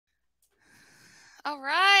All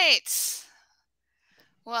right.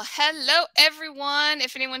 Well, hello everyone,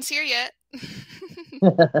 if anyone's here yet.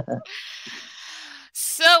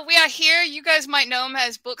 So we are here. You guys might know him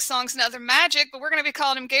as Book, Songs, and Other Magic, but we're going to be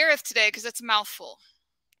calling him Gareth today because it's a mouthful.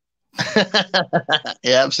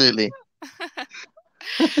 Yeah, absolutely.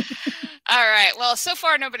 All right. Well, so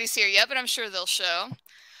far nobody's here yet, but I'm sure they'll show.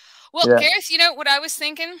 Well, Yeah. Gareth, you know what I was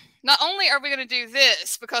thinking? Not only are we going to do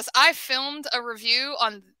this, because I filmed a review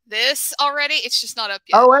on this already, it's just not up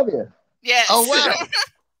yet. Oh, have you? Oh, Yes. wow.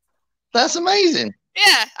 That's amazing.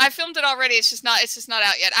 Yeah, I filmed it already. It's just not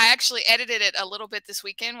out yet. I actually edited it a little bit this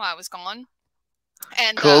weekend while I was gone.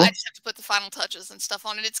 And I Cool. just have to put the final touches and stuff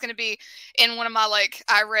on it. It's going to be in one of my, like,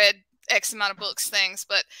 I read X amount of books things.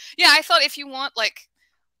 But yeah, I thought if you want, like,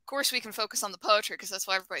 of course we can focus on the poetry because that's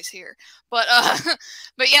why everybody's here. But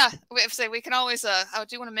but yeah, we can always, I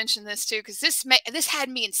do want to mention this too, because this had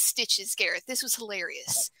me in stitches, Gareth. This was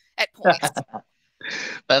hilarious at points.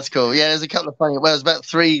 That's cool. Yeah, there's a couple of funny. Well, there's about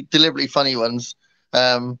three deliberately funny ones.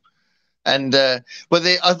 And I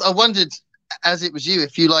wondered, as it was you,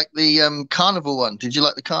 if you liked the carnival one. Did you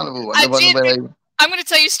like the carnival one? I The one did. where they... I'm going to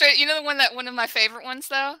tell you straight. You know the one one of my favorite ones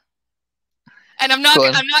though. And Go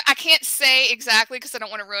on. I can't say exactly because I don't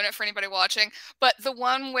want to ruin it for anybody watching. But the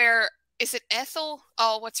one where is it Ethel?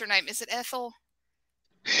 Oh, what's her name? Is it Ethel?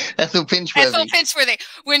 Ethel Pinchworthy. Ethel Pinchworthy.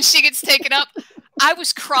 When she gets taken up, I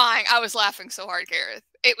was crying. I was laughing so hard, Gareth.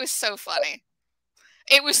 It was so funny.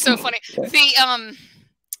 It was so funny. The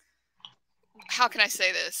how can I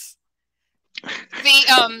say this?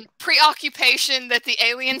 The preoccupation that the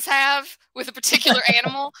aliens have with a particular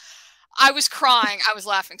animal. I was crying. I was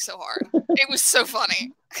laughing so hard. It was so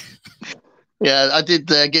funny. Yeah, I did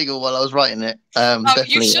giggle while I was writing it. Oh,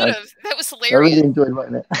 Definitely. you should have. That was hilarious. I really enjoyed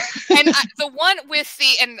writing it. And the one with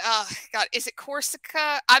God, is it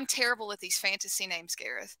Corsica? I'm terrible at these fantasy names,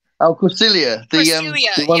 Gareth. Oh, Corsilia. Corsilia,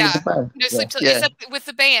 the one yeah. with the band. No Sleep Till, Yeah. is that with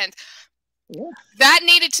the band? Yeah. That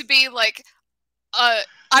needed to be like, I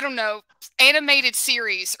don't know, animated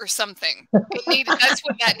series or something. That's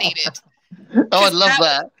what that needed. Oh, I'd love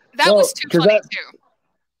that. That was too funny too.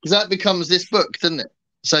 Because that becomes this book, doesn't it?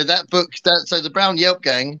 So that book, so the Brown Yelp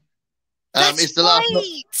Gang, is the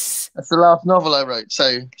last. That's the last novel I wrote.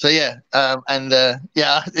 So yeah,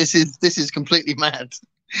 yeah, this is completely mad,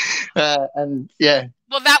 and yeah.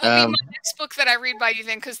 Well, that would be my next book that I read by you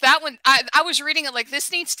then, because that one I was reading it like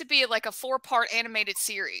this needs to be like a 4-part animated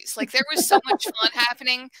series. Like there was so much fun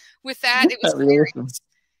happening with that. It was awesome.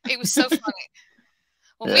 It was so funny.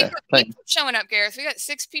 Well, yeah, we keep showing up, Gareth. We got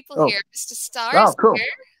 6 people here. Mr. Stars. Oh, cool. Here.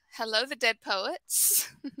 Hello, the Dead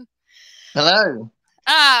Poets. Hello.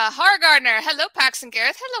 Horror Gardener. Hello, Pax and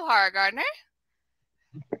Gareth. Hello, Horror Gardener.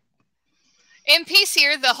 MP's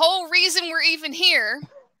here. The whole reason we're even here.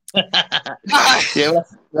 Yeah,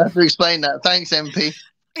 we'll have to explain that. Thanks, MP.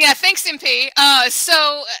 Yeah, thanks, MP.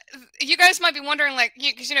 So you guys might be wondering, like,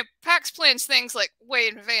 because you know, Pax plans things like way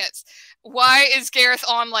in advance. Why is Gareth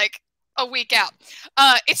on like a week out?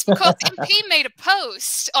 It's because MP made a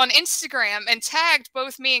post on Instagram and tagged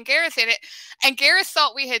both me and Gareth in it, and Gareth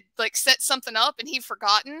thought we had like set something up and he'd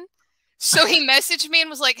forgotten. So he messaged me and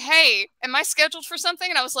was like, "Hey, am I scheduled for something?"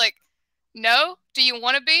 And I was like, "No. Do you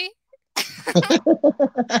want to be?"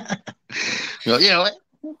 Yeah.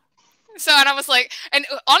 So, and I was like, and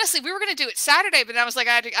honestly, we were going to do it Saturday, but I was like,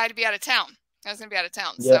 I had to be out of town. I was going to be out of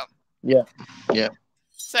town. Yeah. So, yeah.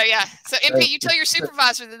 So, yeah. So, MP, you tell your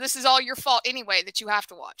supervisor that this is all your fault anyway, that you have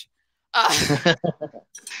to watch.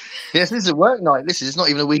 Yes, this is a work night. This is not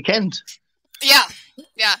even a weekend. Yeah.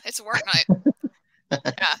 Yeah, it's a work night.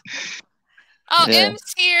 Yeah. Oh, Yeah.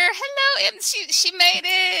 Em's here. Hello, Em. She made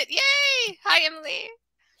it. Yay. Hi, Emily.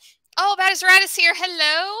 Oh, Bad as Rat is here.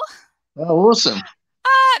 Hello. Oh, awesome.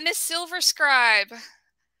 Miss Silver Scribe.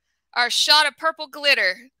 Our shot of purple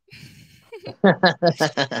glitter.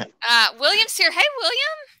 William's here. Hey,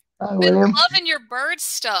 William. Hi, Been William. loving your bird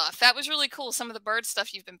stuff. That was really cool. Some of the bird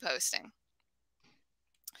stuff you've been posting.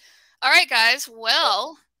 All right, guys.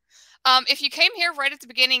 Well, if you came here right at the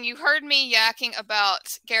beginning, you heard me yakking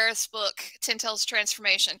about Gareth's book, Tintel's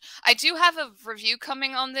Transformation. I do have a review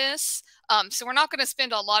coming on this, so we're not going to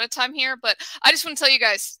spend a lot of time here, but I just want to tell you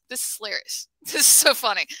guys, this is hilarious. This is so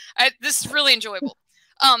funny. This is really enjoyable.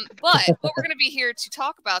 But what we're going to be here to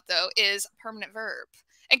talk about, though, is permanent verb.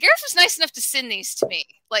 And Gareth was nice enough to send these to me,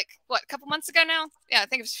 like, what, a couple months ago now? Yeah, I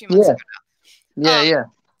think it was a few months ago now. Yeah.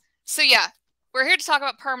 So, yeah, we're here to talk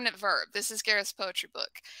about permanent verb. This is Gareth's poetry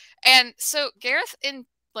book. And so Gareth, in,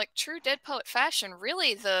 like, true Dead Poet fashion,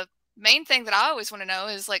 really the main thing that I always want to know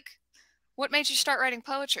is, like, what made you start writing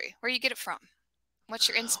poetry? Where you get it from? What's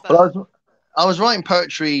your inspo? Well, I was writing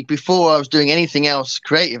poetry before I was doing anything else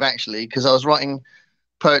creative, actually, because I was writing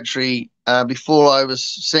poetry before I was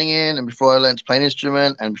singing and before I learned to play an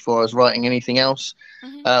instrument and before I was writing anything else.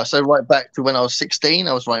 So right back to when I was 16,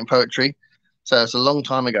 I was writing poetry. So it's a long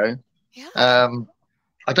time ago. Yeah.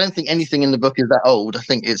 I don't think anything in the book is that old. I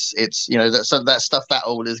think it's you know, that stuff that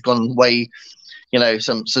old has gone way, you know,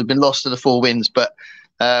 so been lost to the four winds. But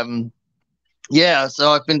yeah,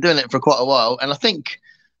 so I've been doing it for quite a while, and I think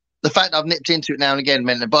the fact that I've nipped into it now and again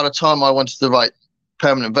meant that by the time I wanted to write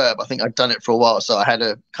permanent verb, I think I'd done it for a while, so I had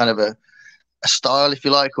a kind of a style, if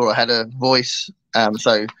you like, or I had a voice.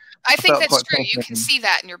 So I think that's true. You can see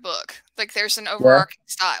that in your book. Like there's an overarching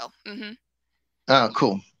style. Oh,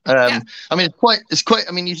 cool. I mean, it's quite.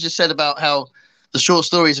 I mean, you just said about how the short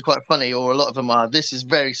stories are quite funny, or a lot of them are. This is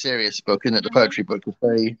very serious book, isn't it? The poetry book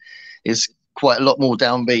is quite a lot more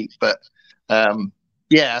downbeat, but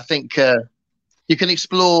yeah, I think you can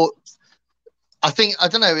explore. I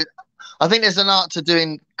don't know. I think there's an art to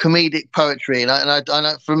doing comedic poetry, and I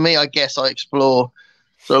know for me, I guess I explore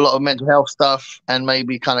a lot of mental health stuff and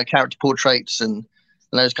maybe kind of character portraits and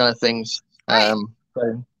those kind of things. Right.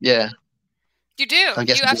 So yeah. You do.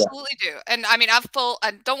 You absolutely do. And I mean,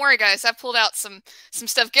 don't worry, guys. I've pulled out some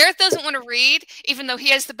stuff. Gareth doesn't want to read, even though he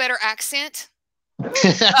has the better accent.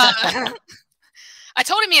 I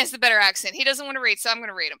told him he has the better accent. He doesn't want to read, so I'm going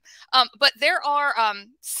to read them. But there are,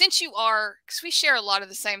 since you are, because we share a lot of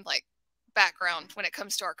the same like background when it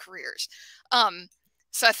comes to our careers.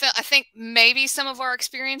 So I think maybe some of our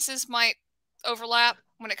experiences might overlap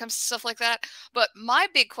when it comes to stuff like that. But my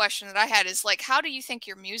big question that I had is like, how do you think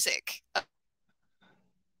your music?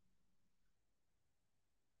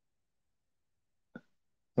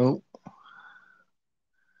 Oh.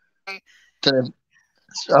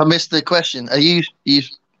 I missed the question. Are you? I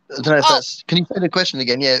don't know if that's. Can you say the question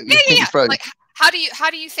again? Yeah. Yeah. Like, how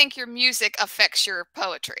do you think your music affects your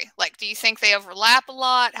poetry? Like, do you think they overlap a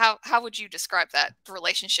lot? How would you describe that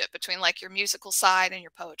relationship between like your musical side and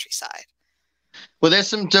your poetry side? Well, there's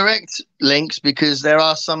some direct links because there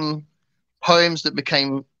are some poems that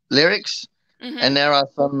became lyrics, and there are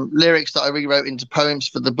some lyrics that I rewrote into poems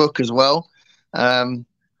for the book as well.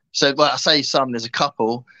 So, well, I say some. There's a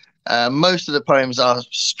couple. Most of the poems are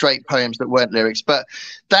straight poems that weren't lyrics, but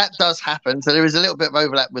that does happen. So there is a little bit of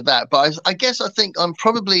overlap with that. But I guess I think I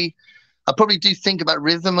probably do think about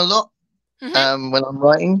rhythm a lot when I'm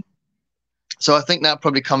writing. So I think that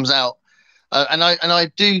probably comes out. And I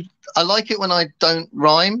like it when I don't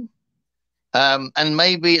rhyme. And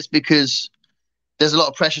maybe it's because there's a lot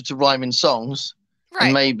of pressure to rhyme in songs,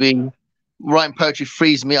 and maybe writing poetry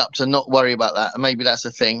frees me up to not worry about that. And maybe that's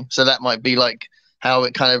a thing. So that might be like how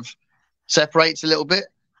it kind of separates a little bit.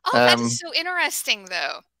 Oh, that is so interesting,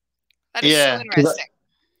 though. That is so interesting.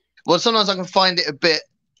 Well, sometimes I can find it a bit.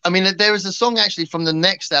 I mean, there is a song actually from the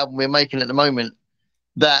next album we're making at the moment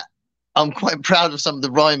that I'm quite proud of some of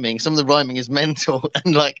the rhyming. Some of the rhyming is mental.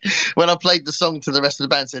 And like when I played the song to the rest of the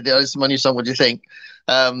band, said, "Oh, this is my new song. What do you think?"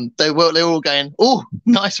 They were all going, "Oh,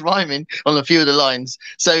 nice rhyming" on a few of the lines.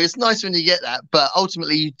 So it's nice when you get that. But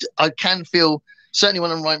ultimately, I can feel, certainly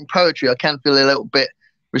when I'm writing poetry, I can feel a little bit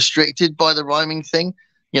restricted by the rhyming thing.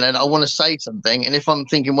 You know, I want to say something, and if I'm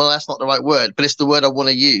thinking, well, that's not the right word, but it's the word I want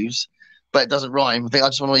to use, but it doesn't rhyme, I think I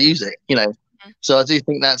just want to use it. You know, so I do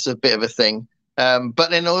think that's a bit of a thing. But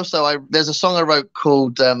then also, there's a song I wrote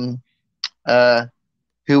called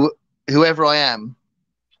 "Whoever I Am,"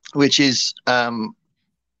 which is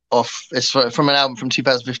it's from an album from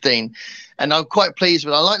 2015, and I'm quite pleased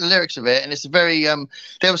with it. I like the lyrics of it, and it's a very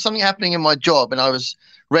there was something happening in my job, and I was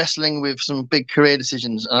wrestling with some big career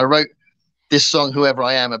decisions, and I wrote this song, "Whoever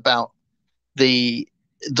I Am," about the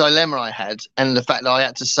dilemma I had and the fact that I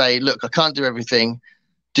had to say, look, I can't do everything.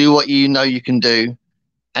 Do what you know you can do.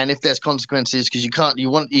 And if there's consequences because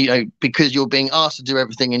because you're being asked to do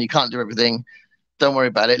everything and you can't do everything, don't worry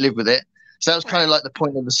about it, live with it. So that was kind of like the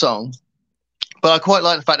point of the song. But I quite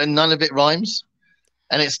like the fact that none of it rhymes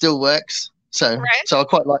and it still works. So I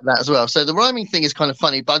quite like that as well. So the rhyming thing is kind of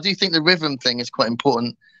funny, but I do think the rhythm thing is quite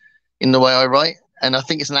important in the way I write. And I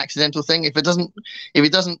think it's an accidental thing. If it doesn't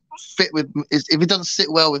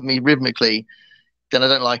sit well with me rhythmically, then I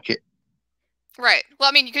don't like it. Right. Well,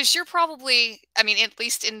 I mean, because you're probably, I mean, at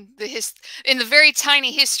least in the very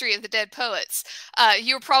tiny history of the Dead Poets,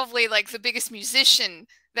 you're probably like the biggest musician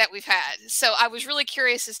that we've had. So I was really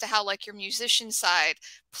curious as to how like your musician side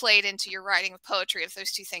played into your writing of poetry, if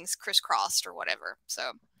those two things crisscrossed or whatever.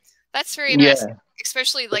 So that's very interesting,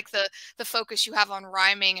 especially like the focus you have on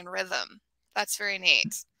rhyming and rhythm. That's very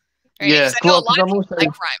neat. Very neat. I know a lot of people like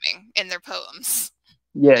rhyming in their poems.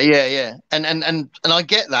 Yeah. And I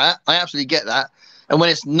get that. I absolutely get that. and when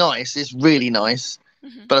it's nice, it's really nice.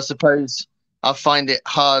 But I suppose I find it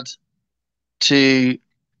hard to.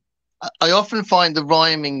 I often find the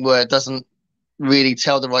rhyming word doesn't really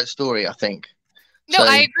tell the right story, I think. No, so,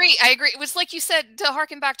 I agree. It was like you said, to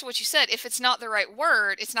harken back to what you said, if it's not the right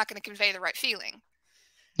word, it's not going to convey the right feeling.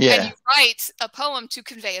 Yeah. And you write a poem to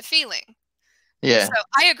convey a feeling. Yeah. So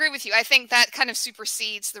I agree with you. I think that kind of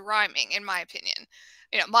supersedes the rhyming, in my opinion.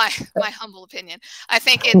 You know, my humble opinion. I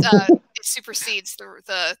think it supersedes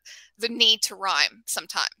the need to rhyme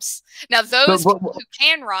sometimes. Now, those people who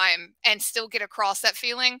can rhyme and still get across that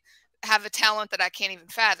feeling have a talent that I can't even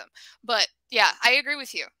fathom. But yeah, I agree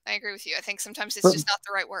with you. I think sometimes it's just not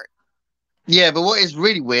the right word. Yeah, but what is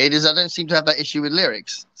really weird is I don't seem to have that issue with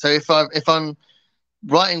lyrics. So if I'm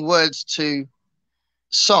writing words to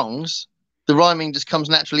songs, the rhyming just comes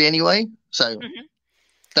naturally anyway. So that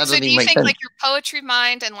doesn't even make sense. So do you think like your poetry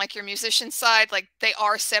mind and like your musician side, like they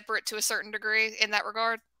are separate to a certain degree in that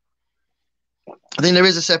regard? I think there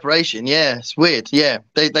is a separation. Yeah, it's weird. Yeah,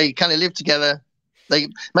 they kind of live together.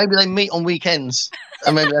 Maybe they meet on weekends.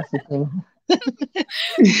 And maybe that's the thing.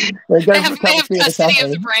 they have custody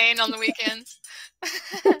of the brain on the weekends.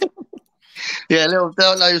 Yeah,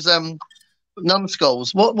 those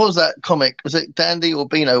numbskulls. What was that comic? Was it Dandy or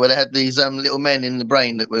Beano where they had these little men in the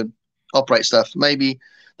brain that would operate stuff? Maybe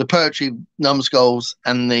the poetry numbskulls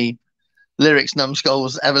and the lyrics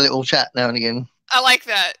numbskulls have a little chat now and again. I like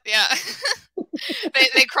that. Yeah,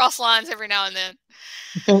 they cross lines every now and then.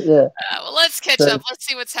 Yeah. Well, let's catch up. Let's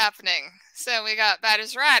see what's happening. So we got Bad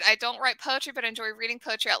is Right. I don't write poetry, but I enjoy reading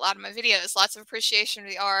poetry out loud in my videos. Lots of appreciation of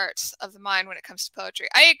the art of the mind when it comes to poetry.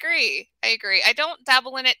 I agree. I don't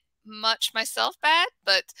dabble in it much myself, Bad,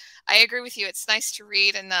 but I agree with you. It's nice to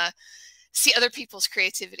read and see other people's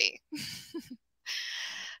creativity.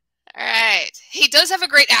 All right. He does have a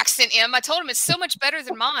great accent, Em. I told him it's so much better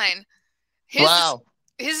than mine. Wow.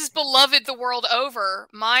 His is beloved the world over.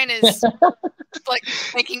 Mine is like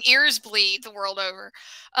making ears bleed the world over.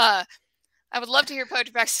 I would love to hear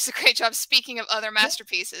poetry practice. Does a great job. Speaking of other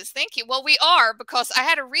masterpieces, thank you. Well, we are, because I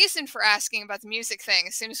had a reason for asking about the music thing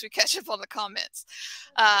as soon as we catch up on the comments.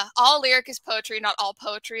 All lyric is poetry, not all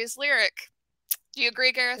poetry is lyric. Do you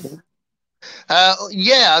agree, Gareth?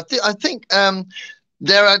 Yeah, I think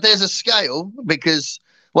there's a scale, because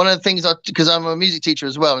one of the things because I'm a music teacher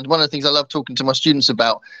as well, and one of the things I love talking to my students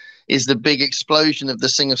about is the big explosion of the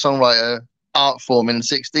singer-songwriter art form in the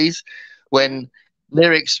 60s, when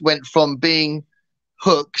lyrics went from being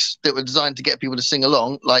hooks that were designed to get people to sing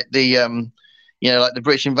along, like the like the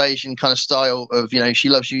British Invasion kind of style of, she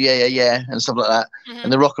loves you, yeah, yeah, yeah, and stuff like that,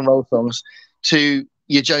 and the rock and roll songs, to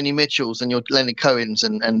your Joni Mitchells and your Leonard Cohens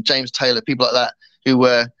and James Taylor, people like that, who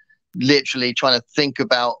were literally trying to think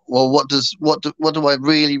about, well, what do I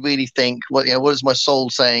really think? What is my soul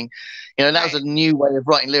saying? That was a new way of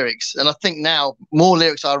writing lyrics, and I think now more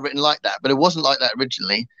lyrics are written like that, but it wasn't like that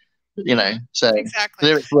originally. So exactly.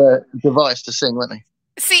 Lyrics were devised to sing, weren't they?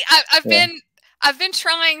 See, I've been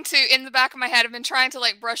trying to, in the back of my head, I've been trying to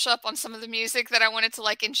like brush up on some of the music that I wanted to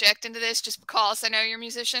like inject into this, just because I know you're a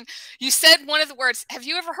musician. You said one of the words. Have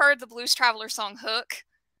you ever heard the Blues Traveler song "Hook"?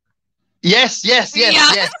 Yes. I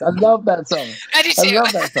love that song. I do too. I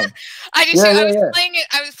love that song. I do too. I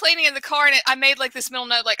was playing it in the car, and I made like this middle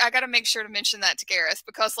note, like I got to make sure to mention that to Gareth,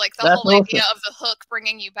 because like the whole idea of the hook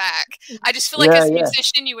bringing you back. I just feel like as a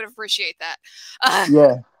musician, you would appreciate that.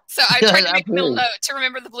 So I tried to make a middle note to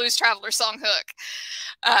remember the Blues Traveler song "Hook."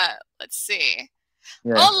 Let's see.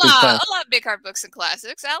 Hola, Big Hard Books and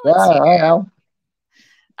Classics. Al.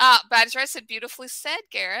 Bad is Right said, beautifully said,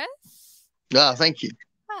 Gareth. Thank you.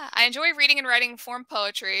 I enjoy reading and writing form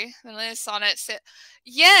poetry. And Liz Sonnet said,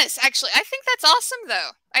 yes, actually, I think that's awesome,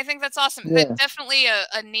 though. I think that's awesome. Yeah. There's definitely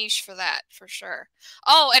a niche for that, for sure.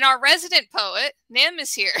 Oh, and our resident poet, Nim,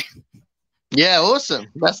 is here. Yeah, awesome.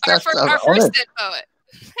 That's our first dead poet.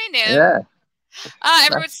 Hey, Nim. Yeah.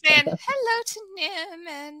 Everyone's saying hello to Nim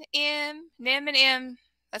and Im. Nim and Im.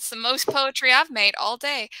 That's the most poetry I've made all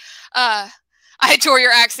day. I adore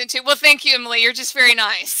your accent too. Well, thank you, Emily. You're just very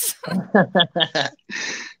nice.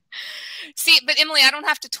 See, but Emily, I don't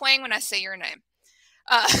have to twang when I say your name.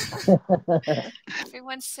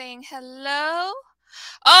 Everyone's saying hello.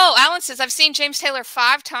 Oh, Alan says, I've seen James Taylor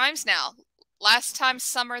 5 times now. Last time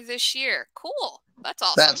summer this year. Cool. That's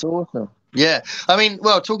awesome. That's awesome. Yeah. I mean,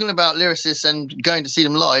 well, talking about lyricists and going to see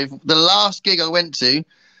them live, the last gig I went to,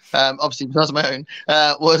 obviously because of my own,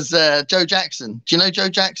 was Joe Jackson. Do you know Joe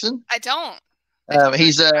Jackson? I don't.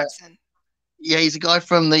 He's a guy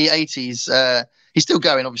from the 80s. he's still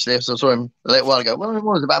going, obviously. So I saw him a little while ago. Well, it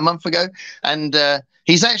was about a month ago, and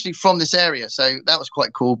he's actually from this area, so that was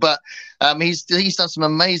quite cool. But he's done some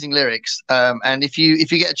amazing lyrics, and if you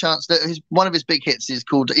get a chance, one of his big hits is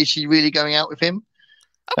called "Is She Really Going Out with Him?"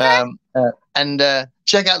 Okay. And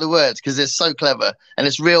check out the words because they're so clever, and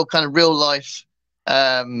it's real kind of real life.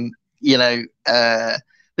 You know,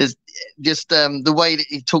 there's just the way that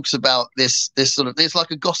he talks about this sort of, it's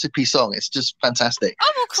like a gossipy song. It's just fantastic.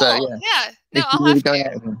 Oh, well, cool. So, yeah. No, I'll really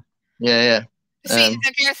have to. Yeah. See,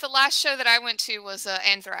 Gareth, the last show that I went to was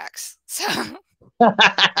Anthrax. So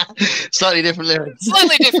slightly different lyrics.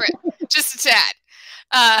 Slightly different, just a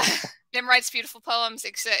tad. Nim writes beautiful poems.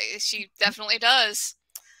 She definitely does.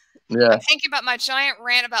 Yeah. I'm thinking about my giant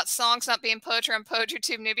rant about songs not being poetry on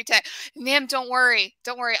PoetryTube newbie tag. Nim, don't worry.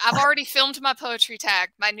 I've already filmed my poetry tag,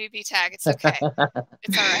 my newbie tag. It's okay.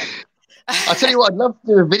 It's all right. I'll tell you what, I'd love to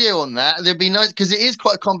do a video on that. It'd be nice because it is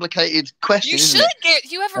quite a complicated question. You should, Gareth.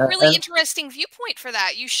 You have a really interesting viewpoint for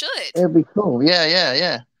that. You should. It'd be cool.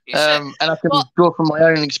 Yeah. And I can draw from my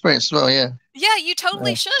own experience as well. Yeah. Yeah, you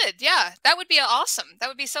totally should. Yeah, that would be awesome. That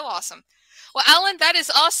would be so awesome. Well, Alan, that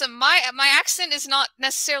is awesome. My accent is not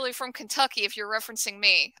necessarily from Kentucky. If you're referencing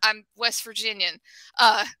me, I'm West Virginian.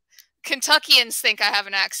 Kentuckians think I have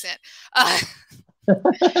an accent.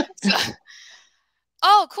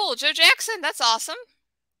 Oh, cool. Joe Jackson. That's awesome.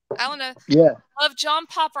 Alan, love John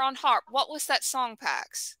Popper on harp. What was that song,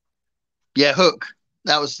 Pax? Yeah, Hook.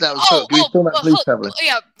 That was Hook. Blues Traveler.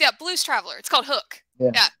 Yeah, Blues Traveler. It's called Hook.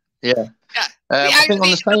 Yeah. The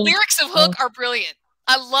lyrics of Hook are brilliant.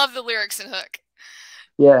 I love the lyrics in Hook.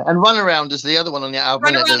 Yeah, and Runaround is the other one on the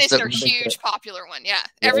album. Runaround is their huge popular one. Yeah,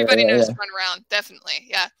 everybody knows Runaround. Definitely.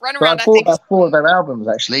 Yeah, Runaround. I think about 4 of their albums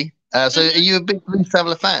actually. So, are you a big Blues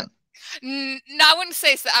Traveler fan? No, I wouldn't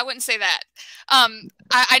say so. I wouldn't say that.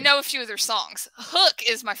 I know a few of their songs. Hook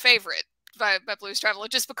is my favorite by Blues Traveler,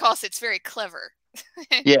 just because it's very clever.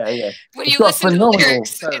 Yeah. When you listen to the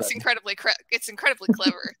lyrics, it's incredibly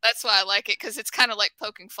clever. That's why I like it, because it's kind of like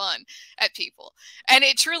poking fun at people, and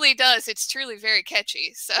it truly does. It's truly very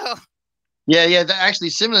catchy. So. Yeah. That actually,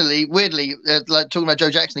 similarly, weirdly, like talking about Joe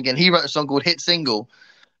Jackson again, he wrote a song called "Hit Single,"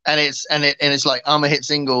 and it's like I'm a hit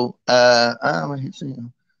single. I'm a hit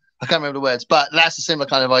single. I can't remember the words, but that's a similar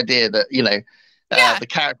kind of idea that,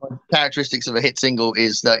 the characteristics of a hit single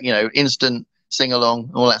is that, instant sing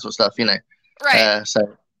along, all that sort of stuff, Right. So,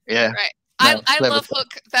 yeah. Right. I love Hook.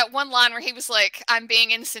 That one line where he was like, "I'm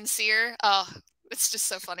being insincere." Oh, it's just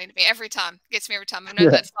so funny to me every time. It gets me every time. I've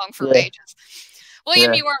known that song for ages.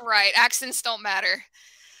 William, you are right. Accents don't matter.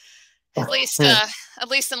 At least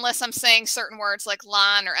unless I'm saying certain words like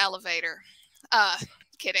line or elevator.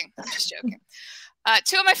 Kidding. I'm just joking.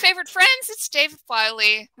 2 of my favorite friends, it's David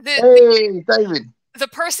Wiley. David. The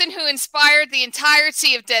person who inspired the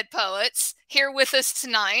entirety of Dead Poets, here with us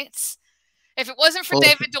tonight. If it wasn't for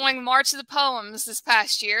David doing March of the Poems this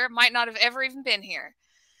past year, it might not have ever even been here.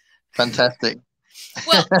 Fantastic.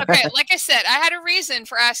 Well, okay, like I said, I had a reason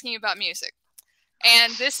for asking you about music.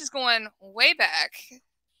 And this is going way back.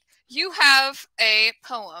 You have a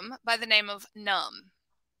poem by the name of Numb.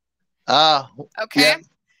 Okay. Yeah.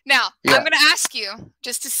 Now, I'm going to ask you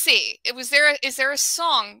just to see, is there a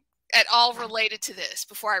song at all related to this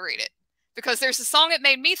before I read it? Because there's a song it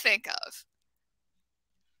made me think of.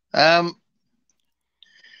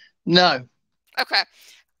 No. Okay.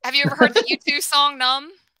 Have you ever heard the U2 song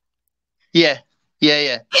Numb? Yeah.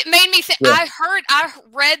 It made me think. Yeah. I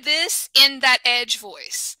read this in that Edge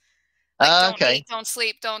voice. Like, don't eat, don't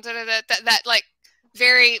sleep, don't that like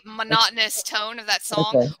very monotonous tone of that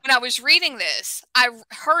song. Okay. When I was reading this, I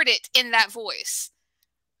heard it in that voice.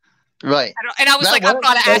 Right. And I was like, I've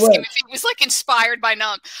got to ask him if he was like inspired by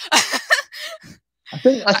Numb. I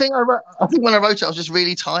think when I wrote it, I was just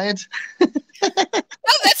really tired. No,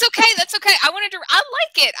 that's okay. That's okay. I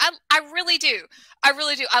like it. I really do. I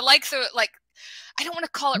like I don't want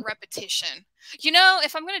to call it repetition.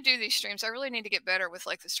 If I'm going to do these streams, I really need to get better with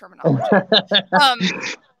like this terminology.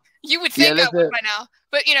 You would think I would by now,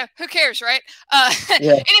 but who cares, right?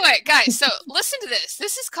 Anyway, guys, so listen to this.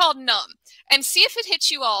 This is called Numb, and see if it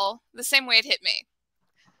hits you all the same way it hit me.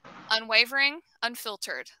 Unwavering,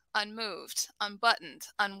 unfiltered, unmoved, unbuttoned,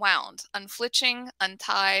 unwound, unflinching,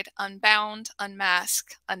 untied, unbound,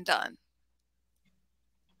 unmasked, undone.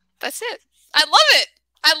 That's it. I love it.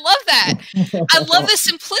 I love that. I love the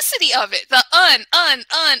simplicity of it. The un.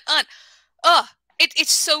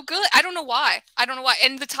 It's so good. I don't know why.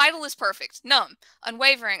 And the title is perfect. Numb,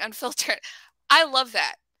 unwavering, unfiltered. I love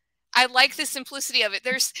that. I like the simplicity of it.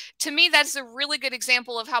 To me, that's a really good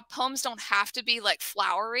example of how poems don't have to be like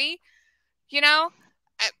flowery. I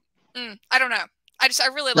don't know. I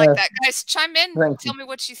really like that. Guys, chime in. Tell me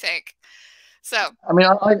what you think. So, I mean,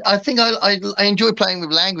 I think I enjoy playing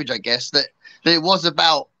with language. I guess that it was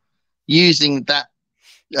about using that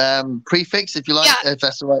prefix, if you like, if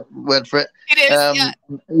that's the right word for it. It is.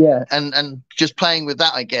 Yeah, and just playing with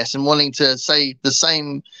that, I guess, and wanting to say the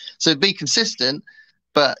same, so be consistent,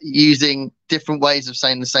 but using different ways of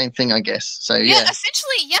saying the same thing, I guess. So yeah,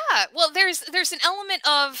 essentially, yeah. Well, there's an element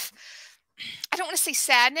of, I don't want to say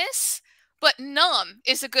sadness, but numb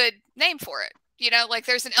is a good name for it. You know, like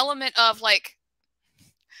there's an element of like,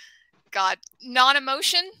 God,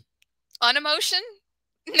 non-emotion, unemotion,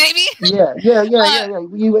 maybe. Yeah.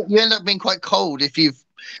 You end up being quite cold if you've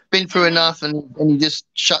been through enough and you just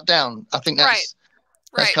shut down. I think that's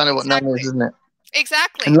kind of what numb is, isn't it?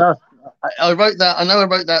 Exactly. And I wrote that. I know I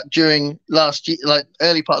wrote that during last year, like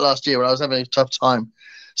early part of last year, when I was having a tough time.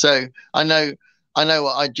 So I know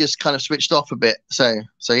I just kind of switched off a bit. So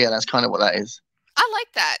yeah, that's kind of what that is. I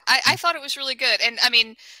like that. I thought it was really good. And I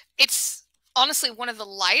mean, it's honestly one of the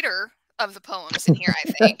lighter of the poems in here,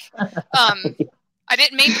 I think. I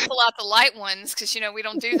didn't mean to pull out the light ones because, you know, we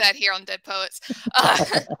don't do that here on Dead Poets. All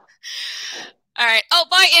right. Oh,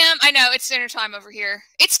 bye, Em. I know it's dinner time over here.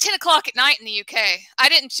 It's 10 o'clock at night in the UK. I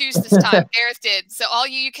didn't choose this time. Gareth did. So all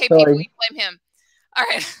you UK people, you blame him. All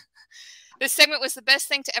right. This segment was the best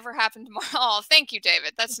thing to ever happen to Oh, thank you,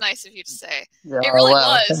 David. That's nice of you to say. Yeah, it really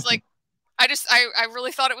was. Like, I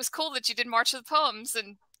really thought it was cool that you did March of the Poems,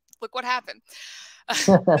 and look what happened.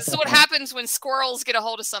 This is what happens when squirrels get a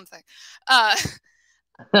hold of something.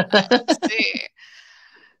 Let's see.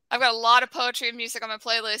 I've got a lot of poetry and music on my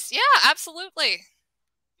playlist. Yeah, absolutely.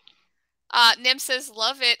 Nim says,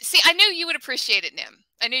 love it. See, I knew you would appreciate it, Nim.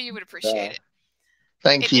 I knew you would appreciate it.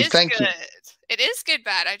 Thank you. Thank you. It is good,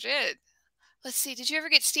 bad. I did. Let's see. Did you ever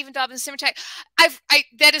get Stephen Dobbins' Cemetery?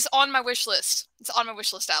 That is on my wish list. It's on my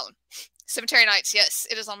wish list, Alan. Cemetery Nights. Yes,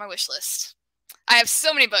 it is on my wish list. I have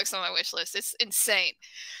so many books on my wish list. It's insane.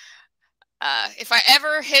 If I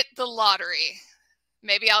ever hit the lottery,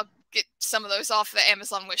 maybe I'll get some of those off the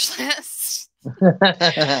Amazon wish list. All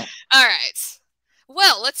right.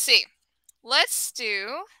 Well, let's see. Let's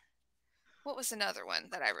do, what was another one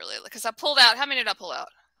that I really like? Because I pulled out, how many did I pull out?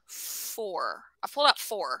 4. I pulled out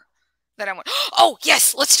 4 that I went, oh,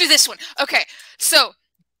 yes, let's do this one. Okay, so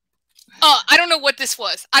I don't know what this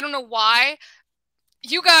was. I don't know why.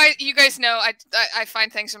 You guys know I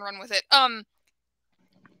find things and run with it.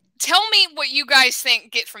 Tell me what you guys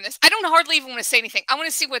think get from this. I don't hardly even want to say anything. I want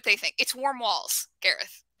to see what they think. It's Warm Walls,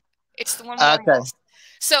 Gareth. It's the one Warm Walls.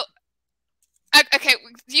 So, okay,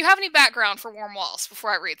 do you have any background for Warm Walls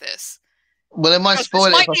before I read this? Well, it might spoil it.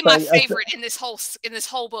 This might be my favorite in this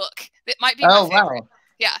whole book. It might be my favorite. Wow.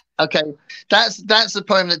 Yeah. Okay, that's a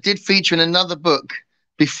poem that did feature in another book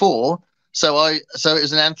before. So it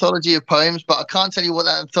was an anthology of poems, but I can't tell you what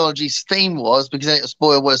that anthology's theme was because then it'll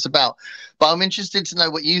spoil what it's about. But I'm interested to know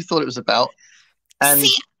what you thought it was about, and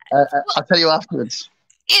I'll tell you afterwards.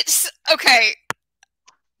 It's okay.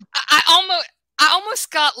 I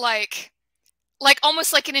almost got like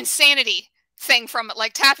almost like an insanity thing from it,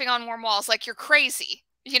 like tapping on warm walls, like you're crazy,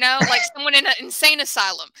 you know, like someone in an insane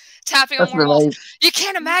asylum tapping on warm walls. You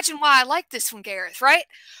can't imagine why I like this one, Gareth, right?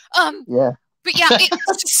 Yeah. But yeah,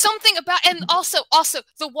 it's just something about, and also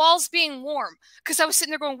the walls being warm, because I was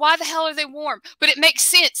sitting there going, why the hell are they warm? But it makes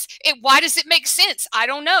sense. Why does it make sense? I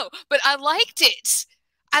don't know, but I liked it.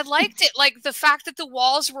 I liked it, like the fact that the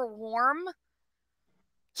walls were warm.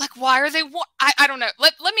 Like, why are they warm? I don't know.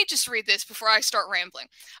 Let me just read this before I start rambling.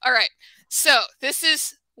 All right, so this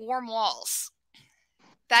is Warm Walls.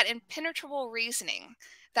 That impenetrable reasoning,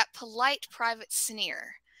 that polite private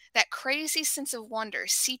sneer, that crazy sense of wonder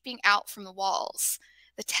seeping out from the walls,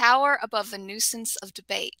 the tower above the nuisance of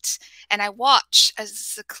debate, and I watch as the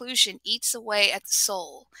seclusion eats away at the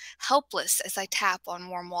soul, helpless as I tap on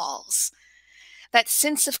warm walls. That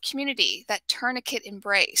sense of community, that tourniquet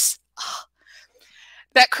embrace,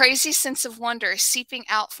 that crazy sense of wonder seeping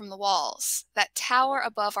out from the walls, that tower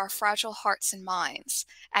above our fragile hearts and minds,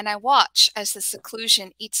 and I watch as the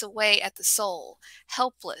seclusion eats away at the soul,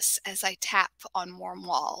 helpless as I tap on warm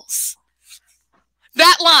walls.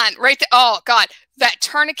 That line right there, oh God, that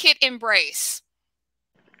tourniquet embrace.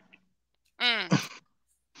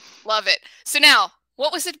 Love it. So now,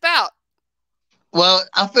 what was it about? Well,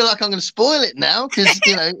 I feel like I'm going to spoil it now because,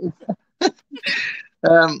 you know,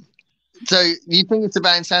 so you think it's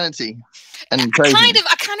about insanity and crazy?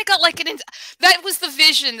 I kind of got like that was the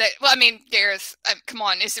vision that, well, I mean, Gareth, come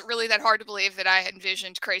on, is it really that hard to believe that I had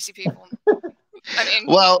envisioned crazy people? I mean,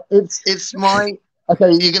 well, it's my,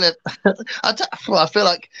 okay, you're going to, I feel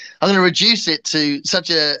like I'm going to reduce it to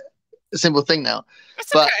such a simple thing now.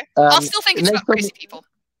 It's okay. I'll still think it's about crazy people.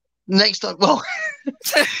 Next time, well,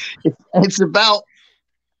 it's about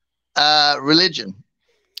religion.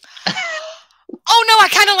 Oh no, I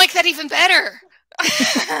kind of like that even better.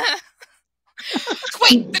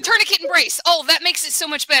 Wait, the tourniquet embrace. Oh, that makes it so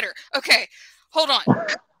much better. Okay, hold on.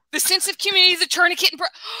 The sense of community, the tourniquet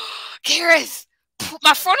embrace. Gareth,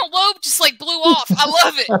 my frontal lobe just like blew off. I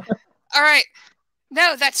love it. All right.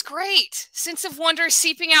 No, that's great. Sense of wonder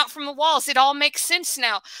seeping out from the walls. It all makes sense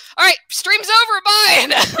now. All right, stream's over. Bye.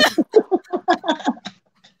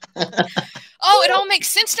 Oh, it all makes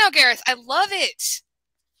sense now, Gareth. I love it.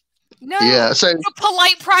 No, yeah. So a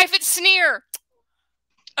polite private sneer.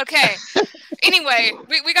 Okay. Anyway,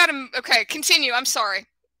 we got him. Okay, continue. I'm sorry.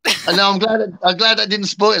 No, I'm glad I didn't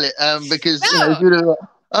spoil it. Because No. you know,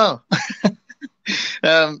 oh.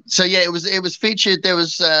 So yeah, it was featured. There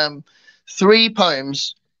was 3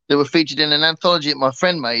 poems that were featured in an anthology that my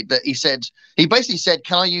friend made. That he basically said,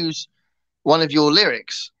 "Can I use one of your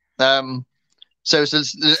lyrics?" So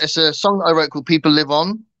it's a song that I wrote called "People Live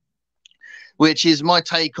On," which is my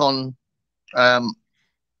take on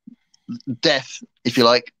death, if you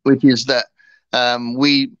like, which is that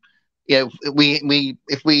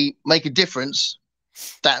if we make a difference,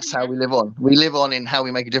 that's how we live on. We live on in how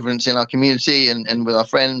we make a difference in our community and with our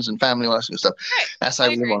friends and family, all that sort of stuff. Right. That's how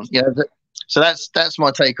we live on. So that's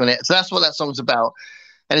my take on it. So that's what that song's about.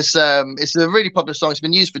 And it's a really popular song. It's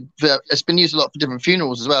been used it's been used a lot for different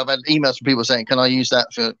funerals as well. I've had emails from people saying, "Can I use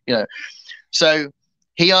that for?" So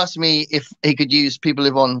he asked me if he could use "People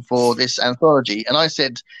Live On" for this anthology, and I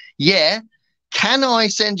said, "Yeah. Can I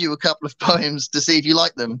send you a couple of poems to see if you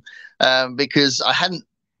like them?" Because I hadn't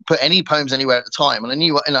put any poems anywhere at the time, and I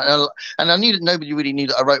knew that nobody really knew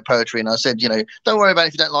that I wrote poetry. And I said, don't worry about it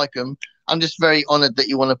if you don't like them. I'm just very honoured that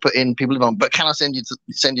you want to put in "People Live On," but can I send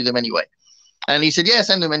you them anyway? And he said, "Yeah,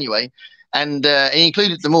 send them anyway." And he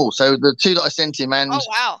included them all. So the 2 that I sent him and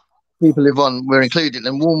 "People Live On" were included,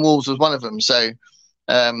 and "Warm Walls" was one of them. So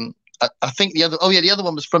I think the other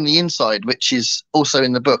one was "From the Inside," which is also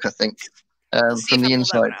in the book, I think. From the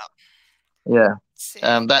inside. Yeah.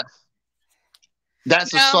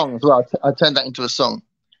 That's a song as well. I turned that into a song.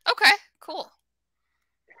 Okay, cool.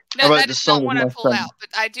 No, that is not one I pulled out, but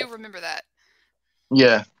I do remember that.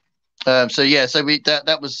 Yeah. So we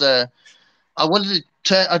that was I wanted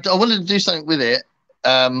to do something with it.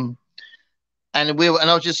 And I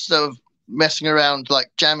was just sort of messing around,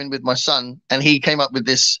 like jamming with my son, and he came up with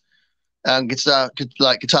this guitar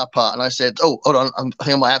part, and I said, "Oh, hold on, I think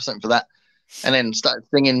I might have something for that." And then started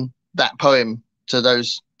singing that poem to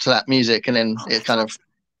that music, and then it kind of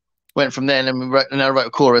went from there. And then I wrote a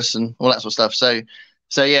chorus and all that sort of stuff. So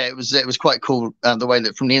yeah, it was quite cool the way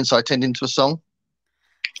that "From the Inside" turned into a song.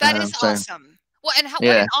 That is awesome. Well, and what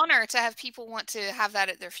an honor to have people want to have that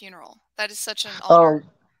at their funeral. That is such an honor.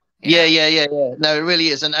 Yeah. No, it really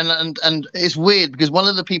is, and it's weird because one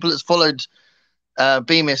of the people that's followed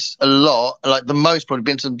Bemis a lot, like the most, probably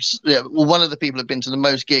been to one of the people that have been to the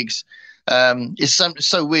most gigs. It's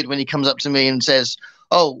so weird when he comes up to me and says,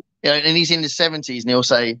 "Oh," and he's in his 70s, and he'll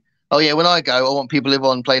say, "Oh yeah, when I go, I want People Live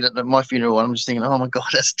On played at my funeral." And I'm just thinking, "Oh my god,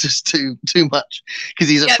 that's just too much," because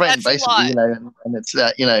he's a friend basically, and it's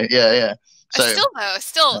yeah. So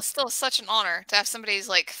still such an honor to have somebody's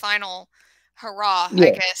like final hurrah,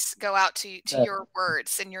 I guess, go out to your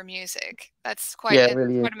words and your music. That's quite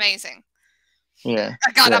amazing. Yeah.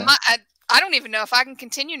 God, I don't even know if I can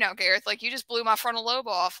continue now, Gareth. Like, you just blew my frontal lobe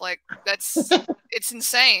off. Like, it's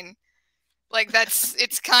insane. Like,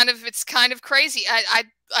 it's kind of crazy. I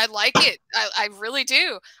like it. I really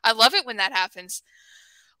do. I love it when that happens.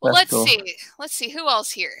 Well, let's see who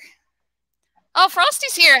else here. Oh,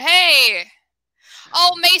 Frosty's here. Hey.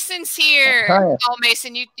 Oh, Mason's here. Hi. Oh,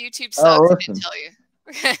 Mason, YouTube sucks. Awesome. I didn't tell you.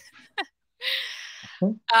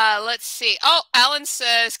 Let's see. Oh, Alan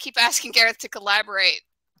says, keep asking Gareth to collaborate.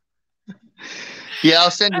 Yeah, I'll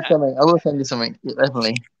send you something. I will send you something. Yeah,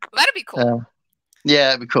 definitely. That'd be cool.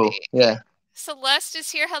 Yeah, it'd be cool. Yeah. Celeste is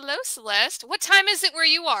here. Hello, Celeste. What time is it where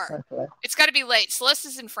you are? It's got to be late. Celeste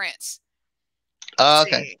is in France.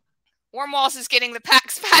 Okay. Warm Walls is getting the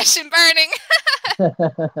PAX passion burning.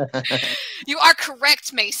 You are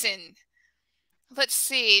correct, Mason. Let's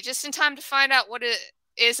see. Just in time to find out what it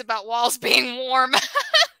is about walls being warm.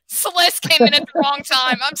 Celeste came in at the wrong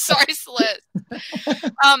time. I'm sorry, Celeste.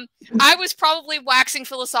 I was probably waxing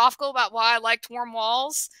philosophical about why I liked warm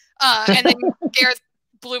walls. And then Gareth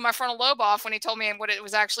blew my frontal lobe off when he told me what it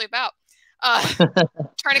was actually about.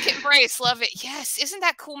 Tourniquet embrace. Love it. Yes. Isn't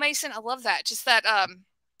that cool, Mason? I love that. Just that, I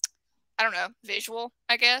don't know, visual,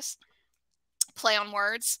 I guess. Play on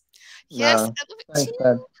words. Yes, I love it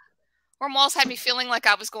too. Warm Walls had me feeling like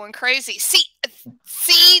I was going crazy. See,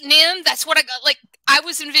 Nim, that's what I got. Like, I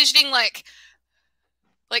was envisioning like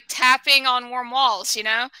tapping on Warm Walls, you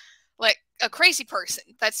know, like a crazy person.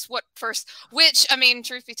 That's what first. Which, I mean,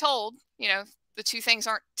 truth be told, you know, the two things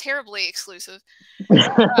aren't terribly exclusive.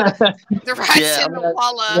 The Rats in the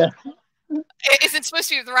Walla. Yeah. Is it supposed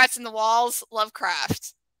to be The Rats in the Walls?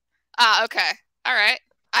 Lovecraft. Ah, okay, all right.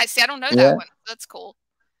 I see. I don't know that one. That's cool.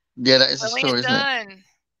 Yeah, that is a story, isn't it?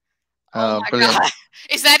 Oh my God.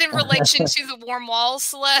 Is that in relation to the Warm Walls,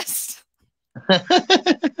 Celeste?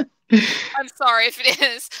 I'm sorry if it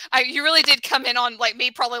is. You really did come in on like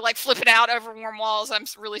me probably like flipping out over Warm Walls. I'm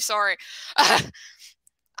really sorry.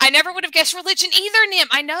 I never would have guessed religion either, Nim.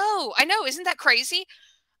 I know. Isn't that crazy?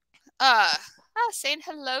 Saying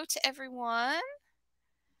hello to everyone.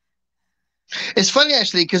 It's funny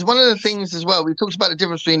actually, because one of the things as well, we talked about the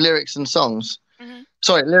difference between lyrics and songs.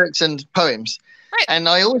 Sorry, lyrics and poems. Right. And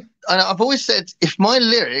I've always said, if my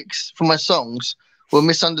lyrics for my songs were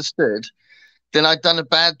misunderstood, then I'd done a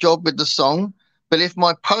bad job with the song. But if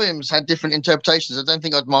my poems had different interpretations, I don't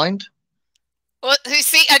think I'd mind. Well,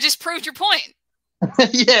 see, I just proved your point.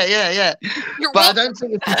 Yeah. But I don't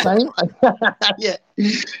think it's the same. Yeah.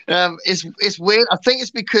 It's weird. I think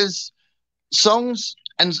it's because songs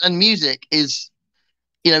and music is,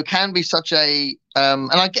 you know, can be such a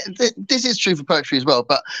and I get this is true for poetry as well,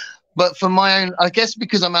 but for my own, I guess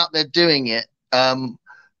because I'm out there doing it,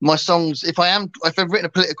 my songs, if I've written a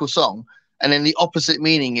political song and then the opposite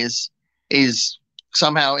meaning is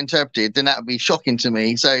somehow interpreted, then that would be shocking to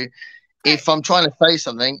me. So if I'm trying to say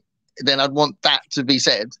something, then I'd want that to be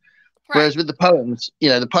said. Right. Whereas with the poems, you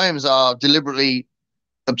know, the poems are deliberately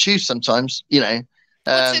obtuse sometimes, you know.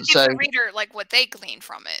 To give the reader like what they glean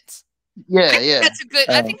from it. Yeah. That's a good.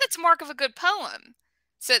 I think that's a mark of a good poem,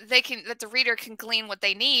 so that the reader can glean what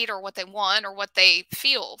they need or what they want or what they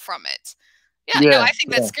feel from it. Yeah. No, I think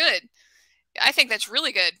that's good. I think that's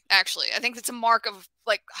really good, actually. I think that's a mark of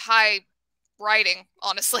like high writing,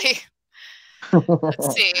 honestly.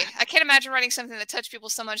 Let's see. I can't imagine writing something that touched people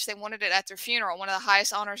so much they wanted it at their funeral. One of the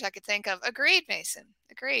highest honors I could think of. Agreed, Mason.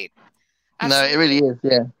 Agreed. Absolutely. No, it really is.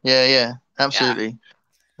 Yeah. Absolutely.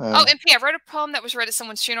 Yeah. MP, I wrote a poem that was read at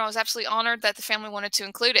someone's funeral. I was absolutely honored that the family wanted to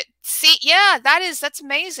include it. See, yeah, that's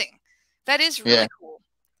amazing. That is really cool.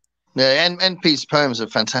 Yeah, and MP's poems are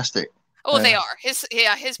fantastic. Oh, they are. His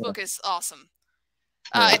book is awesome.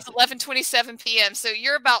 It's 11:27 p.m. So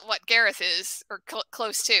you're about what Gareth is, or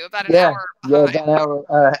close to, about an hour. Yeah, about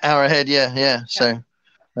an hour ahead. Yeah. So,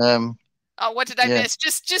 what did I miss?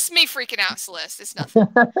 Just me freaking out, Celeste. It's nothing.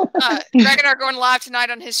 Greg and I are going live tonight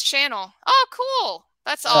on his channel. Oh, cool.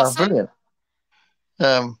 That's awesome. Brilliant.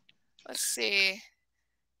 Let's see.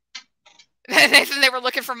 Nathan, they were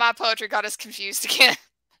looking for my poetry. Got us confused again.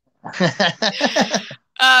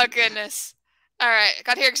 Oh, goodness. All right.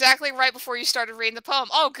 Got here exactly right before you started reading the poem.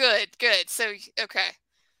 Oh, good. So, okay.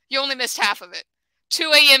 You only missed half of it.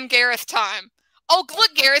 2 a.m. Gareth time. Oh,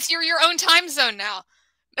 look, Gareth, you're your own time zone now.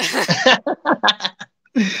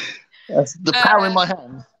 That's the power in my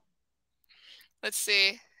hands. Let's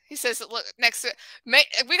see. He says, look, next to it.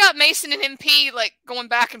 We got Mason and MP like going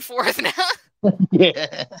back and forth now.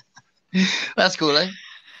 Yeah. That's cool, eh?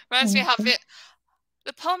 Reminds me how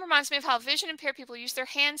the poem reminds me of how vision impaired people use their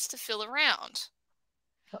hands to feel around.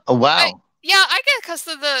 Oh, wow. I get because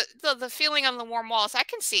of the feeling on the warm walls. I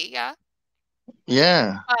can see, yeah.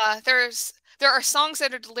 Yeah. There are songs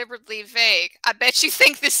that are deliberately vague. I bet you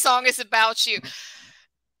think this song is about you.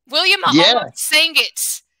 William, I almost sang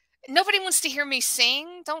it. Nobody wants to hear me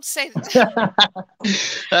sing. Don't say that.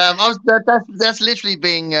 That's literally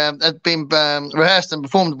being rehearsed and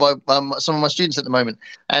performed by some of my students at the moment.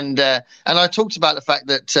 And I talked about the fact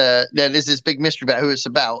that there's this big mystery about who it's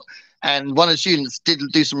about. And one of the students did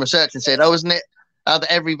do some research and said, "Oh, isn't it that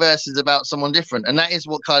every verse is about someone different?" And that is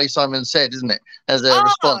what Kylie Simon said, isn't it? As a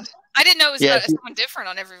response. I didn't know it was about someone different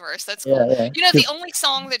on every verse. That's cool. Yeah. You know, the only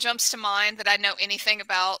song that jumps to mind that I know anything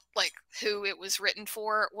about, like who it was written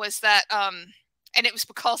for, was that, and it was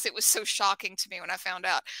because it was so shocking to me when I found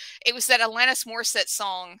out. It was that Alanis Morissette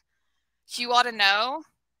song, "You Ought to Know,"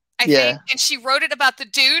 I think, and she wrote it about the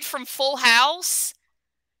dude from Full House.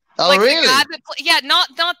 Oh, like really? The guy that not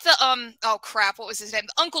the oh crap, what was his name?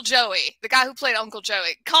 Uncle Joey, the guy who played Uncle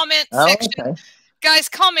Joey. Comment section. Okay. Guys,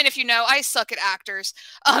 comment if you know. I suck at actors.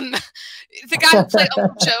 The guy who played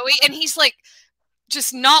Uncle Joey, and he's like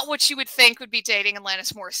just not what you would think would be dating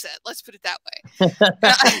Alanis Morissette. Let's put it that way.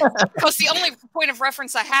 Because the only point of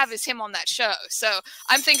reference I have is him on that show. So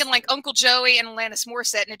I'm thinking like Uncle Joey and Alanis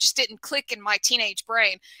Morissette, and it just didn't click in my teenage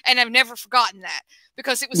brain. And I've never forgotten that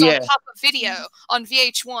because it was on pop-up video on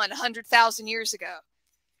VH1 100,000 years ago.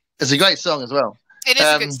 It's a great song as well. It is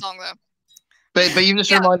a good song, though. But you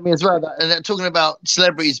just reminded me as well that, and talking about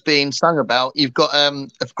celebrities being sung about, you've got a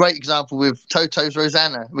great example with Toto's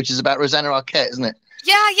Rosanna, which is about Rosanna Arquette, isn't it?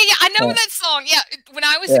 Yeah. I know that song. Yeah. When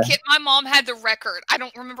I was a kid, my mom had the record. I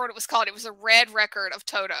don't remember what it was called. It was a red record of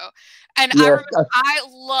Toto. And I remember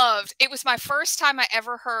it was my first time I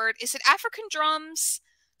ever heard, is it African drums?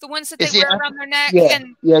 The ones that they wear around their neck? Yeah.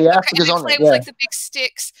 And, Africa's and they on play it. with like the big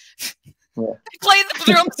sticks. They play the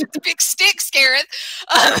drums with the big sticks, Gareth.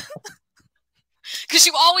 Because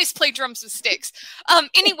you always play drums with sticks.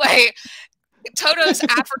 Anyway, Toto's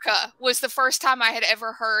Africa was the first time I had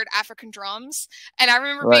ever heard African drums. And I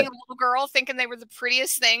remember being a little girl thinking they were the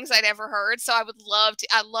prettiest things I'd ever heard. So I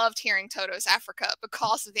loved hearing Toto's Africa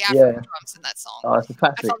because of the African drums in that song. Oh, it's a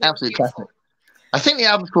classic. Absolutely classic. I think the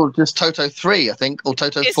album's called just Toto 3, I think, or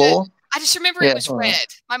Toto 4. I just remember it was red.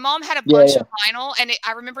 My mom had a bunch of vinyl, and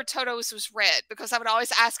I remember Toto's was red because I would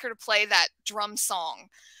always ask her to play that drum song.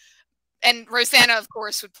 And Rosanna, of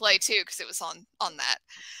course, would play too because it was on that.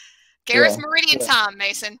 Gareth, Meridian time,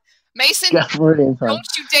 Mason. Mason, don't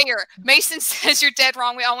you dare. Mason says you're dead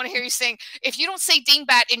wrong. We all want to hear you sing. If you don't say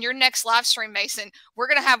dingbat in your next live stream, Mason, we're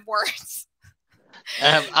going to have words.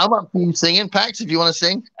 I'm up for you singing, Pax, if you want to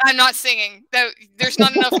sing. I'm not singing. There's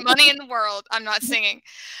not enough money in the world. I'm not singing.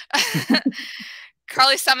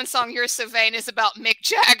 Carly Simon's song, You're So Vain, is about Mick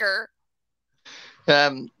Jagger. I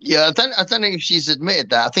don't know if she's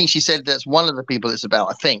admitted that. I think she said that's one of the people it's about,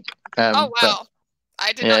 I think. Oh, wow.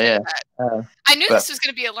 I did not know that. I knew this was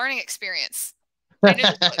going to be a learning experience. I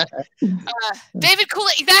knew David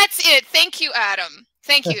Cooley. That's it. Thank you, Adam.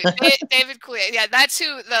 Thank you. David Cooley. Yeah, that's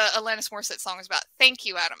who the Alanis Morissette song is about. Thank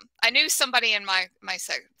you, Adam. I knew somebody in my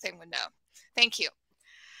thing would know. Thank you.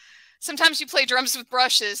 Sometimes you play drums with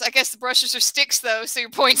brushes. I guess the brushes are sticks, though, so your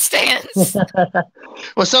point stands.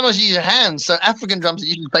 Well, sometimes you use your hands. So African drums are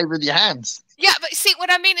usually played with your hands. Yeah, but see,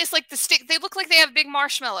 what I mean is like the stick. They look like they have big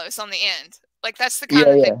marshmallows on the end. Like that's the kind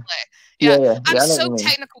that they play. Yeah. I'm so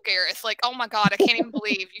technical, Gareth. Like, oh my god, I can't even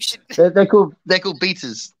believe you should. They're called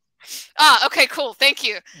beaters. Ah, okay, cool. Thank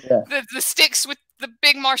you. Yeah. The sticks with the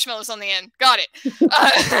big marshmallows on the end. Got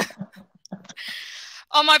it.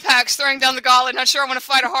 On my packs, throwing down the gauntlet. Not sure I want to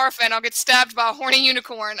fight a horror fan. I'll get stabbed by a horny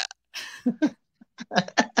unicorn.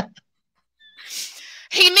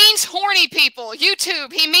 He means horny, people.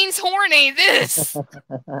 YouTube. He means horny. This.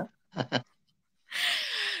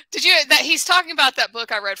 Did you that he's talking about that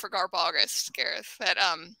book I read for Garb August, Gareth? That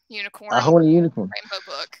unicorn. A horny unicorn. Rainbow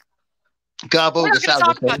book. Garb August. We're not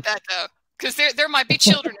going to talk about that though, because there might be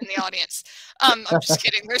children in the audience. I'm just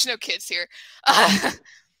kidding. There's no kids here.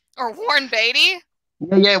 Or Warren Beatty.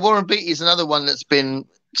 Yeah, Warren Beatty is another one that's been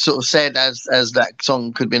sort of said as that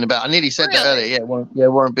song could have been about. I nearly said that earlier. Yeah,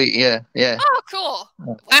 Warren Beatty. Yeah. Oh,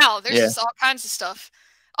 cool. Wow, there's just all kinds of stuff.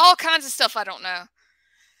 All kinds of stuff I don't know.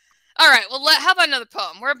 All right, well, how about another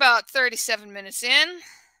poem? We're about 37 minutes in.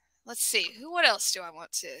 Let's see. What else do I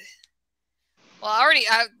want to? Well,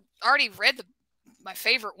 I already read my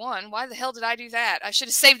favorite one. Why the hell did I do that? I should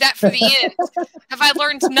have saved that for the end. Have I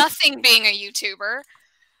learned nothing being a YouTuber?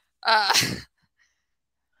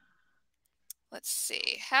 Let's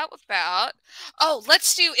see. How about... Oh,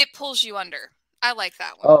 let's do It Pulls You Under. I like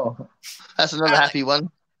that one. Oh, that's another happy one.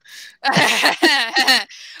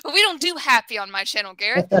 Well, we don't do happy on my channel,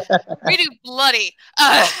 Gareth. We do bloody.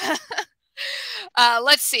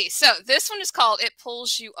 Let's see. So this one is called It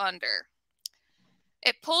Pulls You Under.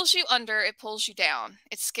 It pulls you under, it pulls you down.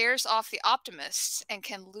 It scares off the optimists and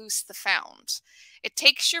can loose the found. It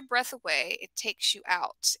takes your breath away, it takes you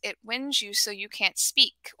out. It wins you so you can't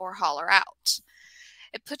speak or holler out.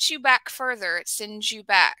 It puts you back further, it sends you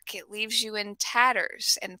back. It leaves you in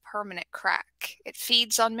tatters and permanent crack. It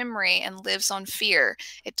feeds on memory and lives on fear.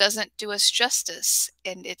 It doesn't do us justice,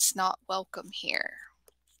 and it's not welcome here.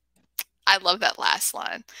 I love that last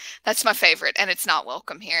line. That's my favorite, and it's not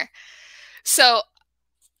welcome here. So,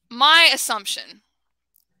 my assumption,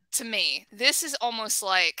 to me, this is almost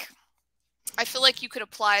like, I feel like you could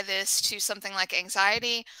apply this to something like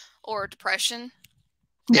anxiety or depression.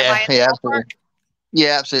 Yeah, absolutely.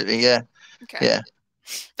 Yeah, absolutely. Yeah. Okay. Yeah.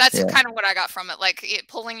 That's kind of what I got from it. Like it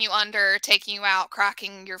pulling you under, taking you out,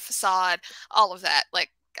 cracking your facade, all of that.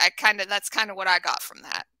 Like that's kind of what I got from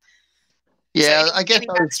that. Yeah, so I guess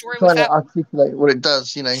I was trying to articulate what it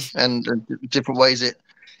does, and different ways it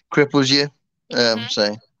cripples you.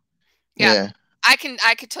 So yeah. I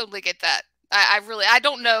could totally get that. I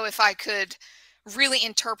don't know if I could really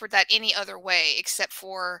interpret that any other way except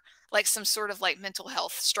for like some sort of like mental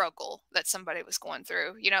health struggle that somebody was going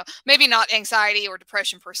through, maybe not anxiety or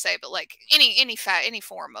depression per se, but like any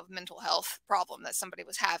form of mental health problem that somebody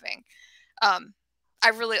was having.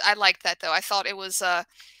 I liked that though. I thought it was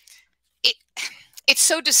it's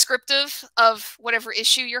so descriptive of whatever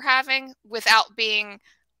issue you're having without being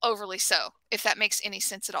overly so, if that makes any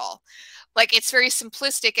sense at all. Like, it's very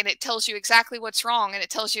simplistic and it tells you exactly what's wrong and it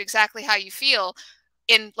tells you exactly how you feel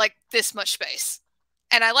in like this much space.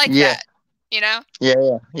 And I like that, you know? Yeah.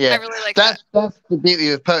 I really like that. That's the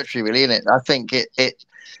beauty of poetry, really, isn't it? I think it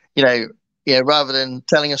rather than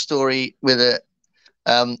telling a story with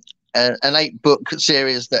an 8-book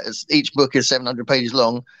series that is, each book is 700 pages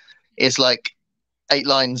long, it's like 8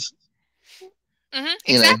 lines.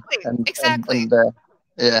 Exactly. Exactly.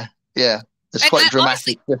 It's quite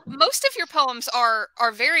dramatic. Honestly, most of your poems are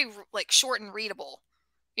very like short and readable.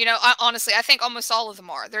 You know, honestly, I think almost all of them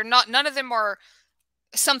are. They're not. None of them are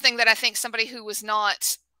something that I think somebody who was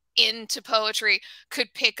not into poetry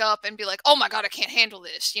could pick up and be like, "Oh my God, I can't handle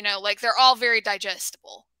this." You know, like they're all very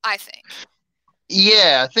digestible, I think.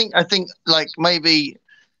 Yeah, I think like maybe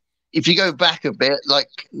if you go back a bit, like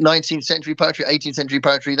 19th century poetry, 18th century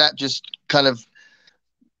poetry, that just kind of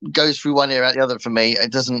goes through one ear out the other for me.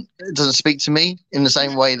 It doesn't speak to me in the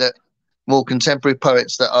same way that more contemporary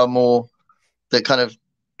poets that are more that kind of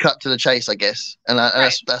cut to the chase, I guess. And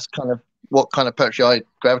that's kind of what kind of poetry I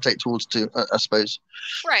gravitate towards too, I suppose.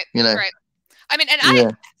 Right. You know. Right. I mean,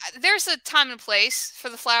 and there's a time and place for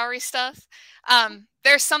the flowery stuff.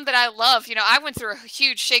 There's some that I love. You know, I went through a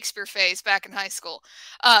huge Shakespeare phase back in high school.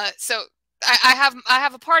 So I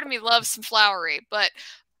have a part of me loves some flowery, but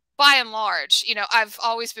by and large, you know, I've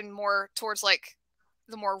always been more towards like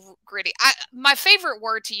the more gritty. My favorite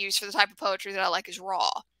word to use for the type of poetry that I like is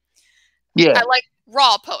raw. Yeah. I like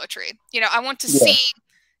raw poetry. You know, I want to see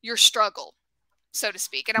your struggle, so to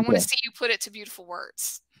speak, and I want to see you put it to beautiful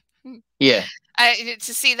words. Yeah.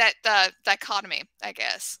 To see that dichotomy, I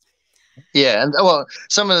guess. Yeah, and well,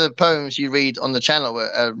 some of the poems you read on the channel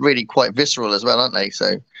are really quite visceral as well, aren't they?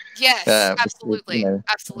 So yes, absolutely, you know,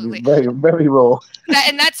 absolutely, very, very raw.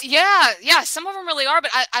 And that's some of them really are,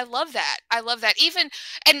 but I love that. I love that. Even,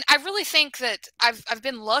 and I really think that I've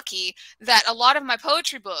been lucky that a lot of my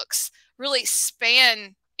poetry books really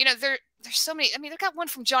span. You know, there's so many. I mean, I've got one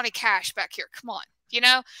from Johnny Cash back here. Come on, you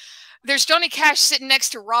know, there's Johnny Cash sitting next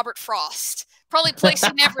to Robert Frost, probably a place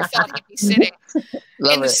he never thought he'd be sitting.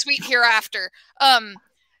 In the sweet hereafter. So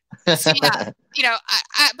yeah, you know,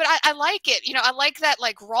 but I like it. You know, I like that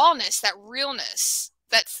like rawness, that realness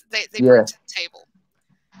that's they bring to the table.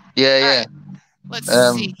 Yeah. Right, let's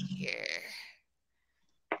see here.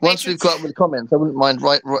 Once we've got with the comments, I wouldn't mind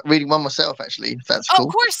reading one myself, actually, if that's cool.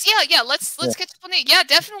 Of course, yeah. Let's get to it. Yeah,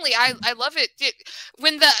 definitely. I love it.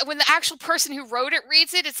 When the actual person who wrote it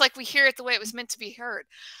reads it, it's like we hear it the way it was meant to be heard.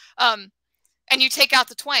 And you take out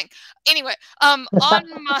the twang. Anyway, on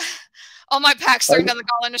my pack, staring down the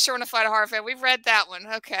gauntlet, sure want to fight a hard fan. We've read that one.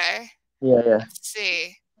 Okay. Yeah. Let's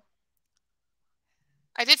see.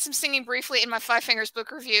 I did some singing briefly in my Five Fingers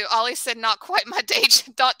book review. Ollie said, "Not quite my day,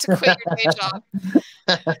 not to quit your day job."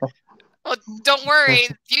 Well, don't worry.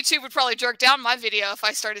 YouTube would probably jerk down my video if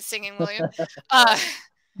I started singing, William.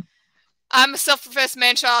 I'm a self-professed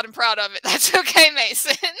man-child and proud of it. That's okay,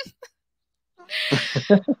 Mason.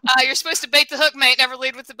 You're supposed to bait the hook, mate. Never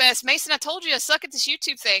lead with the best. Mason, I told you I suck at this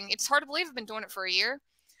YouTube thing. It's hard to believe I've been doing it for a year.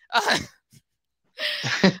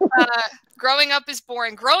 Growing up is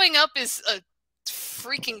boring. Growing up is a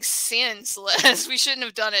freaking sin, Celeste. We shouldn't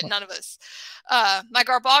have done it. None of us. My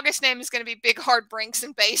Garbagus name is going to be Big Hard Brinks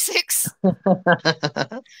and Basics.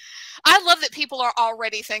 I love that people are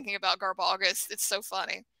already thinking about Garbagus. It's so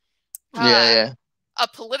funny. Yeah. A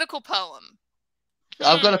political poem.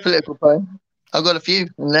 I've got a political poem. I've got a few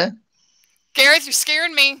in there. Gareth, you're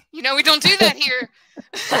scaring me. You know we don't do that here.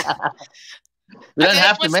 We don't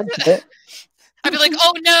have to mention it. I'd be like,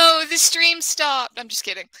 "Oh no, the stream stopped." I'm just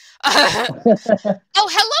kidding. Oh,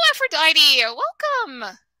 hello, Aphrodite.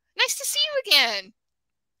 Welcome. Nice to see you again.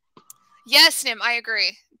 Yes, Nim, I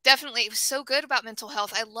agree. Definitely. It was so good about mental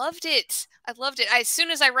health. I loved it. As soon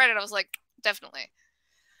as I read it, I was like, definitely.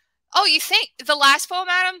 Oh, you think the last poem,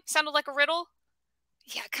 Adam, sounded like a riddle?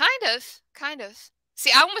 Yeah, kind of.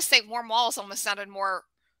 See, I almost think Warm Walls almost sounded more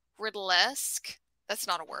riddle-esque. That's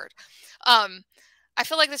not a word. I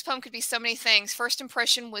feel like this poem could be so many things. First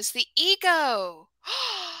impression was the ego.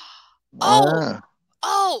 Oh,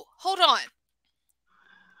 hold on.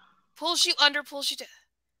 Pulls you under, pulls you down.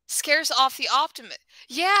 Scares off the optimist.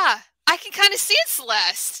 Yeah, I can kind of see it,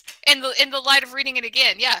 Celeste, in the light of reading it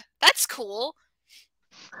again. Yeah, that's cool.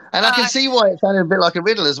 And I can see why it sounded a bit like a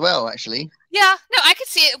riddle as well, actually. Yeah, no, I could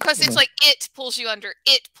see it because it's like it pulls you under,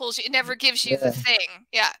 it pulls you, it never gives you the thing.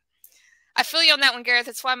 Yeah. I feel you on that one, Gareth.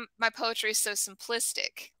 That's why my poetry is so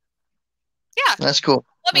simplistic. Yeah. That's cool.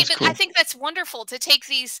 I mean, That's but cool. I think that's wonderful to take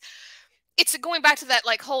these. It's going back to that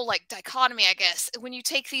like whole like dichotomy, I guess. When you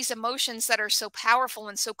take these emotions that are so powerful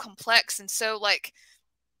and so complex and so like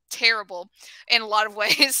terrible in a lot of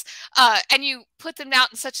ways, and you put them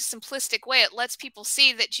out in such a simplistic way, it lets people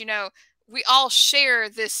see that, you know, we all share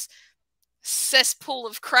this cesspool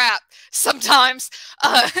of crap sometimes,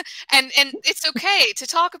 and it's okay to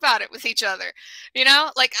talk about it with each other, you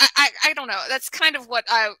know. Like I don't know, that's kind of what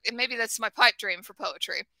maybe that's my pipe dream for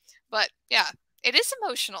poetry. But yeah, it is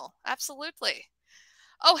emotional, absolutely.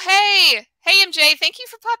 Oh, hey MJ, thank you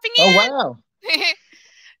for popping Oh wow! in.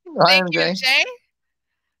 Hi Thank you, MJ.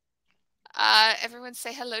 MJ. Everyone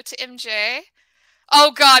say hello to MJ. Oh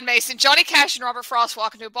God, Mason, Johnny Cash and Robert Frost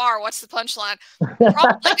walk into a bar. What's the punchline?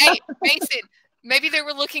 Probably. Hey, Mason, maybe they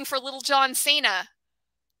were looking for little John Cena.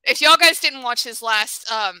 If y'all guys didn't watch his last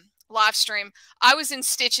live stream, I was in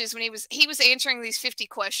stitches when he was answering these 50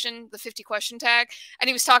 question tag, and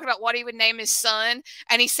he was talking about what he would name his son,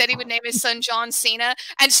 and he said he would name his son John Cena,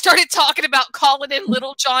 and started talking about calling him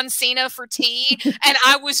little John Cena for tea, and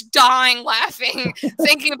I was dying laughing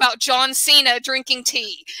thinking about John Cena drinking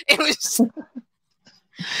tea. It was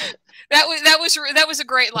that was a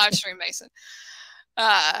great live stream, Mason.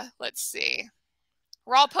 Let's see.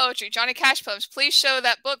 Raw poetry, Johnny Cash poems. Please show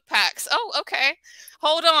that book packs. Oh, okay.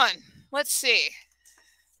 Hold on. Let's see.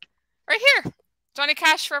 Right here. Johnny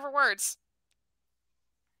Cash Forever Words.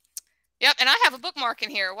 Yep, and I have a bookmark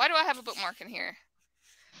in here. Why do I have a bookmark in here?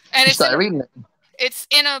 And it's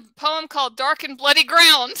in a poem called Dark and Bloody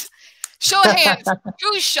Ground. Show of hands.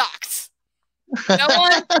 Who's shocked? No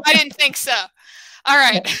one? I didn't think so. All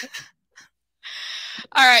right.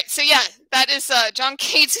 All right, so yeah, that is John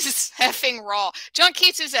Keats is effing raw. John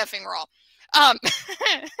Keats is effing raw.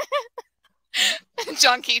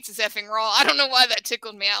 John Keats is effing raw. I don't know why that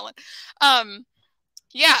tickled me, Alan.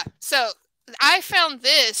 Yeah, so I found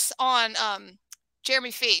this on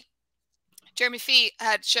Jeremy Fee. Jeremy Fee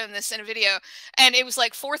had shown this in a video, and it was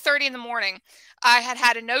like 4:30 in the morning. I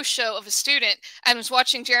had a no-show of a student and was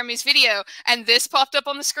watching Jeremy's video, and this popped up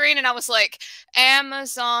on the screen, and I was like,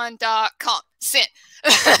 Amazon.com, sent.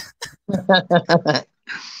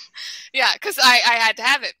 Yeah, because I had to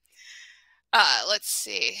have it. Let's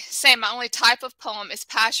see. Same, my only type of poem is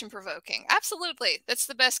passion-provoking. Absolutely, that's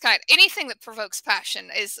the best kind. Anything that provokes passion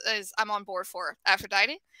is I'm on board for.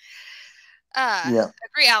 Aphrodite. Yeah.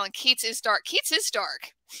 Agree, Alan. Keats is dark. Keats is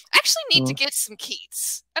dark. I actually need to get some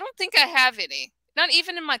Keats. I don't think I have any. Not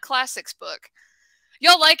even in my classics book.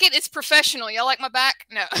 Y'all like it? It's professional. Y'all like my back?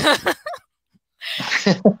 No.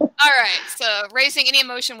 All right. So raising any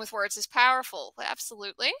emotion with words is powerful.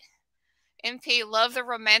 Absolutely. MP, love the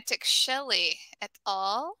romantic Shelley et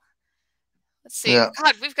al. Let's see. Yeah.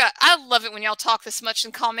 God, I love it when y'all talk this much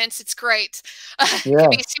in comments. It's great. It can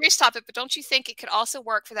be a serious topic, but don't you think it could also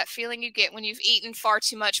work for that feeling you get when you've eaten far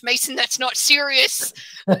too much? Mason, that's not serious.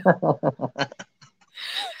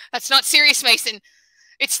 That's not serious, Mason.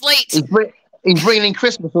 It's late. He's bringing in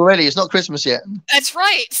Christmas already. It's not Christmas yet. That's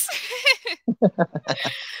right.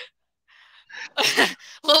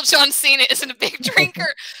 Little John Cena isn't a big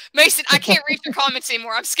drinker. Mason, I can't read your comments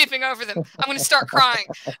anymore. I'm skipping over them. I'm going to start crying.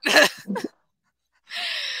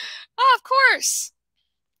 Oh, of course.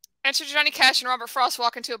 Enter Johnny Cash and Robert Frost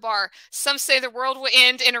walk into a bar. Some say the world will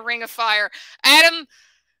end in a ring of fire. Adam,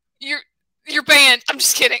 you're banned. I'm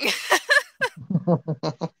just kidding. All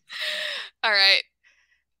right.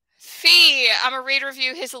 Fee, I'm a read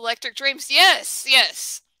review his Electric Dreams. Yes,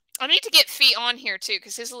 yes. I need to get Fee on here too,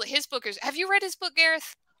 because his book is. Have you read his book,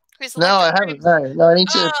 Gareth? No, I haven't. No, I need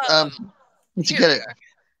to get it.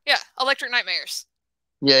 Yeah, Electric Nightmares.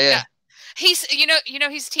 Yeah. He's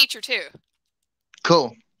he's a teacher too.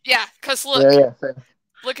 Cool. Yeah, because look,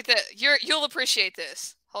 look at that. You'll appreciate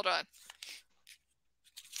this. Hold on.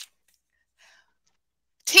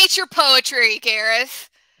 Teacher poetry, Gareth.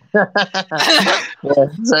 I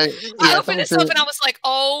opened this up and I was like,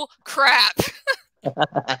 oh crap.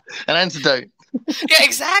 An antidote. Yeah,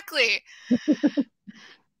 exactly.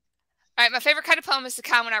 All right, my favorite kind of poem is the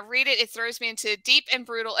kind when I read it, it throws me into a deep and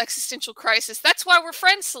brutal existential crisis. That's why we're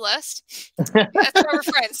friends, Celeste. That's why we're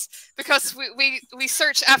friends, because we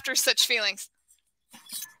search after such feelings.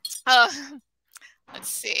 Let's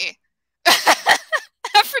see.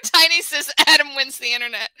 Aphrodite says Adam wins the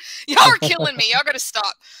internet. Y'all are killing me. Y'all got to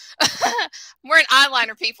stop. I'm wearing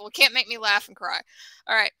eyeliner, people. Can't make me laugh and cry.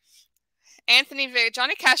 All right. Anthony V.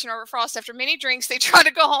 Johnny Cash and Robert Frost, after many drinks, they try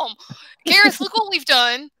to go home. Gareth, look what we've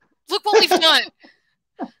done. Look what we've done.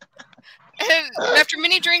 And after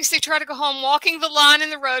many drinks, they try to go home, walking the line in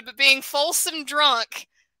the road, but being fulsome drunk.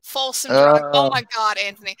 Fulsome drunk. Oh, my God,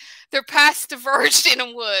 Anthony. Their paths diverged in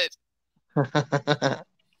a wood.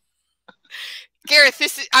 Gareth,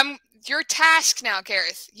 this is your task now,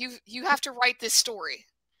 Gareth. You have to write this story.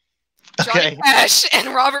 Johnny Cash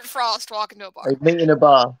and Robert Frost walk into a bar. They meet in a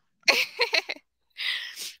bar.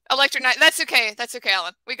 Electric Night. That's okay. That's okay,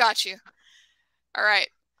 Alan. We got you. All right.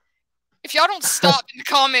 If y'all don't stop in the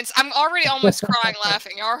comments, I'm already almost crying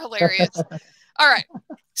laughing. Y'all are hilarious. All right.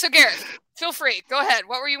 So, Gareth, feel free. Go ahead.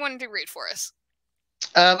 What were you wanting to read for us?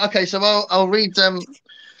 Okay, so I'll read.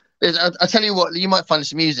 I'll tell you what, you might find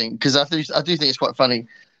this amusing because I do think it's quite funny.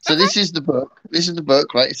 So this is the book. This is the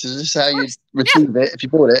book, right? So this is how you retrieve it if you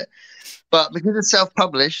bought it. But because it's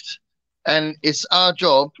self-published, and it's our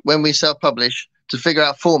job when we self-publish to figure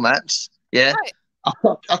out formats. Yeah,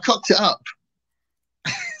 right. I cocked it up.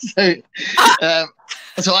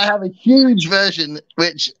 So I have a huge version,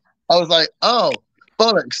 which I was like, oh,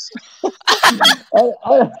 bollocks.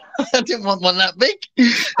 I didn't want one that big.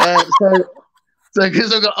 So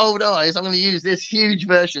because I've got old eyes, I'm going to use this huge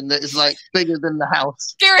version that is like bigger than the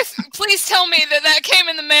house. Gareth, please tell me that came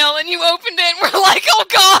in the mail and you opened it and we're like, oh,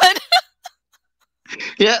 God.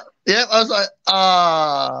 Yeah. I was like,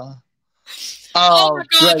 oh my God,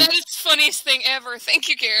 great. That is the funniest thing ever. Thank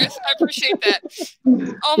you, Gareth. I appreciate that.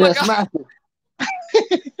 Oh my God.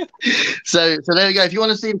 So there we go. If you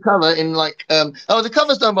want to see the cover in like, the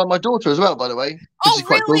cover's done by my daughter as well, by the way. Oh,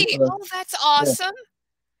 really? Cool. Oh, that's awesome.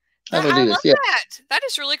 Yeah. I love that. That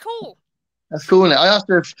is really cool. That's cool, isn't it? I asked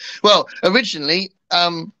her originally, I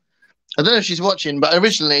don't know if she's watching, but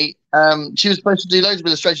originally, she was supposed to do loads of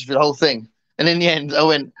illustrations for the whole thing. And in the end, I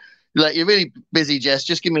went, like, you're really busy, Jess.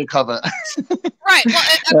 Just give me a cover. Right. Well,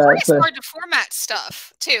 I've heard it's hard to format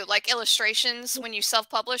stuff, too. Like illustrations, when you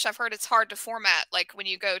self-publish, I've heard it's hard to format, like when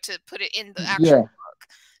you go to put it in the actual book.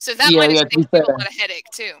 So that might have saved you a lot of headache,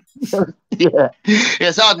 too. Yeah,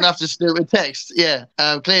 it's hard enough to do it with text. Yeah,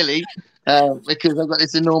 clearly, because I've got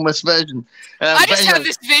this enormous version. I just have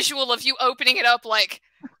this visual of you opening it up like,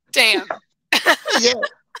 damn.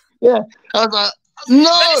 Yeah. I was like, no.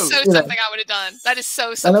 That is so something I would have done. That is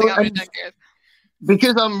so something I would have done, Gareth.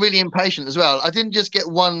 Because I'm really impatient as well, I didn't just get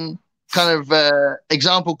one kind of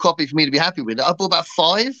example copy for me to be happy with. I bought about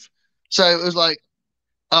 5. So it was like,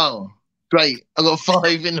 oh, great. I got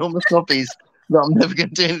 5 enormous copies that I'm never going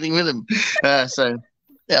to do anything with them. So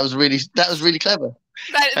that was really clever.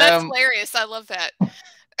 That's hilarious. I love that.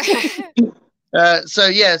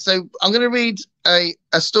 So I'm going to read a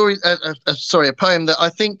story, a poem that I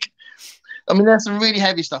think, there's some really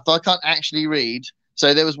heavy stuff that I can't actually read.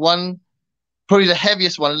 So there was one, probably the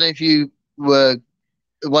heaviest one. I don't know if you were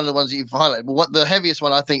one of the ones that you've highlighted, but the heaviest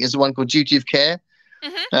one I think is the one called Duty of Care.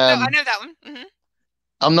 Mm-hmm. I know that one. Mm-hmm.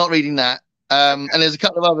 I'm not reading that. And there's a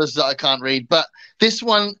couple of others that I can't read, but this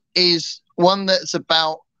one is one that's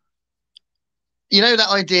about, that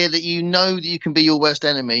idea that that you can be your worst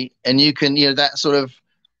enemy, and you can, that sort of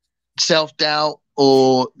self-doubt,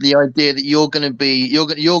 or the idea that you're going to be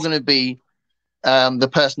the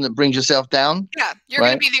person that brings yourself down. Yeah, you're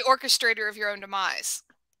going to be the orchestrator of your own demise.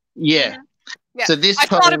 Yeah. Mm-hmm. Yeah. So I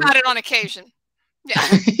thought about it on occasion. Yeah.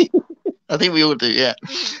 I think we all do. Yeah.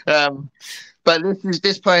 But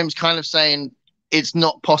this poem's kind of saying it's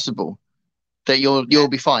not possible that you'll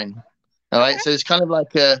be fine. All right. Okay. So it's kind of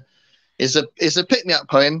like it's a pick-me-up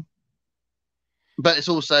poem, but it's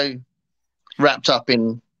also wrapped up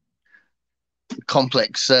in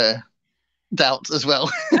complex doubt as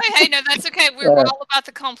well. Hey, no, that's okay. We're all about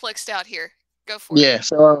the complex doubt here. Go for it. Yeah.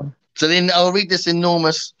 So then I'll read this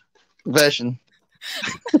enormous version.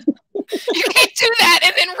 You can't do that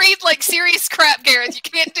and then read like serious crap, Gareth. You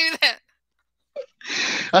can't do that.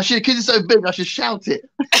 I should, because it's so big, I should shout it.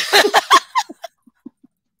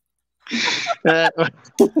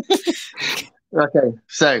 Okay,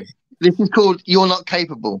 so this is called "You're Not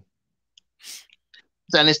Capable,"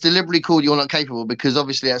 and it's deliberately called "You're Not Capable" because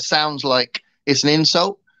obviously that sounds like it's an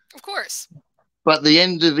insult. Of course. But the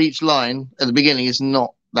end of each line at the beginning is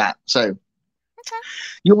not that. So,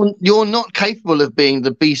 you're not capable of being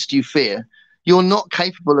the beast you fear. You're not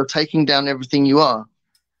capable of taking down everything you are.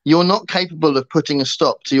 You're not capable of putting a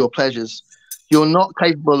stop to your pleasures. You're not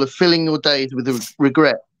capable of filling your days with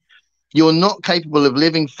regret. You're not capable of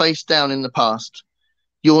living face down in the past.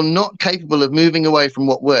 You're not capable of moving away from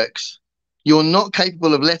what works. You're not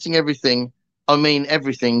capable of letting everything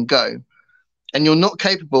go. And you're not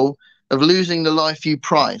capable of losing the life you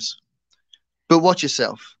prize. But watch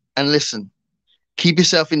yourself and listen. Keep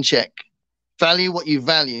yourself in check. Value what you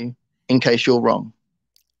value in case you're wrong.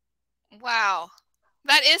 Wow.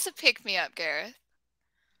 That is a pick-me-up, Gareth.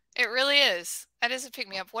 It really is. That is a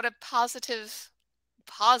pick-me-up. What a positive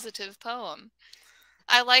poem.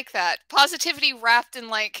 I like that. Positivity wrapped in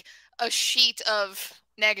like a sheet of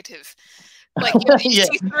negative. Like you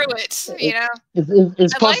see through it, you know.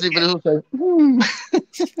 It's positive, but it's also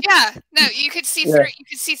yeah. No, you could see through. You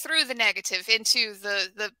could see through the negative into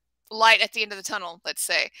the light at the end of the tunnel. Let's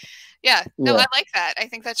say, yeah. No, I like that. I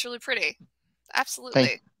think that's really pretty.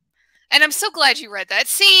 Absolutely. And I'm so glad you read that.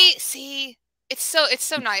 See, it's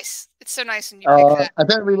so nice. It's so nice when you pick that. I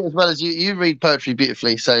don't read it as well as you. You read poetry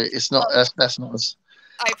beautifully, so it's not that's not as.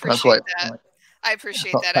 I appreciate that. I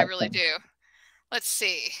appreciate that. I really do. Let's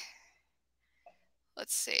see.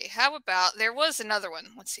 Let's see. How about there was another one?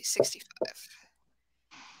 Let's see. 65.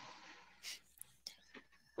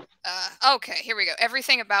 Okay, here we go.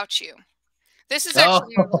 Everything About You. This is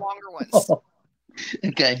actually one of the longer ones.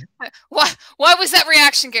 Okay. What was that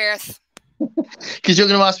reaction, Gareth? Because you're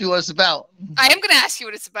going to ask me what it's about. I am going to ask you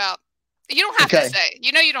what it's about. You don't have to say.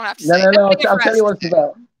 You know you don't have to say. No. I'll tell you what it's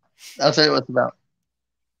about. I'll tell you what it's about.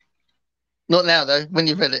 Not now, though. When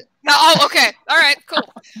you've read it. No. Oh, okay. All right. Cool.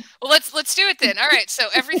 Well, let's do it then. All right. So,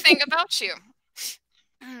 Everything About You.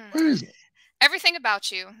 Where is it? Everything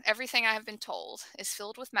about you, everything I have been told, is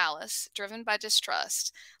filled with malice, driven by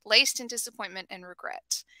distrust, laced in disappointment and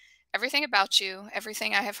regret. Everything about you,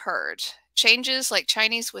 everything I have heard, changes like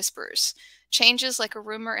Chinese whispers, changes like a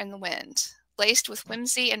rumor in the wind, laced with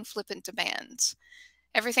whimsy and flippant demands.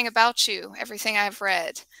 Everything about you, everything I have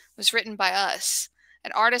read, was written by us,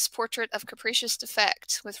 an artist's portrait of capricious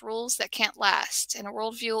defect, with rules that can't last, and a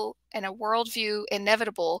worldview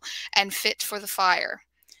inevitable and fit for the fire.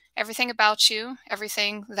 Everything about you,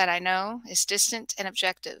 everything that I know, is distant and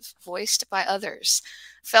objective, voiced by others,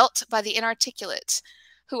 felt by the inarticulate,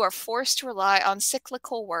 who are forced to rely on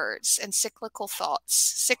cyclical words and cyclical thoughts,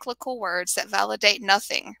 cyclical words that validate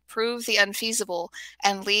nothing, prove the unfeasible,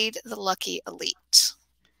 and lead the lucky elite.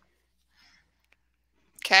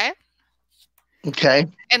 Okay? Okay.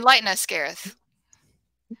 Enlighten us, Gareth.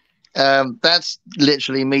 That's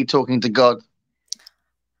literally me talking to God.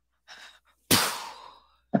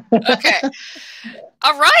 Okay.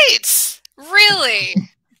 All right. Really?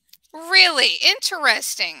 Really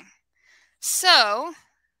interesting. So,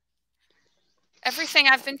 everything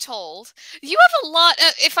I've been told. You have a lot,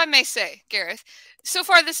 if I may say, Gareth. So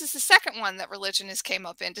far, this is the second one that religion has came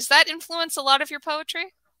up in. Does that influence a lot of your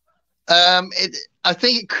poetry? I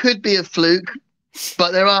think it could be a fluke,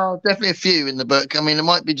 but there are definitely a few in the book. I mean, it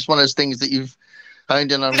might be just one of those things that you've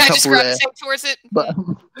honed in on a couple there. Towards it. But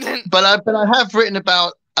I have written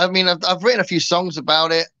about. I mean, I've written a few songs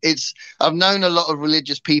about it. I've known a lot of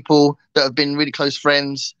religious people that have been really close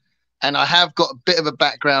friends, and I have got a bit of a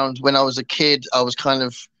background. When I was a kid, I was kind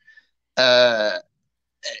of,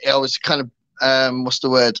 what's the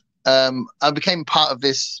word? I became part of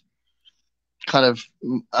this kind of,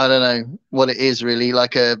 I don't know what it is really,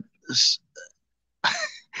 like a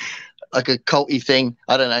culty thing.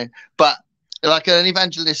 I don't know, but like an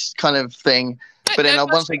evangelist kind of thing. But then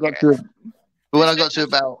once I got to when I got to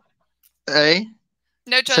about,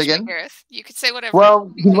 no judgment, Gareth. You could say whatever.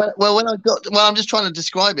 Well, I'm just trying to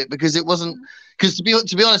describe it because it wasn't. Because to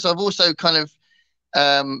be honest, I've also kind of,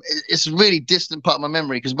 it's a really distant part of my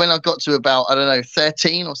memory. Because when I got to about, I don't know,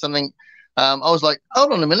 13 or something, I was like,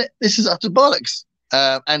 hold on a minute, this is utter bollocks,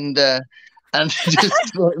 and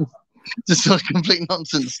just sort of complete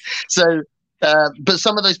nonsense. So, but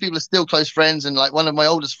some of those people are still close friends, and like one of my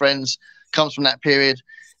oldest friends comes from that period.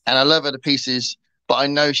 And I love her to pieces, but I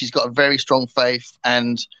know she's got a very strong faith,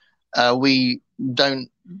 and we don't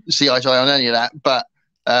see eye to eye on any of that. But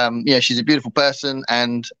she's a beautiful person,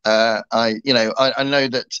 and I know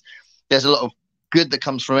that there's a lot of good that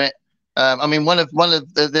comes from it. I mean,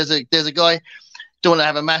 there's a guy. Don't want to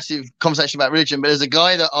have a massive conversation about religion, but there's a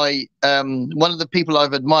guy that one of the people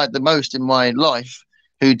I've admired the most in my life,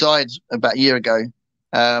 who died about a year ago.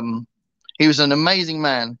 He was an amazing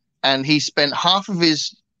man, and he spent half of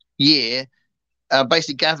his year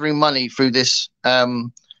basically gathering money through this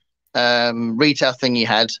retail thing he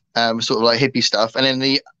had, sort of like hippie stuff, and then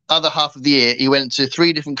the other half of the year he went to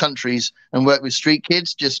 3 different countries and worked with street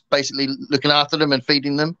kids, just basically looking after them and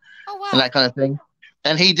feeding them. Oh, wow. And that kind of thing.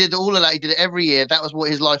 And he did all of that. He did it every year. That was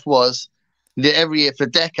what his life was. He did it every year for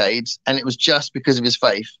decades, and it was just because of his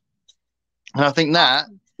faith. And I think that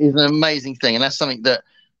is an amazing thing, and that's something that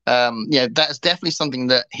that's definitely something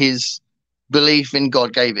that his belief in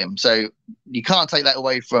God gave him. So you can't take that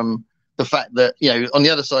away from the fact that, on the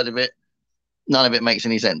other side of it, none of it makes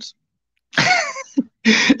any sense.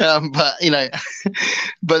 But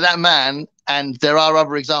that man, and there are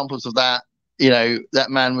other examples of that, that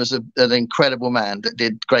man was an incredible man that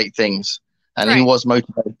did great things, and right.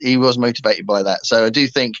 He was motivated by that. So I do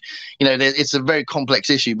think, it's a very complex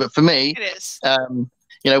issue, but for me, it is.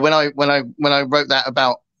 When I wrote that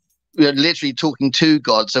about we're literally talking to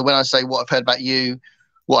God. So when I say what I've heard about you,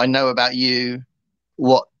 what I know about you,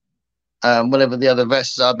 what whatever the other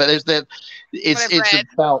verses are, but it's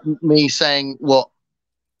about me saying well,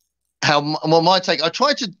 my take. I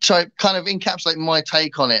try to kind of encapsulate my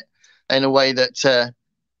take on it in a way that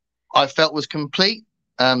I felt was complete.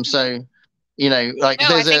 So like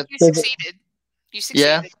no, I think you succeeded. You succeeded.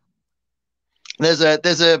 Yeah. There's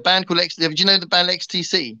a band called do you know the band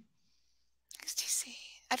XTC? XTC.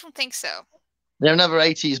 I don't think so. They're another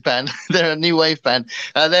 80s band. They're a new wave band.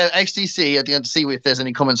 They're XTC. I have to see if there's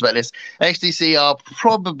any comments about this. XTC are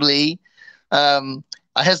probably, I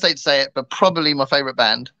hesitate to say it, but probably my favorite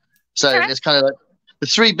band. So there's kind of like the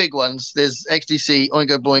three big ones. There's XTC,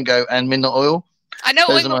 Oingo Boingo, and Midnight Oil. I know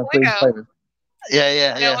Oingo Boingo.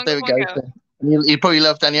 Yeah. There we go. You probably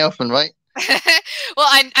love Danny Elfman, right? Well,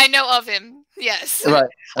 I know of him. Yes. Right.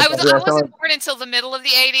 Okay. I wasn't born until the middle of the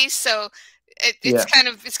 80s, so it's kind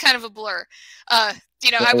of a blur. I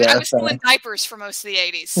was still in diapers for most of the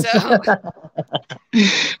 80s. So.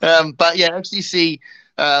 But yeah, XTC.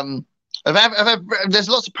 There's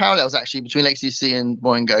lots of parallels actually between XTC and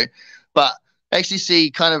Boingo, but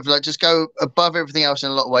XTC kind of like just go above everything else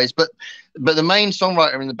in a lot of ways. But the main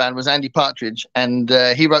songwriter in the band was Andy Partridge, and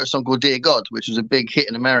he wrote a song called "Dear God," which was a big hit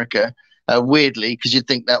in America. Weirdly, because you'd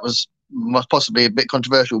think that was possibly a bit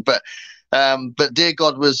controversial, but "Dear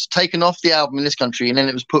God" was taken off the album in this country, and then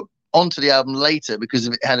it was put onto the album later because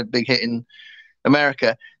it had a big hit in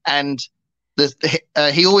America. And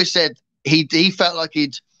he always said he felt like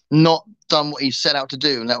he'd not done what he set out to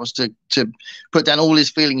do, and that was to put down all his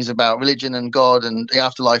feelings about religion and God and the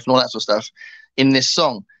afterlife and all that sort of stuff in this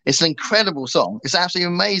song. It's an incredible song. It's an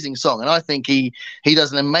absolutely amazing song, and I think he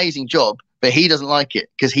does an amazing job, but he doesn't like it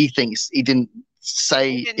because he thinks he didn't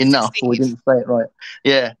say enough or he didn't say it right.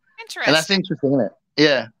 Yeah. Interesting. And that's interesting, isn't it?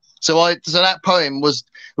 Yeah. So that poem was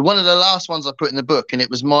one of the last ones I put in the book, and it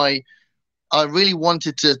was I really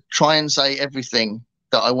wanted to try and say everything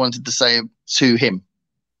that I wanted to say to him,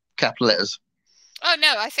 capital letters. Oh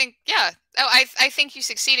no, I think I think you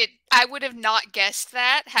succeeded. I would have not guessed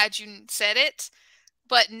that had you said it,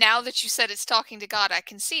 but now that you said it's talking to God, I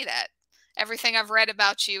can see that. Everything I've read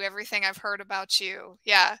about you, everything I've heard about you,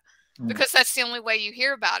 because that's the only way you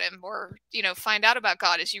hear about him or find out about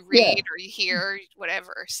God is you read or you hear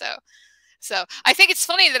whatever. So I think it's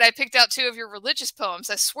funny that I picked out 2 of your religious poems.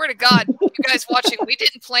 I swear to God, you guys watching, we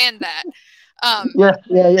didn't plan that.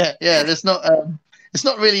 Yeah. There's not. It's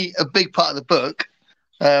not really a big part of the book.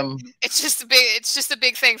 It's just a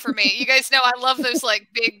big thing for me. You guys know I love those like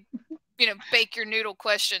big, bake your noodle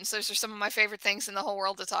questions. Those are some of my favorite things in the whole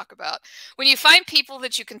world to talk about. When you find people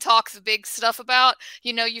that you can talk the big stuff about,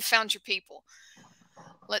 you found your people.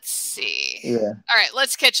 Let's see. Yeah. All right,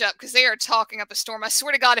 let's catch up because they are talking up a storm. I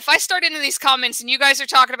swear to God, if I start into these comments and you guys are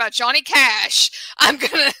talking about Johnny Cash, I'm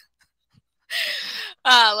gonna.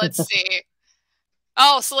 Let's see.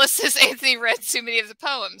 Oh, Celeste says Anthony read too many of the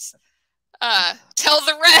poems. Tell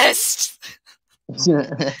the rest.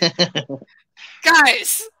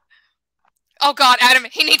 Guys. Oh God, Adam,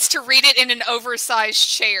 he needs to read it in an oversized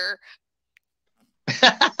chair.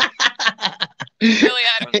 Really,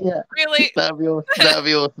 Adam? Yeah. Really? That'd be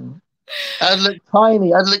awesome. I'd look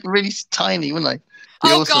tiny. I'd look really tiny, wouldn't I?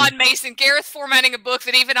 Oh awesome. God, Mason, Gareth formatting a book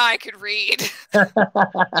that even I could read.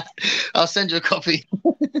 I'll send you a copy.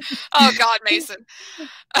 Oh God, Mason.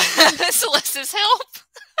 Celeste's help.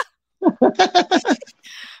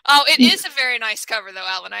 Oh, it is a very nice cover though,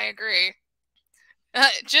 Alan. I agree.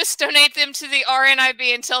 Just donate them to the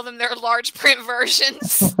RNIB and tell them they're large print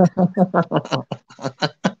versions.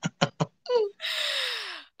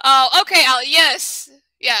 Oh, okay, Alan. Yes.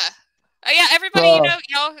 Yeah. Yeah, everybody,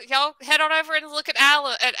 y'all head on over and look at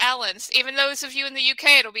Alan's. Even those of you in the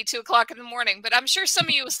UK, it'll be 2 o'clock in the morning, but I'm sure some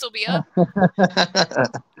of you will still be up.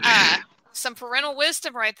 Some parental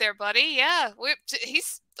wisdom right there, buddy. Yeah,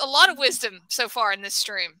 he's a lot of wisdom so far in this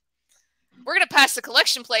stream. We're going to pass the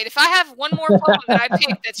collection plate. If I have one more poem that I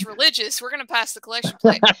pick that's religious, we're going to pass the collection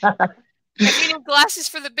plate. If you need glasses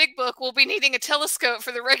for the big book, we'll be needing a telescope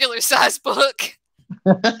for the regular size book.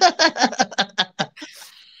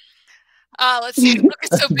 Let's see. The book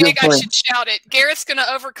is so big, I should shout it. Gareth's going to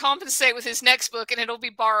overcompensate with his next book, and it'll be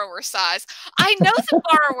borrower size. I know the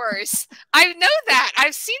borrowers. I know that.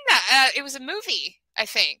 I've seen that. It was a movie, I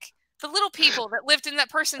think. The little people that lived in that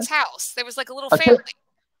person's house. There was like a little family.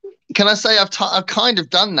 Can I say I've kind of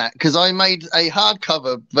done that because I made a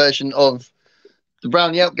hardcover version of the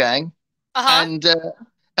Brown Yelp Gang, and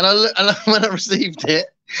when I received it,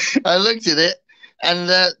 I looked at it, and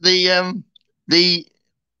the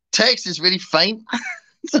text is really faint,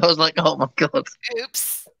 so I was like, "Oh my God!"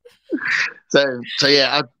 Oops. So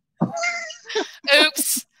yeah,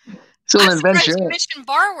 Oops. It's all I'm an adventure. surprised you mentioned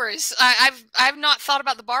borrowers. I've not thought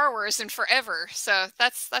about the borrowers in forever, so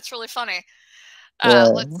that's really funny.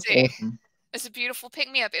 Let's see. Awesome. It's a beautiful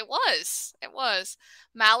pick-me-up. It was. It was.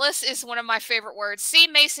 Malice is one of my favorite words. See,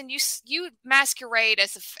 Mason, you masquerade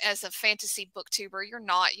as a fantasy booktuber. You're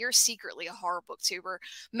not. You're secretly a horror booktuber.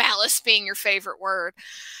 Malice being your favorite word.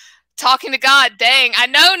 Talking to God. Dang, I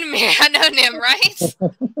know him. I know him, right?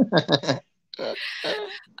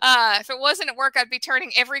 If it wasn't at work, I'd be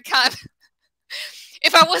turning every time.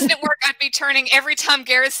 If I wasn't at work, I'd be turning every time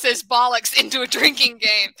Gareth says bollocks into a drinking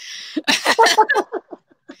game.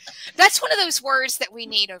 That's one of those words that we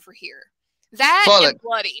need over here. That and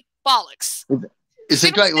bloody. Bollocks. It's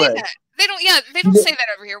a great word. That. They don't. Yeah, they don't say that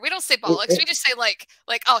over here. We don't say bollocks. We just say like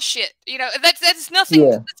oh shit. You know, that's nothing.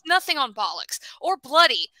 Yeah. That's nothing on bollocks or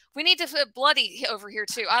bloody. We need to put bloody over here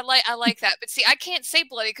too. I like that. But see, I can't say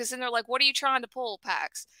bloody because then they're like, "What are you trying to pull,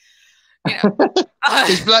 Pax?" You know.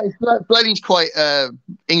 Bloody's quite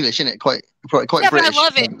English, isn't it? Quite yeah, British. But I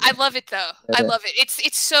love it. I love it though. Yeah. I love it.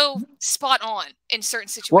 It's so spot on in certain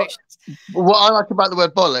situations. What I like about the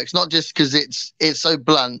word bollocks, not just because it's so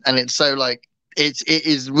blunt and it's so like it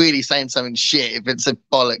is really saying something shit. If it's a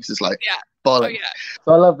bollocks, it's like bollocks. Oh, yeah.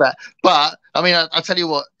 So I love that. But I mean, I'll tell you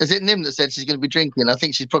what. Is it Nim that said she's going to be drinking? I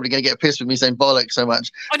think she's probably going to get pissed with me saying bollocks so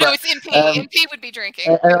much. Oh no, it's MP. MP would be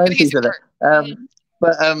drinking.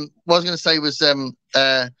 But what I was going to say was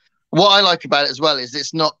what I like about it as well is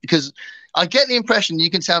it's not because I get the impression, you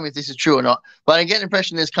can tell me if this is true or not, but I get the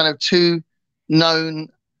impression there's kind of two known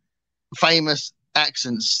famous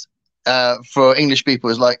accents for English people.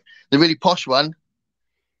 Is like the really posh one,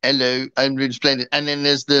 hello, I'm really splendid, and then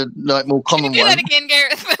there's the like more common one. Can you do that again,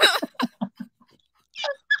 Gareth?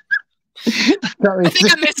 I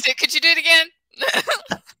think I missed it. Could you do it again?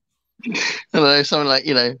 I don't know, something like,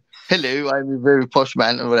 you know, hello, I'm a very posh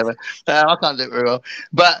man or whatever. I can't do it very well,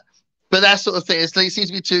 but that sort of thing. It seems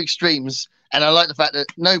to be two extremes, and I like the fact that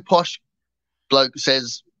no posh bloke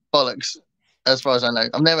says bollocks. As far as I know,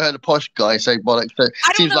 I've never heard a posh guy say bollocks. So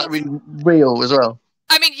it seems like really real as well.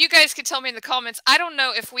 I mean, you guys could tell me in the comments. I don't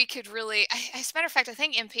know if we could really. As a matter of fact, I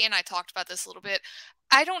think MP and I talked about this a little bit.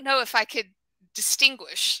 I don't know if I could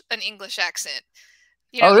distinguish an English accent.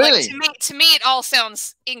 You know, oh, really? Like, to me, it all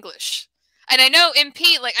sounds English. And I know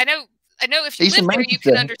MP, like I know if you live there, you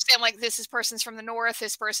can understand like this person's from the north,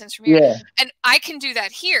 this person's from here. Yeah. And I can do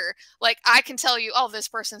that here. Like I can tell you, oh, this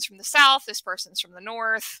person's from the south, this person's from the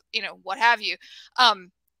north, you know, what have you.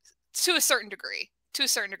 To a certain degree.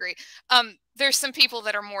 There's some people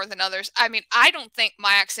that are more than others. I mean, I don't think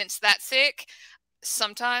my accent's that thick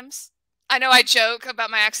sometimes. I know I joke about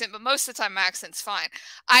my accent, but most of the time my accent's fine.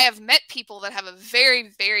 I have met people that have a very,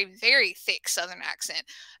 very, very thick Southern accent,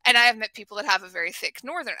 and I have met people that have a very thick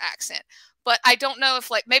Northern accent. But I don't know if,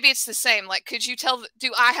 like, maybe it's the same. Like, could you tell,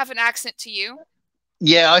 do I have an accent to you?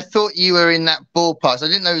 Yeah, I thought you were in that ballpark. So I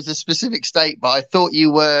didn't know it was a specific state, but I thought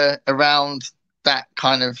you were around that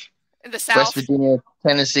kind of in the South, West Virginia,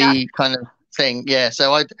 Tennessee kind of thing. Yeah.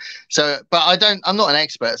 But I'm not an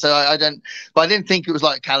expert, so I don't. But I didn't think it was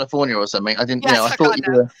like California or something. I didn't. I thought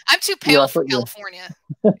you were. I'm too pale for California.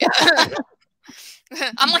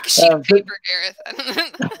 I'm like a sheet of paper,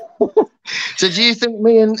 Gareth. So do you think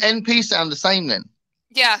me and NP sound the same then?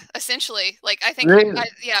 Yeah, essentially. Like I think. Really?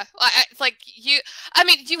 Like you. I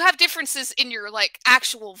mean, you have differences in your like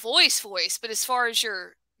actual voice, but as far as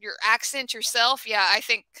your accent yourself, yeah, I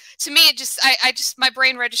think to me it just I just my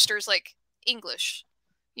brain registers like English,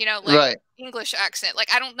 you know, like English accent.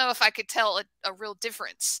 Like I don't know if I could tell a real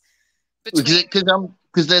difference between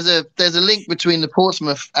because there's a link between the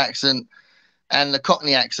Portsmouth accent and the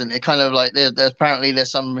Cockney accent. It kind of like there's apparently there's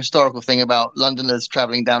some historical thing about Londoners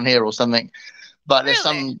traveling down here or something, but there's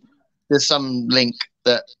some link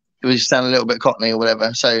that we sound a little bit Cockney or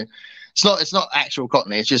whatever. So it's not actual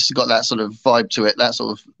Cockney. It's just got that sort of vibe to it, that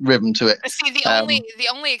sort of rhythm to it. See, the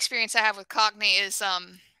only experience I have with Cockney is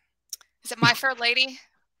it My Fair Lady?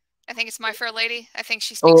 I think it's My Fair Lady. I think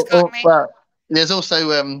she speaks Cockney. Well, there's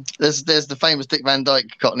also there's the famous Dick Van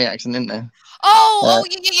Dyke Cockney accent, isn't there? Oh,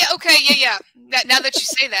 yeah. Okay, yeah. Now that you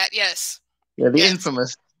say that, yes. Yeah, the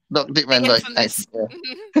infamous Dick Van Dyke accent.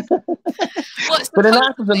 Yeah. Well, but it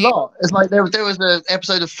happens a lot. It's like there was an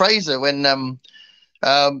episode of Frasier when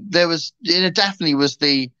there was Daphne was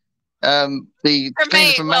the singer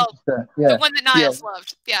from Manchester. Yeah. The one that Niles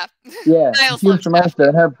loved. Yeah. Yeah. She was from Manchester,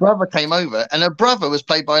 and her brother came over, and her brother was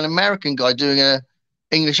played by an American guy doing an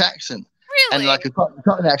English accent. Really? And like a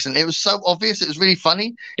Cockney accent. It was so obvious. It was really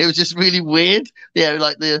funny. It was just really weird. Yeah,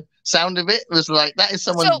 like the sound of it was like that is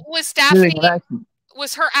someone. So was Daphne?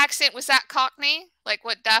 Was her accent, was that Cockney? Like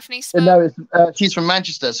what Daphne spoke? No, she's from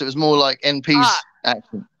Manchester, so it was more like NP's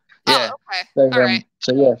accent. Yeah. Oh, okay. So, All right.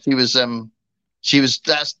 so yeah,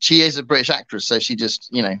 she is a British actress, so she just,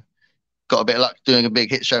 you know, got a bit of luck doing a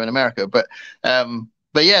big hit show in America. But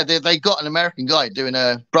yeah, they got an American guy doing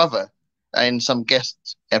a brother in some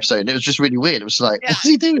guest episode. It was just really weird. It was like, what's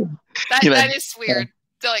he doing? That is weird.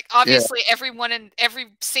 Like obviously everyone in every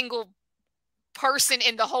single person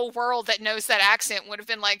in the whole world that knows that accent would have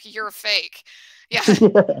been like, you're a fake. Yeah.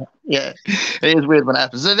 Yeah. It is weird when it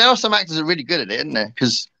happens. There are some actors that are really good at it, isn't there?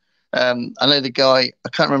 Because I know the guy, I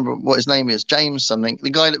can't remember what his name is, James something, the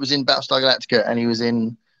guy that was in Battlestar Galactica, and he was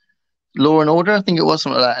in Law and Order, I think it was,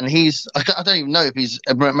 something like that. And I don't even know if he's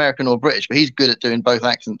American or British, but he's good at doing both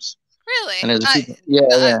accents. Really? And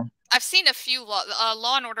I've seen a few.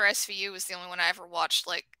 Law and Order SVU was the only one I ever watched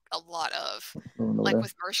like a lot of. Like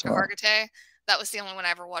with Mariska Hargitay, that was the only one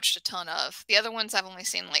I ever watched a ton of. The other ones I've only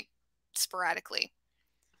seen like sporadically.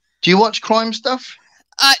 Do you watch crime stuff?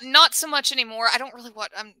 Not so much anymore. I don't really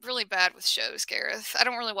watch. I'm really bad with shows, Gareth. I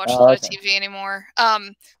don't really watch a lot of TV anymore.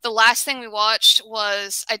 The last thing we watched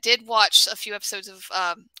was I did watch a few episodes of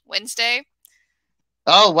Wednesday.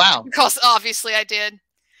 Oh wow! Because obviously I did.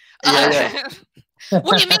 Yeah.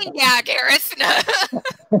 What do you mean, yeah, Gareth? And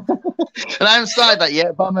I haven't started that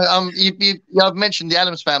yet, but I've mentioned the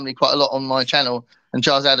Addams Family quite a lot on my channel and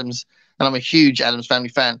Charles Addams, and I'm a huge Addams Family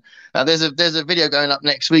fan. There's a video going up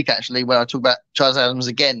next week actually where I talk about Charles Addams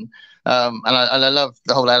again, and I love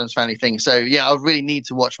the whole Addams Family thing. So yeah, I really need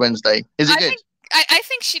to watch Wednesday. Is it good? I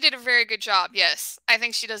think she did a very good job. Yes, I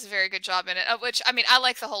think she does a very good job in it. Which I mean, I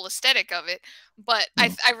like the whole aesthetic of it, but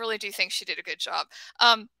I really do think she did a good job.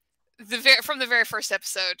 From the very first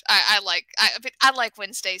episode, I like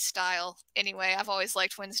Wednesday's style. Anyway, I've always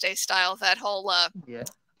liked Wednesday's style. That whole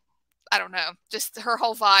I don't know, just her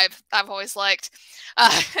whole vibe I've always liked.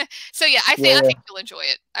 So yeah, I think you'll enjoy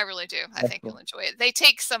it. I really do. I think you'll enjoy it. They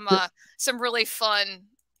take some really fun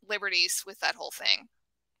liberties with that whole thing.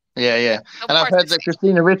 Yeah. And I've heard that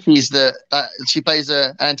Christina Ricci's she plays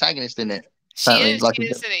an antagonist in it. She is in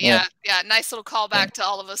it. Yeah. Nice little callback to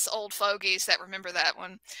all of us old fogies that remember that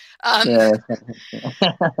one.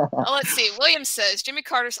 Let's see. William says Jimmy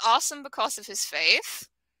Carter's awesome because of his faith.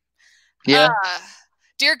 Yeah.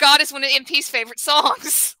 Dear God is one of MP's favorite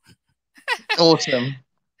songs. Awesome.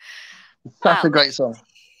 Such a great song.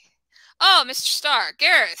 Oh, Mr. Starr,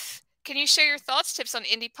 Gareth, can you share your thoughts, tips on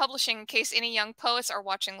indie publishing in case any young poets are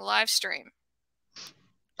watching the live stream?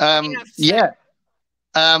 Yeah.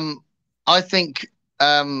 I think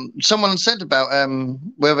someone said about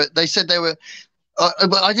whether they said they were.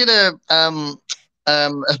 I did a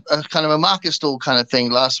kind of a market stall kind of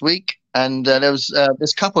thing last week, and there was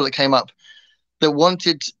this couple that came up that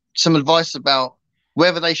wanted some advice about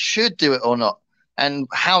whether they should do it or not and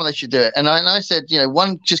how they should do it. And I said,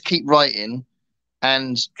 one, just keep writing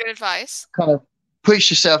and good advice. Kind of push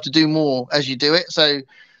yourself to do more as you do it. So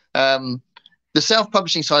the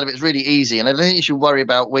self-publishing side of it is really easy, and I don't think you should worry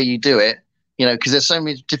about where you do it, because there's so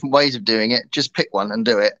many different ways of doing it. Just pick one and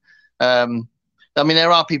do it. I mean,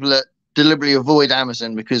 there are people that deliberately avoid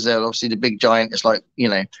Amazon because they're obviously the big giant. It's like,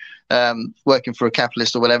 working for a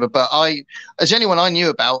capitalist or whatever. But as the only one I knew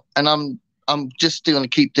about, and I'm just going to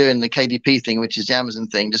keep doing the KDP thing, which is the Amazon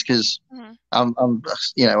thing, just because I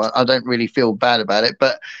don't really feel bad about it.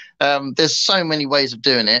 But there's so many ways of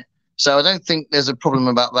doing it, so I don't think there's a problem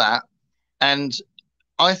about that. And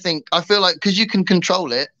I feel like because you can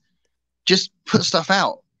control it, just put stuff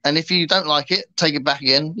out. And if you don't like it, take it back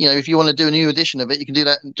again. If you want to do a new edition of it, you can do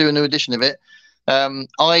that and do a new edition of it.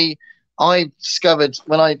 I discovered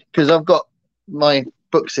because I've got my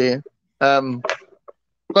books here,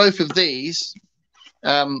 both of these.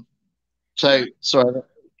 Sorry.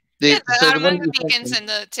 The Beacons and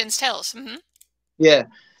the Tin's Tales. Mm-hmm. Yeah,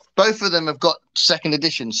 both of them have got second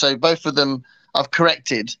edition. So both of them I've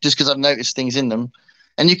corrected just because I've noticed things in them.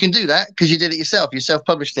 And you can do that because you did it yourself. You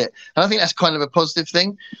self-published it. And I think that's kind of a positive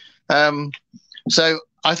thing. So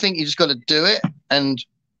I think you just got to do it and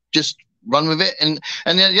just run with it. And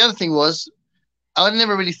the other thing was, I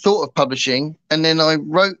never really thought of publishing. And then I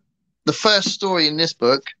wrote the first story in this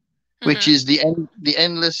book, which is the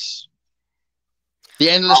endless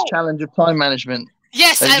challenge of time management.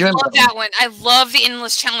 Yes, I love that one. I love the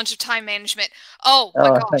endless challenge of time management. Oh my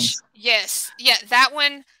gosh. Thanks. Yes. Yeah, that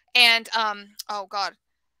one. And oh god,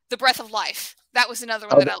 The Breath of Life. That was another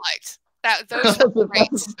one that I liked. Those were great.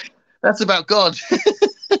 That's about God.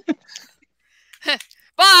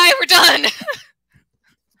 Bye, we're done.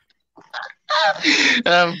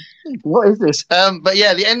 What is this? But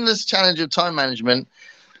yeah, the endless challenge of time management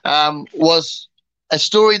was a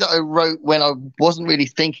story that I wrote when I wasn't really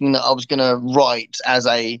thinking that I was going to write as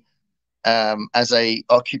as an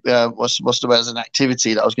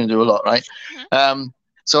activity that I was going to do a lot, right? Mm-hmm.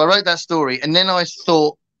 So I wrote that story, and then I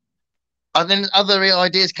thought, and then other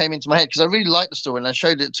ideas came into my head because I really liked the story, and I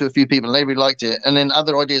showed it to a few people, and they really liked it. And then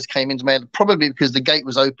other ideas came into my head, probably because the gate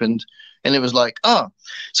was opened, and it was like, oh.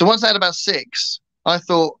 So once I had about 6, I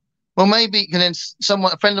thought, well, maybe. And then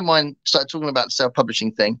a friend of mine started talking about the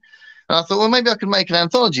self-publishing thing, and I thought, well, maybe I could make an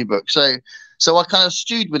anthology book. So I kind of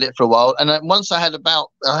stewed with it for a while, and once I had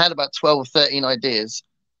about 12 or 13 ideas.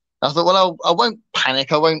 I thought, well, I won't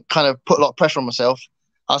panic. I won't kind of put a lot of pressure on myself.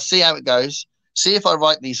 I'll see how it goes. See if I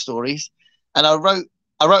write these stories. And I wrote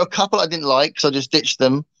a couple I didn't like, so I just ditched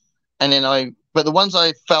them. And then but the ones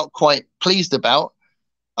I felt quite pleased about,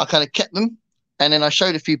 I kind of kept them. And then I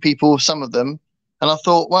showed a few people some of them, and I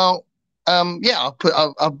thought, well, yeah, I'll put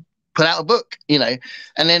out a book, you know.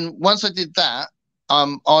 And then once I did that,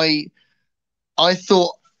 I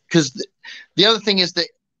thought, because the other thing is that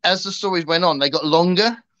as the stories went on, they got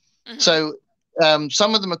longer. Mm-hmm. So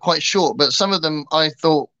some of them are quite short, but some of them I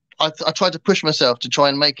thought I tried to push myself to try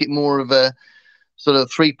and make it more of a sort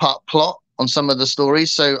of 3-part plot on some of the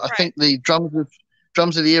stories. So I think the drums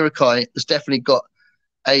of the Iroquois has definitely got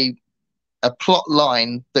a plot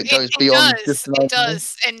line that goes beyond. It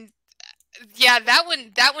does, and yeah,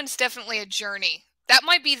 that one's definitely a journey. That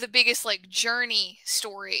might be the biggest like journey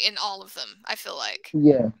story in all of them, I feel like.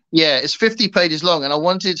 Yeah, it's 50 pages long, and I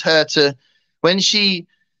wanted her to, when she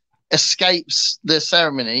escapes the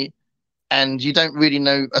ceremony, and you don't really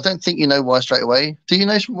know. I don't think you know why straight away. Do you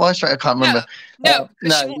know why straight? I can't remember. No, she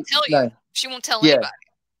won't tell you. No. She won't tell anybody.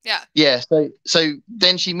 Yeah. Yeah. So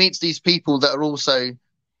then she meets these people that are also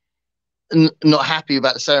not happy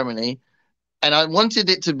about the ceremony, and I wanted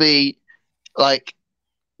it to be like,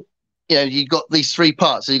 you know, you got these 3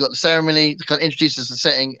 parts. So you got the ceremony, kind of introduces the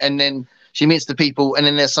setting, and then she meets the people, and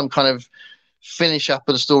then there's some kind of finish up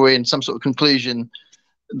of the story and some sort of conclusion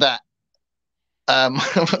that.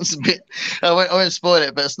 Was a bit, I won't spoil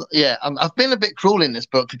it, but it's not, yeah, I've been a bit cruel in this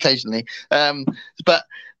book occasionally, but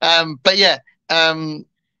yeah,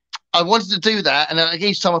 I wanted to do that, and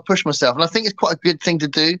each time I push myself, and I think it's quite a good thing to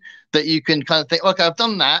do, that you can kind of think, okay, I've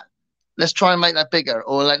done that, let's try and make that bigger,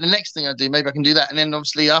 or like the next thing I do, maybe I can do that, and then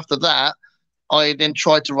obviously after that, I then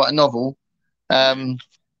tried to write a novel, and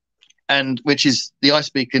which is The Ice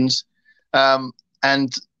Beacons,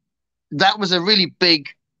 and that was a really big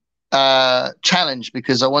challenge,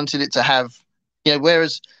 because I wanted it to have, you know,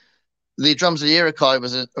 whereas the Drums of the Iroquois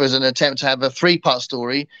was an attempt to have a 3-part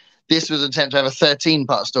story, this was an attempt to have a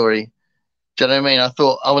 13-part story. Do you know what I mean? I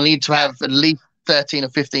thought I will need to have at least 13 or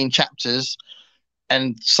 15 chapters,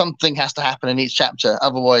 and something has to happen in each chapter,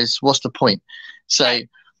 otherwise what's the point? So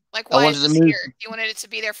like, why is it here? You wanted it to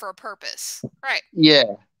be there for a purpose, right?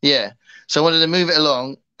 Yeah. So I wanted to move it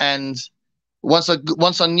along, and once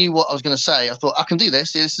I knew what I was going to say, I thought, I can do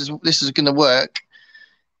this. This is going to work,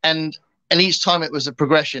 and each time it was a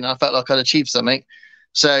progression. I felt like I'd achieved something.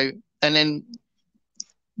 So, and then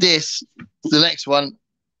the next one,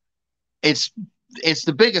 it's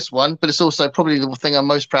the biggest one, but it's also probably the thing I'm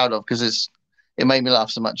most proud of, because it made me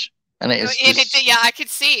laugh so much, and it is. Yeah, I could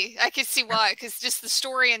see why, because just the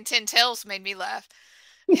story in 10 Tales made me laugh.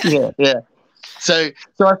 Yeah. So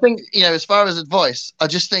I think, you know, as far as advice, I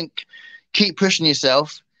just think, keep pushing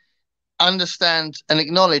yourself, understand and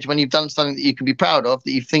acknowledge when you've done something that you can be proud of,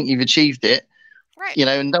 that you think you've achieved it, right? You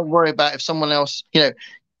know, and don't worry about if someone else, you know,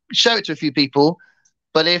 show it to a few people,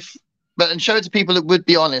 and show it to people that would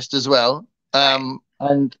be honest as well. And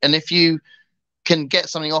if you can get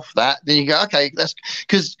something off that, then you go, okay, that's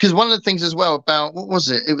because one of the things as well about, what was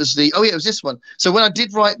it? It was it was this one. So when I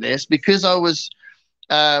did write this, because I was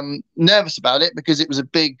nervous about it, because it was a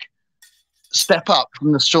big step up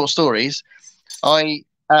from the short stories, I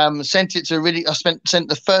sent it to sent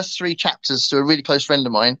the first 3 chapters to a really close friend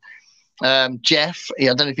of mine, Jeff. I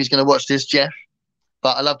don't know if he's going to watch this, Jeff,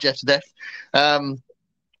 but I love Jeff to death.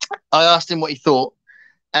 I asked him what he thought,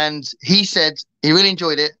 and he said he really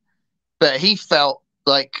enjoyed it, but he felt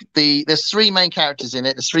like there's 3 main characters in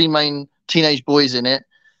it, there's 3 main teenage boys in it,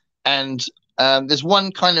 and there's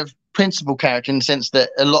one kind of principal character, in the sense that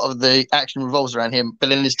a lot of the action revolves around him, but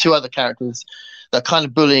then there's 2 other characters that are kind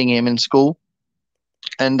of bullying him in school,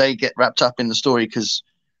 and they get wrapped up in the story because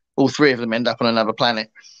all 3 of them end up on another planet.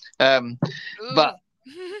 But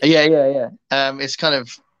yeah. It's kind of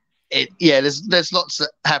there's lots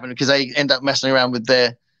that happen, because they end up messing around with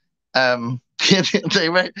their they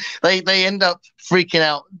end up freaking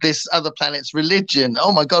out this other planet's religion.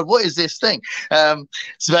 Oh my god, what is this thing?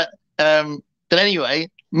 But anyway,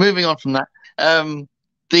 moving on from that,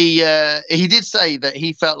 he did say that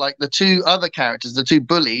he felt like the two other characters, the two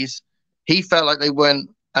bullies, he felt like they weren't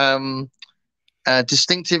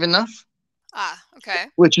distinctive enough. Ah, okay.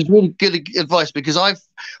 Which is really good advice, because I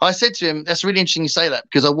said to him, that's really interesting you say that,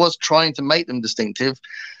 because I was trying to make them distinctive,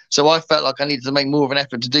 so I felt like I needed to make more of an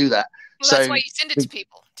effort to do that. Well, so that's why you send it to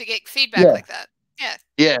people, to get feedback like that. Yeah.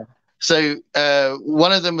 Yeah. So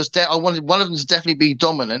one of them was I wanted one of them to definitely be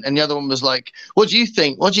dominant, and the other one was like, "What do you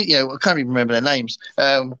think? What do you I can't even remember their names.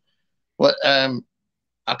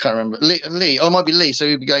 I can't remember. Lee. Oh, it might be Lee. So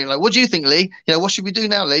he'd be going like, "What do you think, Lee? What should we do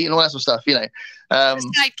now, Lee?" And all that sort of stuff. The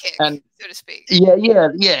sidekick, and so to speak.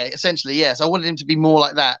 Yeah. Essentially, yes. I wanted him to be more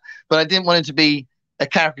like that, but I didn't want him to be a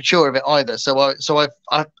caricature of it either. So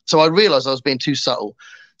I realized I was being too subtle.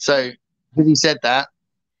 So when he said that,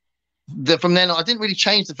 from then on, I didn't really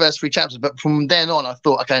change the first 3 chapters, but from then on, I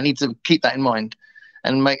thought, okay, I need to keep that in mind,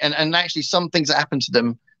 and actually some things that happen to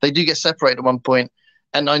them, they do get separated at one point,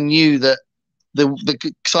 and I knew that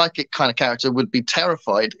the psychic kind of character would be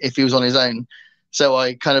terrified if he was on his own, so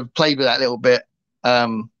I kind of played with that a little bit.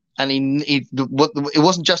 And it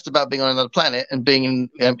wasn't just about being on another planet and being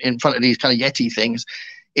in front of these kind of Yeti things.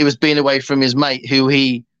 It was being away from his mate, who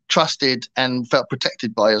he trusted and felt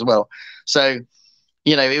protected by as well. So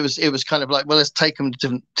it was kind of like, well, let's take them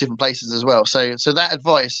to different places as well. So that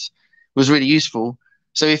advice was really useful.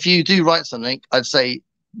 So if you do write something, I'd say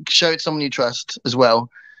show it to someone you trust as well,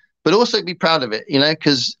 but also be proud of it,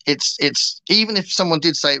 because it's even if someone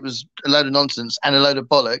did say it was a load of nonsense and a load of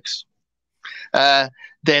bollocks,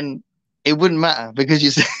 then it wouldn't matter, because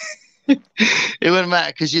it wouldn't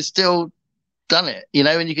matter because you've still done it,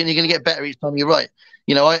 and you're going to get better each time you write.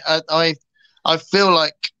 I feel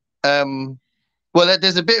like well,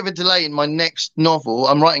 there's a bit of a delay in my next novel.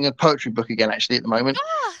 I'm writing a poetry book again, actually, at the moment.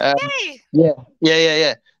 Yay!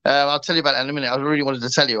 Yeah. I'll tell you about that in a minute. I really wanted to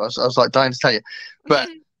tell you. I was like dying to tell you. But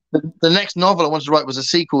the next novel I wanted to write was a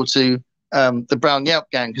sequel to the Brown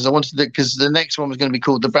Yelp Gang, because the next one was going to be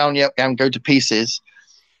called The Brown Yelp Gang Go to Pieces,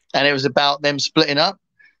 and it was about them splitting up,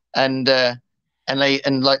 and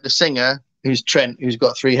like the singer, who's Trent, who's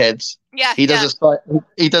got 3 heads. Yeah, he does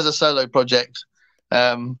a solo project.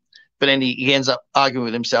 But then he ends up arguing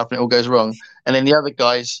with himself, and it all goes wrong. And then the other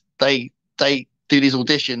guys, they do these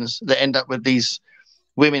auditions that end up with these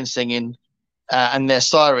women singing, and they're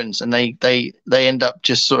sirens, and they end up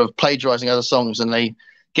just sort of plagiarizing other songs, and they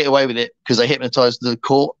get away with it because they hypnotize the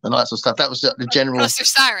court and all that sort of stuff. That was the general. Plus, they're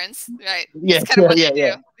sirens, right? Yeah, that's kind of what they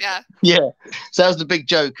do. Yeah. So that was the big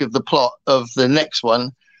joke of the plot of the next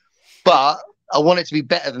one, but I want it to be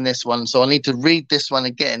better than this one, so I need to read this one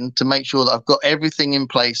again to make sure that I've got everything in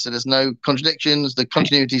place, so there's no contradictions, the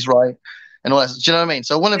continuity's right, and all that. Do you know what I mean?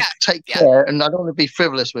 So I want to take care, and I don't want to be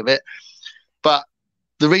frivolous with it, but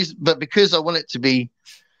because I want it to be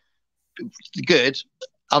good,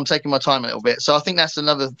 I'm taking my time a little bit. So I think that's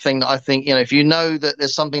another thing that I think, if you know that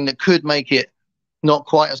there's something that could make it not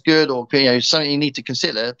quite as good, or something you need to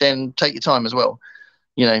consider, then take your time as well.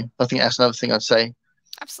 I think that's another thing I'd say.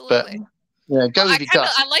 Absolutely. But, go with your gut.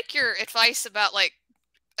 I like your advice about, like,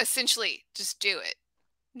 essentially just do it.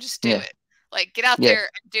 Just do it. Like, get out there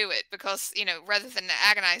and do it, because, rather than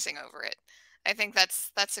agonizing over it. I think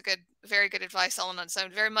that's very good advice all on its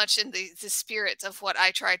own. Very much in the spirit of what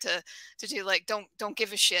I try to do. Like, don't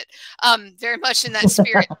give a shit. Very much in that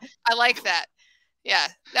spirit. I like that. Yeah.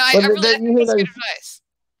 No, I really think that's good advice.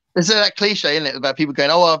 There's that cliche, isn't it, about people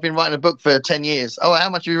going, "Oh, I've been writing a book for 10 years. Oh, how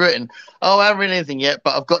much have you written? Oh, I haven't written anything yet,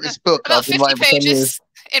 but I've got this book. About 50 pages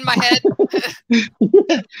in my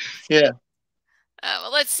head." Yeah.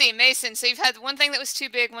 Well, let's see, Mason. So you've had one thing that was too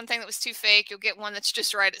big, one thing that was too fake. You'll get one that's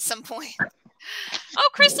just right at some point. Oh,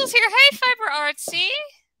 Crystal's here. Hey, Fiber Artsy.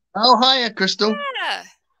 Oh, hiya, Crystal.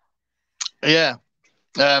 Yeah.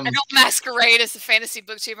 I don't masquerade as a fantasy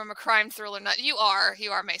booktuber. I'm a crime thriller nut. You are,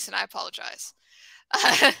 Mason. I apologize.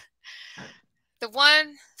 The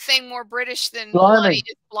one thing more British than bloody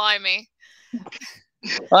is blimey.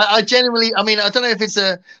 I genuinely, I don't know if it's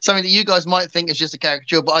something that you guys might think is just a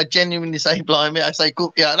caricature, but I genuinely say blimey. I say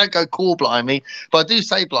cool. Yeah, I don't go cool blimey, but I do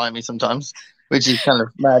say blimey sometimes, which is kind of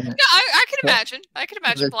mad. No, I can imagine. I can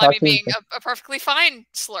imagine blimey being a perfectly fine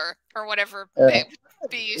slur or whatever it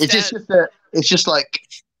would be used it's just like,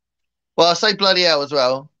 well, I say bloody hell as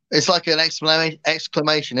well. It's like an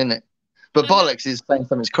exclamation, isn't it? But bollocks is saying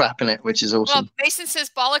something's crap in it, which is awesome. Well, Mason says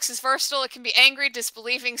bollocks is versatile. It can be angry,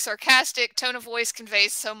 disbelieving, sarcastic. Tone of voice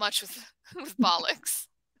conveys so much with bollocks.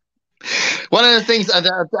 One of the things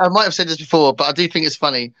I might have said this before, but I do think it's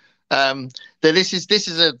funny that this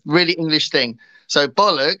is a really English thing. So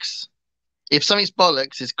bollocks, if something's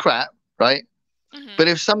bollocks, is crap, right? But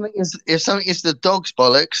if something is the dog's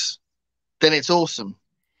bollocks, then it's awesome.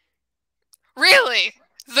 Really?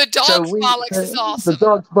 The dog's bollocks is awesome. The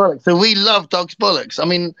dog's bollocks. So we love dog's bollocks. I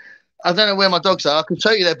mean, I don't know where my dogs are. I can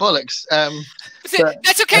show you their bollocks. But,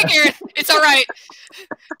 that's okay, Gareth. It's all right.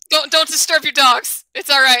 Don't disturb your dogs. It's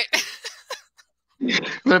all right.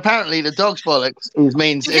 But apparently, the dog's bollocks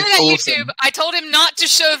means you hear it's that, awesome. YouTube? I told him not to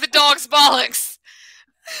show the dog's bollocks.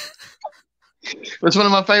 It's one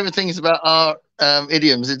of my favorite things about our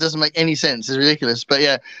idioms. It doesn't make any sense. It's ridiculous. But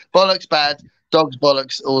yeah, bollocks bad, dog's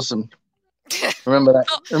bollocks awesome. Remember that.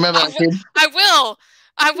 Remember that, kid? I will.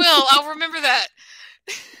 I'll remember that.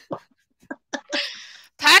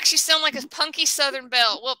 Pax, you sound like a punky Southern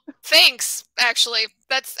belle. Well, thanks, actually.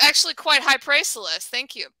 That's actually quite high praise, Celeste.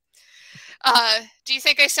 Thank you. Do you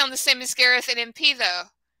think I sound the same as Gareth and MP, though?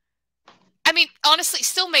 I mean, honestly,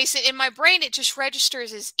 still, Mason, in my brain, it just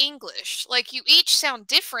registers as English. Like, you each sound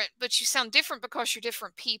different, but you sound different because you're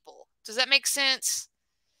different people. Does that make sense?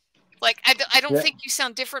 Like, I don't think you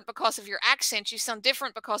sound different because of your accent. You sound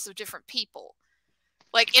different because of different people.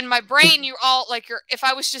 Like, in my brain, you're all, like, if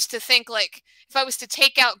I was just to think, like, if I was to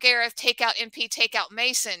take out Gareth, take out MP, take out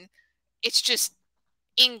Mason, it's just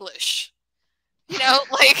English. You know,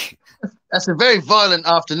 like... That's a very violent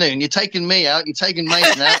afternoon. You're taking me out, you're taking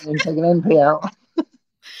Mason out, and you're taking MP out.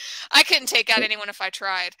 I couldn't take out anyone if I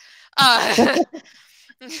tried.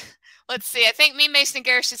 Let's see. I think me, Mason, and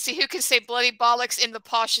Gareth should see who can say bloody bollocks in the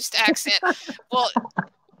poshest accent. Well,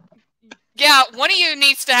 yeah, one of you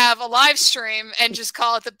needs to have a live stream and just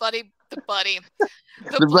call it the bloody bollocks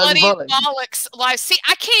live. See,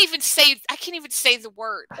 I can't even say the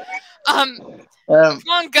word. Come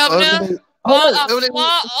on, Governor.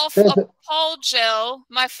 Off a Paul Gel.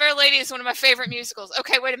 My Fair Lady is one of my favorite musicals.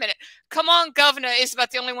 Okay, wait a minute. Come on, Governor is about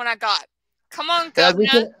the only one I got. Come on,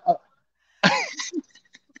 Governor.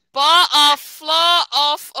 Ba a flaw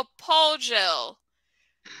off a Paul Gel.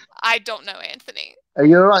 I don't know, Anthony. Are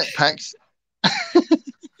you all right, Pax?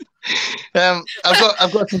 I've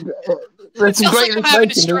got some. There's some great like I'm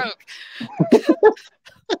having a stroke.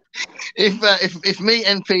 If me,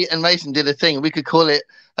 NP, and Mason did a thing, we could call it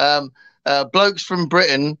blokes from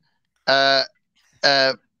Britain.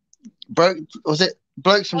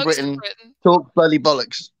 Blokes from Britain talk bloody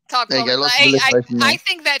bollocks. There you go. I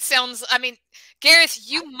think that sounds. I mean, Gareth,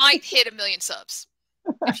 you might hit 1 million subs.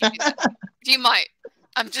 If you do that. You might.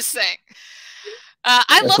 I'm just saying.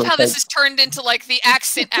 I love how this has turned into like the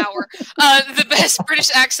accent hour. The best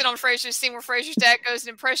British accent on Frasier's scene where Frasier's dad goes an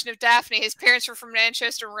impression of Daphne. His parents were from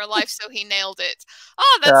Manchester in real life, so he nailed it.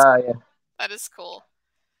 Oh, that is cool.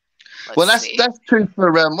 That's true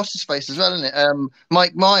for what's his face as well, isn't it?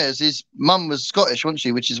 Mike Myers, his mum was Scottish, wasn't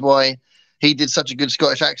she? Which is why he did such a good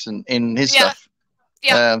Scottish accent in his stuff.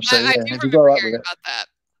 Yeah, I do remember hearing about that.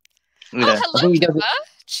 Yeah. Oh, hello, Kippa.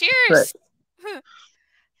 Cheers.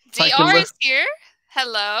 DR is here.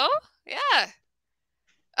 Hello. Yeah.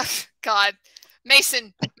 God.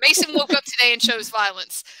 Mason woke up today and chose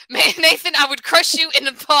violence. Nathan, I would crush you in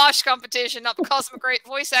the posh competition, not because I'm a great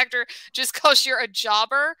voice actor, just because you're a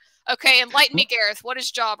jobber. Okay, enlighten me, Gareth. What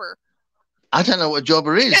is jobber? I don't know what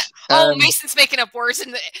jobber is. Mason's making up words.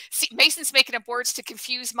 Mason's making up words to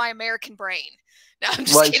confuse my American brain. No, I'm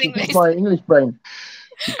just kidding, Mason. My English brain.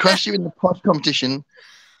 Crush you in the posh competition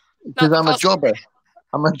because I'm a jobber.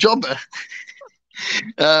 I'm a jobber.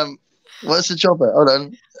 What's a jobber? Hold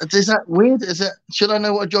on. Is that weird? Should I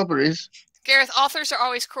know what a jobber is? Gareth, authors are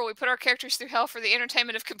always cruel. We put our characters through hell for the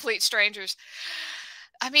entertainment of complete strangers.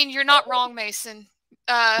 I mean, you're not wrong, Mason.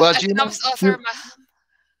 Do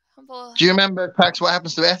you remember, Pax, what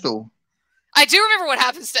happens to Ethel? I do remember what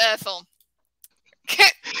happens to Ethel.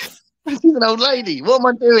 She's an old lady. What am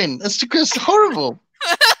I doing? That's horrible.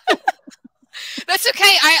 That's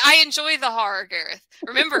okay. I enjoy the horror, Gareth.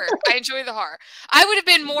 Remember, I enjoy the horror. I would have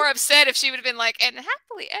been more upset if she would have been like, and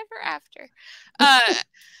happily ever after.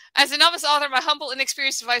 As a novice author, my humble,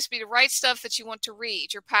 inexperienced advice would be to write stuff that you want to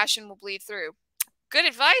read. Your passion will bleed through. Good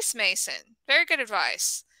advice, Mason. Very good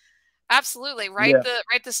advice. Absolutely. Write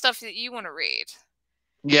the stuff that you want to read.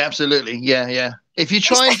 Yeah, absolutely. Yeah. If you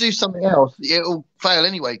try and do something else, it'll fail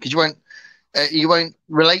anyway because you won't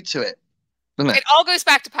relate to it. Doesn't it? It all goes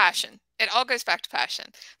back to passion. It all goes back to passion.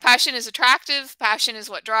 Passion is attractive. Passion is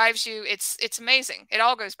what drives you. It's amazing. It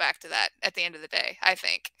all goes back to that at the end of the day, I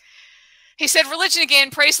think. He said religion again.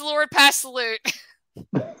 Praise the Lord. Pass the loot.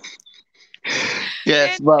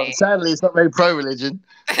 Yes, well, sadly, it's not very pro-religion.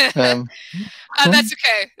 That's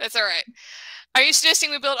okay. That's all right. Are you suggesting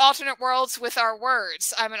we build alternate worlds with our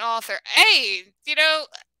words? I'm an author. Hey,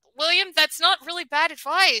 William, that's not really bad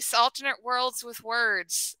advice. Alternate worlds with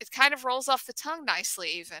words. It kind of rolls off the tongue nicely,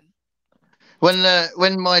 even.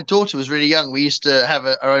 When my daughter was really young, we used to have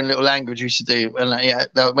our own little language we used to do, and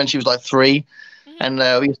when she was like 3, and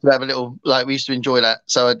we used to have a little we used to enjoy that.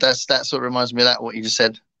 So that sort of reminds me of that what you just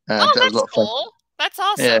said. Oh, that was a lot that's of fun. cool. That's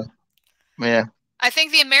awesome. Yeah. I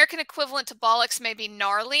think the American equivalent to bollocks may be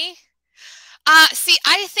gnarly. See,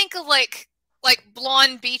 I think of like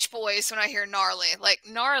blonde Beach Boys when I hear gnarly, like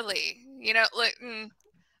gnarly. You know, like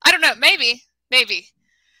I don't know, maybe.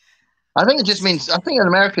 I think it just means. I think an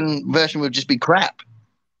American version would just be crap.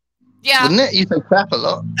 Yeah. Wouldn't it? You say crap a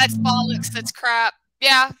lot. That's bollocks. That's crap.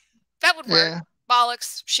 Yeah, that would work. Yeah.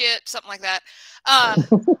 Bollocks, shit, something like that.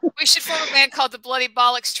 We should form a band called the Bloody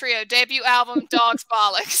Bollocks Trio. Debut album, Dogs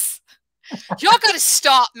Bollocks. Y'all gotta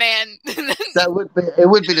stop, man. It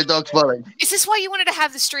would be the Dogs Bollocks. Is this why you wanted to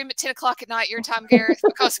have the stream at 10 o'clock at night your time, Gareth?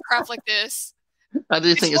 Because of crap like this? I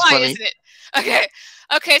do think it's funny. Isn't it?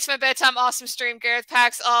 Okay, it's my bedtime. Awesome stream. Gareth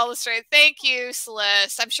Pax, all illustrated. Thank you,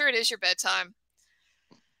 Celeste. I'm sure it is your bedtime.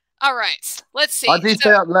 All right, let's see. I do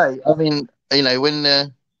stay up late. I mean, you know, when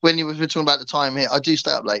you were talking about the time here, I do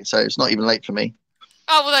stay up late, so it's not even late for me.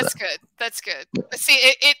 Oh, well, that's good. That's good. See,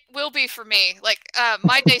 it will be for me. Like,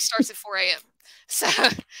 my day starts at 4 a.m. So,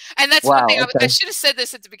 and that's one thing. I should have said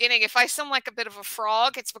this at the beginning. If I sound like a bit of a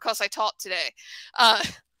frog, it's because I taught today.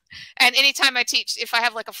 And anytime I teach, if I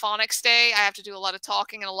have like a phonics day, I have to do a lot of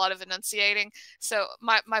talking and a lot of enunciating. So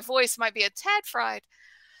my voice might be a tad fried,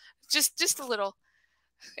 just a little.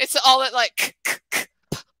 It's all that like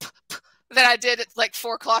that I did at like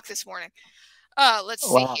 4 o'clock this morning. Let's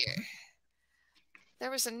see here. There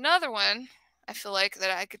was another one I feel like that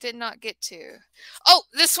I did not get to. Oh,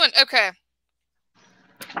 this one. Okay.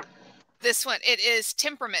 This one. It is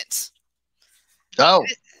temperament. Oh.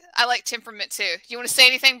 I like temperament too. You want to say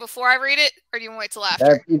anything before I read it, or do you want to wait till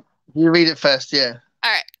after? You read it first, yeah.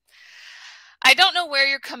 All right. I don't know where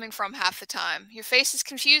you're coming from half the time. Your face is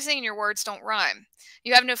confusing and your words don't rhyme.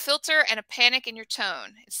 You have no filter and a panic in your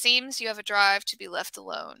tone. It seems you have a drive to be left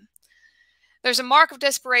alone. There's a mark of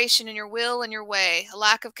desperation in your will and your way, a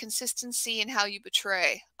lack of consistency in how you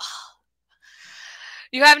betray. Oh.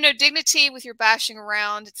 You have no dignity with your bashing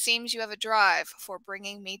around. It seems you have a drive for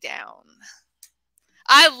bringing me down.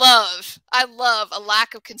 I love a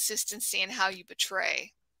lack of consistency in how you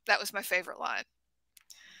betray. That was my favorite line.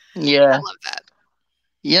 Yeah. I love that.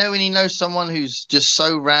 You know, when you know someone who's just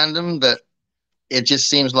so random that it just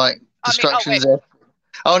seems like destruction's there.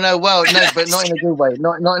 Oh no, well, no, but not in a good way.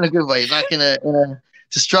 Not in a good way. Like in a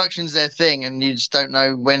destruction's their thing, and you just don't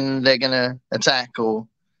know when they're gonna attack or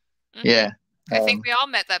yeah. I think we all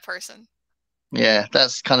met that person. Yeah,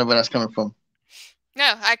 that's kind of where that's coming from.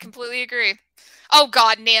 No, I completely agree. Oh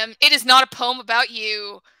God, Nim, it is not a poem about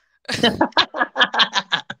you. No,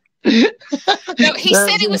 he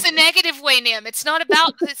said it was a negative way, Nim. It's not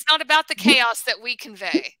about the chaos that we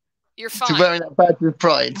convey. You're fine. To wearing that badge with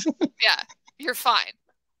pride. Yeah, you're fine.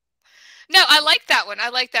 No, I like that one.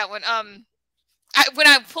 When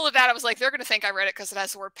I pulled it out, I was like, they're going to think I read it because it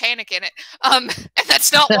has the word panic in it. And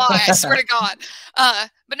that's not why, I swear to God.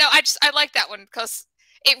 But no, I like that one because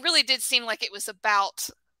it really did seem like it was about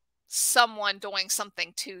someone doing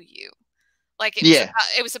something to you. Like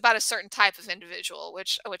it was about a certain type of individual,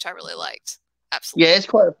 which I really liked. Absolutely. Yeah, it's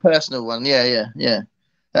quite a personal one. Yeah.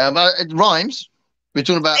 But it rhymes. We're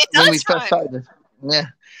talking about when we first started this. Yeah.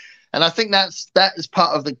 And I think that is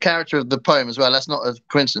part of the character of the poem as well. That's not a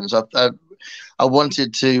coincidence. I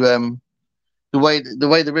wanted to the way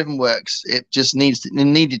the rhythm works. It just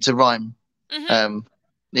needed to rhyme. Mm-hmm.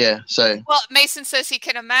 Yeah. So. Well, Mason says he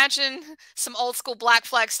can imagine some old school Black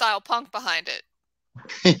Flag style punk behind it.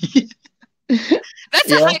 That's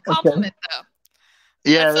a high compliment, though.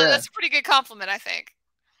 Yeah, that's a pretty good compliment, I think.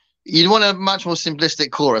 You'd want a much more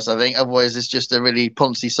simplistic chorus, I think. Otherwise, it's just a really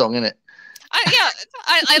poncy song, isn't it?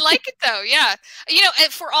 I like it though. Yeah, you know,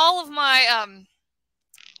 for all of my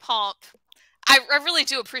pomp, I really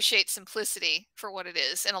do appreciate simplicity for what it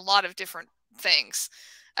is in a lot of different things.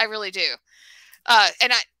 I really do.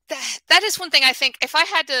 And that is one thing I think if I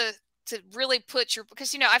had to really put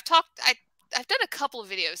because you know I've done a couple of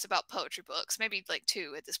videos about poetry books, maybe like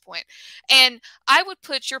 2 at this point. And I would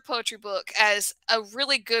put your poetry book as a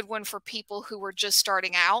really good one for people who were just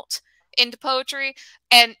starting out into poetry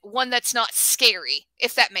and one that's not scary,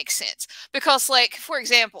 if that makes sense. Because like, for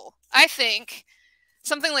example, I think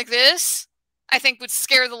something like this, I think would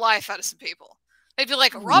scare the life out of some people. They'd be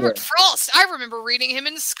like, Robert Frost, I remember reading him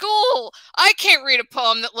in school. I can't read a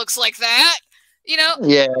poem that looks like that. You know?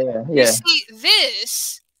 Yeah. You see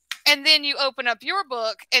this, and then you open up your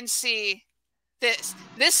book and see this.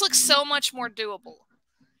 This looks so much more doable.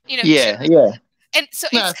 You know, yeah. And so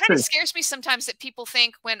No, it it's kind of true. scares me sometimes that people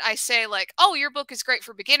think when I say like, oh, your book is great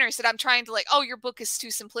for beginners, that I'm trying to like, oh, your book is too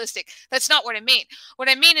simplistic. That's not what I mean. What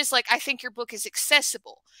I mean is like, I think your book is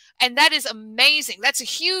accessible. And that is amazing. That's a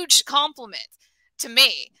huge compliment to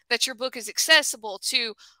me, that your book is accessible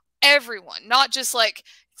to everyone, not just like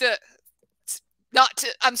the, not to,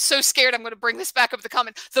 I'm so scared I'm going to bring this back up the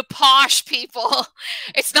comment, the posh people.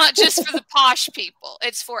 It's not just for the posh people.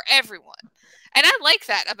 It's for everyone. And I like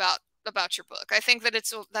that about your book. I think that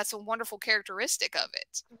that's a wonderful characteristic of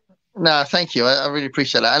it. No, thank you. I really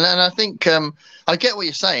appreciate that. And I think I get what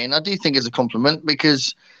you're saying. I do think it's a compliment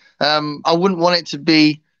because I wouldn't want it to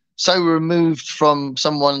be so removed from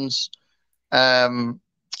someone's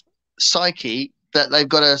psyche that they've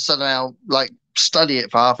got to somehow like study it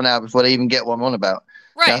for half an hour before they even get what I'm on about.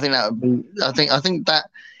 Right. You know, I think that would be. I think that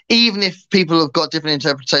even if people have got different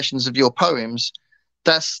interpretations of your poems,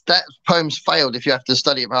 that poem's failed if you have to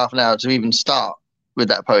study it for half an hour to even start with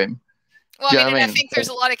that poem. Well, I mean, and I think there's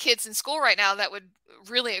a lot of kids in school right now that would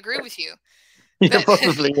really agree with you. Yeah,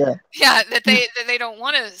 probably, yeah. Yeah, that they don't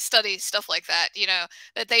want to study stuff like that, you know,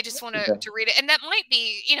 that they just want to read it. And that might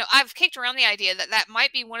be, you know, I've kicked around the idea that that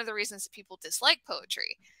might be one of the reasons that people dislike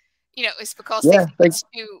poetry. You know, it's because they think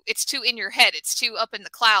it's too in your head, it's too up in the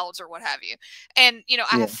clouds or what have you. And you know,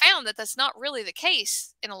 I have found that that's not really the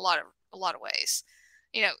case in a lot of ways.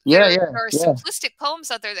 You know, there are simplistic poems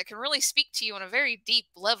out there that can really speak to you on a very deep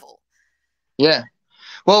level. Yeah.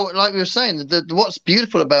 Well, like we were saying, what's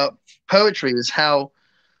beautiful about poetry is how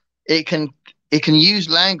it can use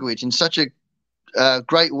language in such a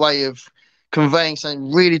great way of conveying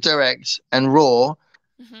something really direct and raw,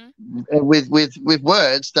 with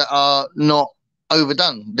words that are not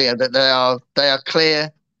overdone. That they are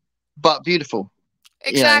clear but beautiful.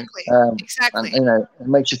 Exactly. You know, exactly. And, you know, it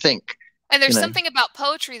makes you think. And there's something about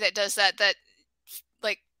poetry that does that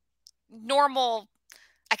like normal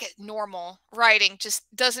writing just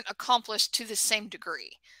doesn't accomplish to the same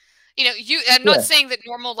degree. You know, I'm not saying that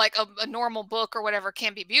normal, like a normal book or whatever,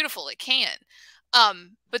 can be beautiful. It can.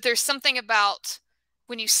 But there's something about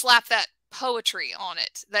when you slap that poetry on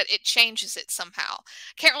it that it changes it somehow.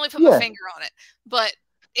 Can't really put my finger on it, but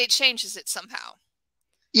it changes it somehow.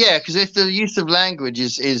 Yeah, because if the use of language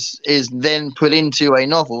is then put into a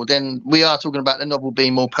novel, then we are talking about the novel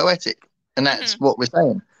being more poetic, and that's what we're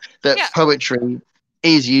saying. That poetry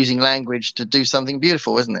is using language to do something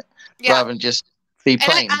beautiful, isn't it? Yeah. Rather than just be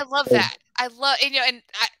plain. And I love that. I love, you know, and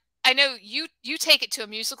I know you take it to a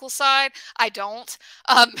musical side. I don't,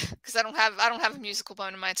 because I don't have a musical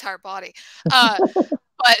bone in my entire body.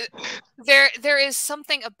 But there is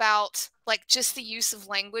something about like just the use of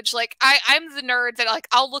language. Like I'm the nerd that like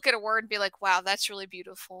I'll look at a word and be like, wow, that's really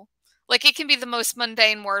beautiful. Like it can be the most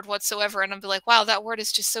mundane word whatsoever, and I'll be like, wow, that word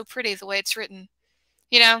is just so pretty the way it's written.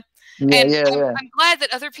 You know? I'm glad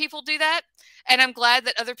that other people do that. And I'm glad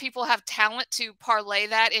that other people have talent to parlay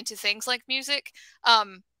that into things like music.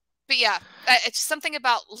 But yeah, it's something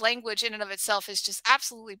about language in and of itself is just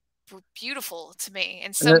absolutely beautiful to me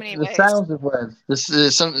in so many ways. The sounds of words,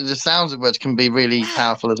 the sounds of words can be really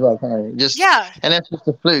powerful as well, can't they? And that's just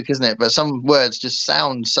a fluke, isn't it? But some words just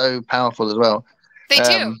sound so powerful as well. They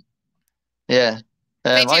do. Yeah.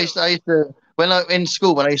 I used to in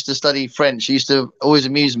school when I used to study French, it used to always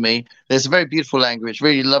amuse me. There's a very beautiful language,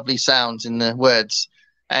 really lovely sounds in the words,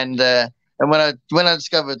 and when I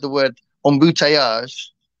discovered the word embouteillage,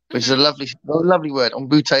 which is a lovely word,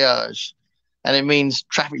 embouteillage, and it means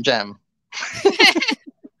traffic jam.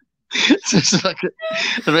 It's like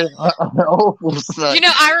an awful. You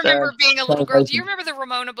know, I remember being a little girl. Do you remember the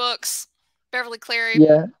Ramona books, Beverly Cleary?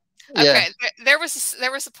 Yeah. Okay, there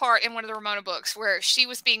was a part in one of the Ramona books where she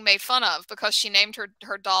was being made fun of because she named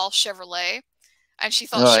her doll Chevrolet, and she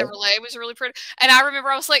thought Chevrolet was really pretty. And I remember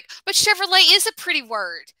I was like, but Chevrolet is a pretty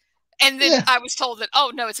word. And then I was told that,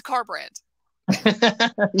 oh no, it's a car brand.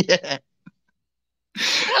 Yeah.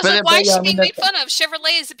 I was like, why is she being made fun of?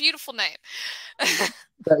 Chevrolet is a beautiful name.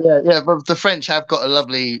 But the French have got a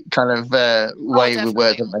lovely kind of way with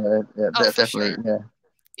words, haven't they? Definitely. Sure.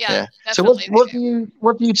 Yeah. So what do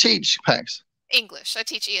you teach, Pax? English. I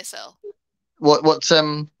teach ESL.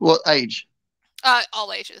 What age?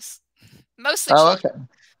 All ages. Mostly children. Okay.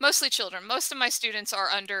 Mostly children. Most of my students are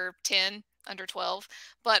under 10, under 12,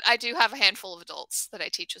 but I do have a handful of adults that I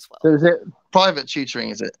teach as well. So is it private tutoring,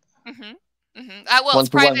 is it? Well, it's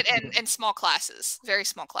private and small classes. Very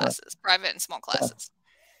small classes. Private and small classes.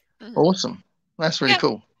 Awesome. That's really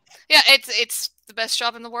cool. Yeah, it's the best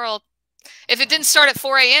job in the world. If it didn't start at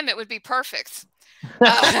 4 a.m., it would be perfect. Is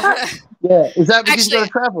that because you got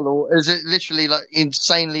to travel, or is it literally like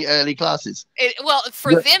insanely early classes? Well,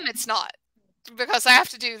 for them, it's not, because I have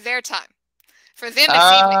to do their time. For them, it's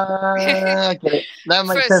evening. I get it. That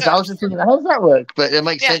makes sense. I was just thinking, how does that work? But it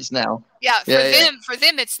makes sense now. Yeah, for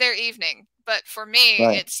them, it's their evening. But for me,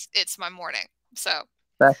 it's my morning. So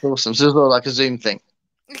that's awesome. So it's all like a Zoom thing.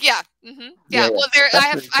 Yeah. Yeah. Well,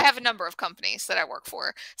 I have a number of companies that I work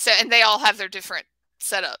for. So, and they all have their different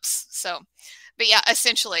setups. So, but yeah,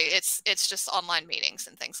 essentially it's just online meetings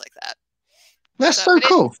and things like that. That's so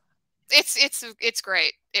cool. It's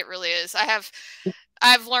great. It really is.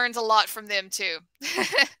 I've learned a lot from them too.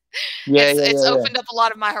 It's opened up a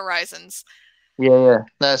lot of my horizons. Yeah.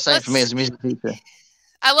 No, same for me as a music teacher.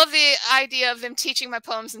 I love the idea of them teaching my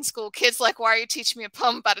poems in school. Kids like, why are you teaching me a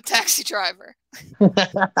poem about a taxi driver? There's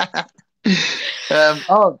a I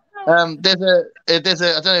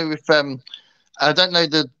don't know if I don't know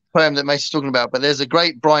the poem that Mason's talking about, but there's a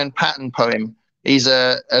great Brian Patton poem. He's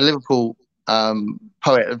a Liverpool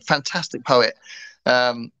poet, a fantastic poet,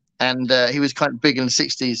 and he was kind of big in the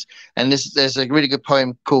 60s. And there's a really good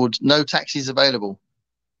poem called "No Taxis Available"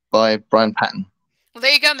 by Brian Patton. Well,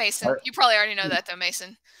 there you go, Mason. You probably already know that, though,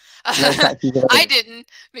 Mason. I didn't,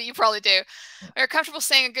 but you probably do. Are you comfortable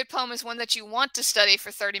saying a good poem is one that you want to study for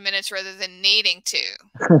 30 minutes rather than needing to?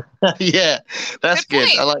 Yeah, that's good.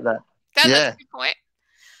 I like that. That's a good point.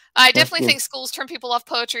 I definitely think schools turn people off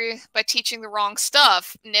poetry by teaching the wrong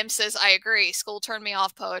stuff. Nim says, I agree. School turned me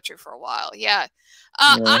off poetry for a while. Yeah.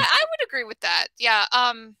 I would agree with that. Yeah.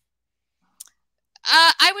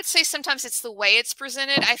 I would say sometimes it's the way it's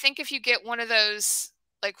presented. I think if you get one of those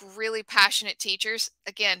like really passionate teachers,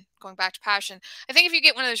 again, going back to passion, I think if you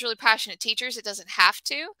get one of those really passionate teachers, it doesn't have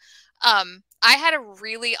to. I had a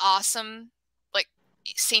really awesome like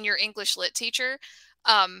senior English lit teacher.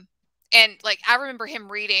 And like, I remember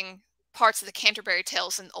him reading parts of the Canterbury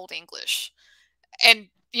Tales in Old English. And,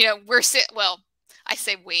 you know, I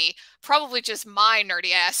say we, probably just my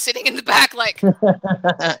nerdy ass sitting in the back, like, you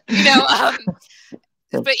know,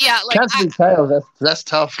 but yeah, like Canterbury Tales, that's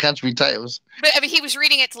tough. Canterbury Tales. But I mean, he was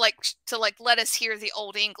reading it to let us hear the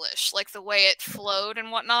Old English, like the way it flowed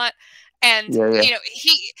and whatnot. And you know,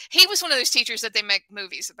 he was one of those teachers that they make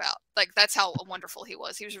movies about. Like, that's how wonderful he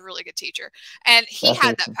was. He was a really good teacher, and he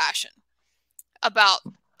had that passion about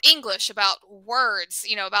English, about words,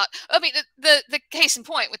 you know, about, I mean, the case in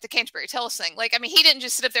point with the Canterbury Tales thing. Like, I mean, he didn't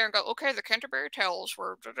just sit up there and go, okay, the Canterbury Tales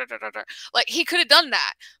were like, he could have done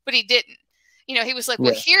that, but he didn't. You know, he was like,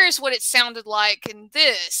 well, here's what it sounded like in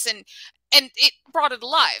this, and it brought it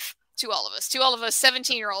alive to all of us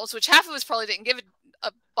 17-year-olds, which half of us probably didn't give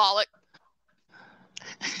a bollock.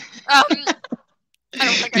 I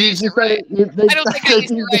don't think I used it right. I don't think I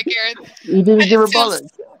used it right, Gareth. You didn't give a bollock.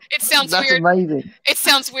 It sounds That's weird. Amazing. It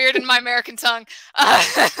sounds weird in my American tongue.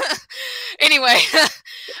 Anyway,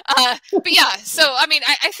 but yeah. So I mean,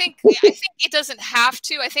 I think it doesn't have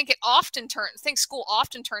to. I think school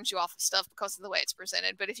often turns you off of stuff because of the way it's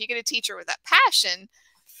presented. But if you get a teacher with that passion,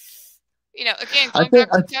 you know, again, going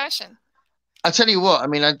back to passion. I tell you what. I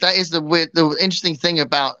mean, that is the interesting thing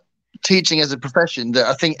about teaching as a profession, that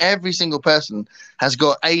I think every single person has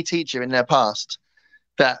got a teacher in their past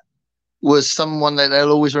that was someone that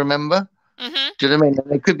they'll always remember. Mm-hmm. Do you know what I mean?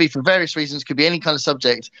 And it could be for various reasons, could be any kind of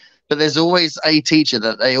subject, but there's always a teacher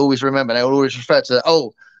that they always remember. They will always refer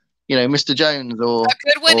to, you know, Mr. Jones, or a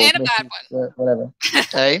good one and a bad one. Whatever.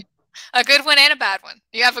 Hey? A good one and a bad one.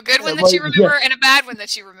 You have a good one that you remember and a bad one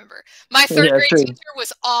that you remember. My third grade teacher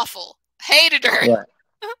was awful. Hated her. Yeah.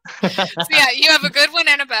 So yeah, you have a good one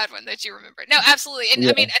and a bad one that you remember. No, absolutely. And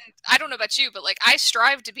I mean, and I don't know about you, but like, I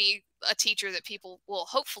strive to be a teacher that people will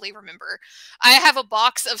hopefully remember. I have a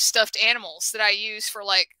box of stuffed animals that I use for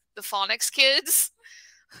like the phonics kids.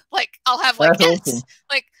 Like, I'll have like awesome.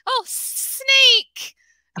 Like, oh, snake,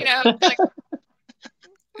 you know, like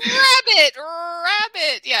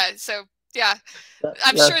rabbit. Yeah. So yeah,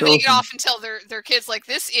 I'm sure they get off and tell their kids, like,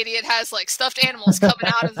 this idiot has like stuffed animals coming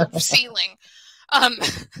out of the ceiling.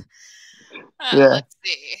 Let's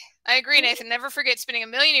see. I agree, Nathan. Never forget spending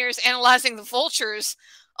 1,000,000 years analyzing the vultures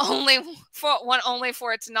only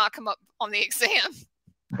for it to not come up on the exam.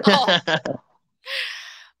 Oh.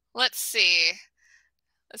 Let's see.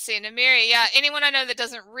 Namiri. Yeah, anyone I know that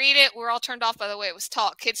doesn't read it, we're all turned off by the way it was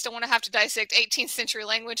taught. Kids don't want to have to dissect 18th century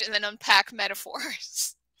language and then unpack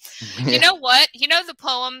metaphors. You know what? You know the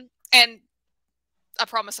poem, and I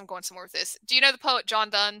promise I'm going somewhere with this. Do you know the poet John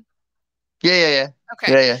Donne? Yeah.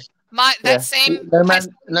 Okay. Yeah. Same No Man's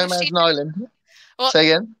Island. Well, say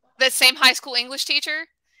again. That same high school English teacher.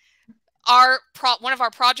 One of our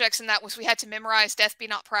projects in that was we had to memorize "Death Be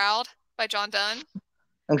Not Proud" by John Donne.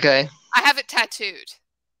 Okay. I have it tattooed.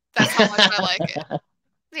 That's how much I like it.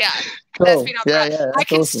 Yeah. Cool. Death Be Not Proud. Yeah, I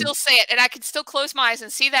can still say it, and I can still close my eyes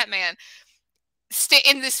and see that man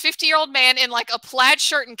in this 50-year-old man in like a plaid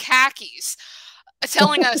shirt and khakis,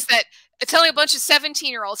 telling us that, telling a bunch of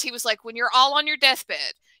 17-year-olds, he was like, when you're all on your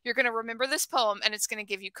deathbed, you're going to remember this poem and it's going to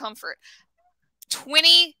give you comfort.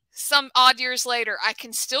 20 some odd years later, I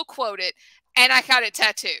can still quote it, and I got it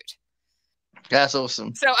tattooed. That's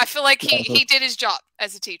awesome. So I feel like he did his job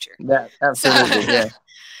as a teacher. Yeah, absolutely. So, yeah.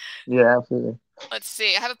 Yeah, absolutely. Let's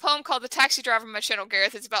see. I have a poem called The Taxi Driver on my channel,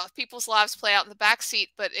 Gareth. It's about people's lives play out in the backseat,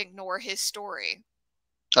 but ignore his story.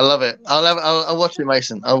 I love it. I'll watch it,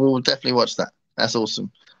 Mason. I will definitely watch that. That's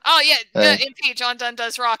awesome. Oh yeah, MP John Donne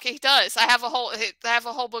does rock. He does. I have a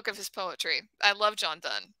whole book of his poetry. I love John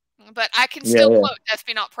Donne, but I can still quote "Death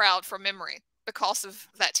Be Not Proud" from memory because of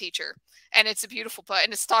that teacher, and it's a beautiful poem.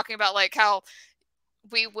 And it's talking about like how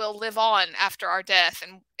we will live on after our death,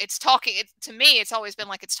 and it's talking. To me, it's always been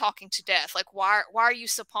like it's talking to death. Like why are you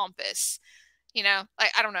so pompous? You know,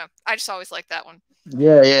 like I don't know. I just always like that one.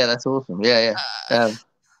 Yeah, that's awesome. Yeah.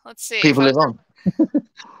 Let's see. People live on.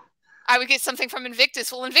 I would get something from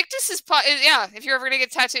Invictus. Well, Invictus is yeah. If you're ever gonna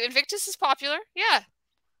get tattooed, Invictus is popular. Yeah.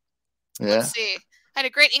 Let's see. I had a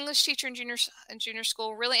great English teacher in junior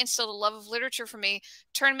school. Really instilled a love of literature for me.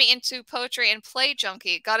 Turned me into poetry and play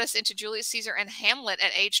junkie. Got us into Julius Caesar and Hamlet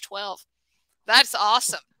at age 12. That's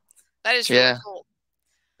awesome. That is really cool.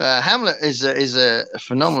 Hamlet is a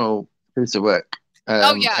phenomenal piece of work.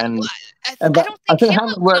 Oh yeah, and I don't think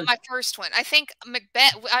Hamlet was not my first one. I think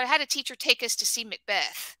Macbeth. I had a teacher take us to see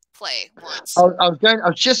Macbeth play once. I was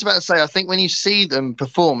just about to say, I think when you see them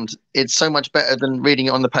performed, it's so much better than reading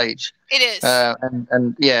it on the page. It is.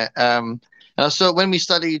 And I saw when we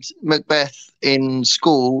studied Macbeth in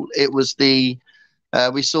school, it was we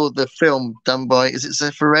saw the film done by, is it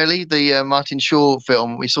Zeffirelli, the Martin Shaw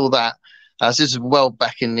film? We saw that. So this is well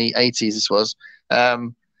back in the 80s. This was.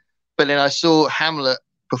 But then I saw Hamlet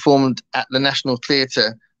performed at the National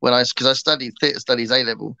Theatre because I studied theatre studies A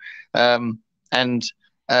level, and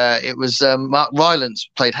it was Mark Rylance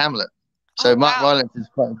played Hamlet. So Mark Rylance is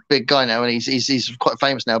quite a big guy now, and he's quite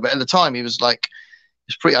famous now. But at the time, he was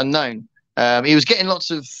pretty unknown. He was getting lots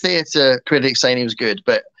of theatre critics saying he was good,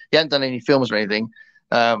 but he hadn't done any films or anything.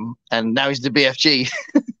 And now he's the BFG.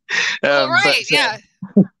 Yeah.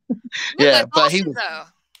 Yeah, but awesome,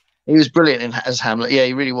 he was brilliant as Hamlet. Yeah,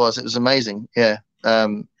 he really was. It was amazing. Yeah.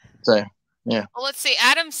 So yeah. Well, let's see.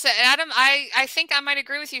 Adam said, I think I might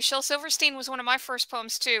agree with you. Shel Silverstein was one of my first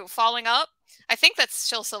poems too. Falling Up. I think that's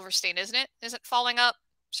Shel Silverstein, isn't it? Is it Falling Up?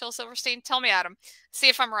 Shel Silverstein? Tell me, Adam. See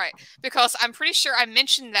if I'm right. Because I'm pretty sure I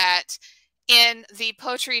mentioned that in the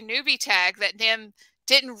poetry newbie tag that Nim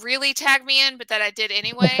didn't really tag me in, but that I did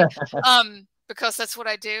anyway. Because that's what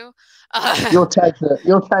I do. Your tags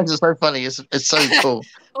are so funny. It's so cool.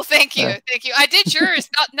 Well, thank you, thank you. I did yours,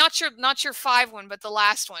 not your 5 one, but the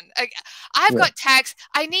last one. I've got tags.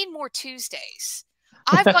 I need more Tuesdays.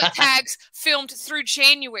 I've got tags filmed through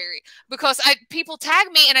January because people tag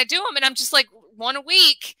me and I do them, and I'm just like one a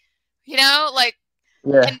week, you know, like.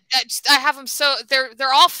 Yeah. And I have them so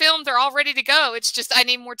they're all filmed, they're all ready to go. It's just I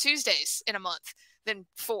need more Tuesdays in a month than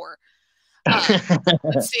 4.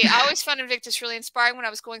 Let's see. I always found Invictus really inspiring when I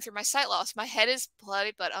was going through my sight loss. My head is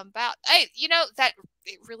bloody, but I'm about. Hey, you know that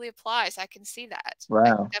it really applies. I can see that.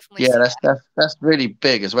 Wow. Yeah, that's really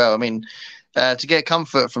big as well. I mean, to get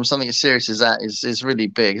comfort from something as serious as that is really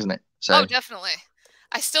big, isn't it? So. Oh, definitely.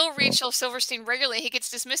 I still read Shel Silverstein regularly. He gets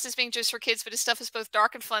dismissed as being just for kids, but his stuff is both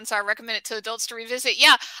dark and fun, so I recommend it to adults to revisit.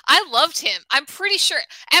 Yeah, I loved him. I'm pretty sure.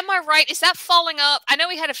 Am I right? Is that Falling Up? I know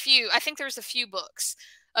he had a few. I think there was a few books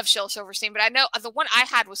of Shel Silverstein, but I know the one I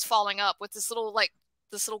had was Falling Up with this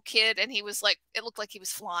little kid, and he was like, it looked like he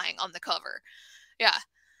was flying on the cover. Yeah.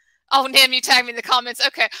 Oh, Nim, you tagged me in the comments.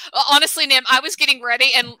 Okay. Honestly, Nim, I was getting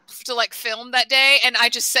ready to like film that day, and I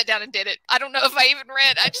just sat down and did it. I don't know if I even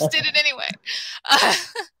read. I just did it anyway.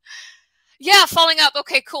 Yeah, Falling Up.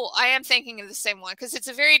 Okay, cool. I am thinking of the same one because it's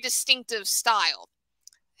a very distinctive style.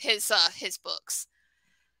 His books.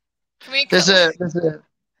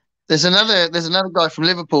 There's another guy from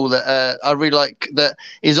Liverpool that I really like that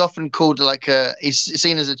is often called he's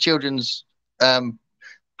seen as a children's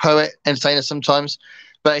poet, entertainer sometimes,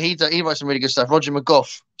 but he writes some really good stuff. Roger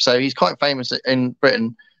McGough, so he's quite famous in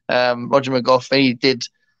Britain. Roger McGough,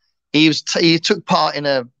 he took part in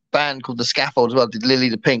a band called The Scaffold as well. Did Lily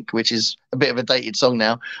the Pink, which is a bit of a dated song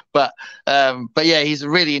now, but yeah, he's a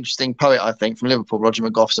really interesting poet, I think, from Liverpool. Roger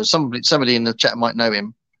McGough. So somebody in the chat might know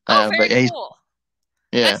him. Very cool.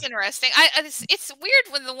 Yeah. That's interesting. It's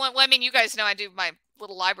weird when I mean, you guys know I do my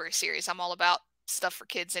little library series. I'm all about stuff for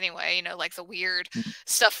kids anyway, you know, like the weird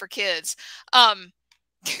stuff for kids.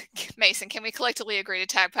 Mason, can we collectively agree to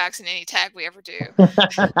tag packs in any tag we ever do?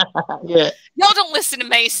 Yeah. Y'all don't listen to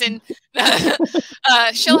Mason.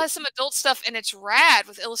 Shell has some adult stuff, and it's rad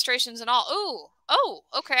with illustrations and all. Ooh, oh,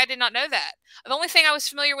 okay, I did not know that. The only thing I was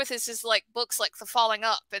familiar with is like books like The Falling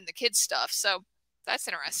Up and the kids stuff. So that's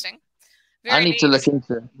interesting. I need to look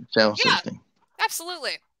into Shell something.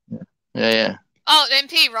 Absolutely. Yeah. Oh,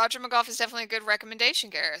 MP, Roger McGough is definitely a good recommendation,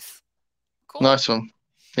 Gareth. Cool. Nice one.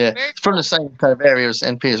 Yeah, Very it's from the same kind of area as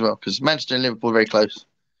NP as well, because Manchester and Liverpool are very close.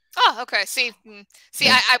 Oh, okay. See,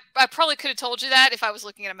 yeah. I probably could have told you that if I was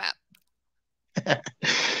looking at a map.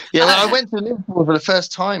 Yeah, well, I went to Liverpool for the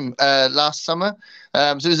first time last summer. So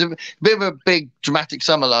it was a bit of a big dramatic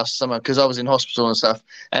summer last summer because I was in hospital and stuff.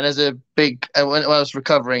 And as a big when I was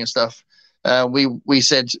recovering and stuff, we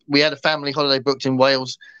said we had a family holiday booked in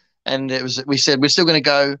Wales, and we said we're still going to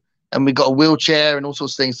go, and we got a wheelchair and all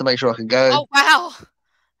sorts of things to make sure I could go. Oh wow!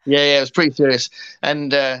 Yeah, it was pretty serious,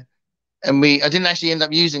 and I didn't actually end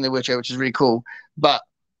up using the wheelchair, which is really cool. But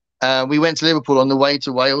we went to Liverpool on the way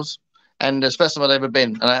to Wales. And it's the first time I'd ever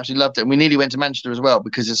been, and I actually loved it. And we nearly went to Manchester as well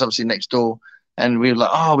because it's obviously next door. And we were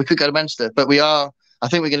like, oh, we could go to Manchester, but I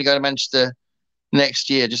think we're going to go to Manchester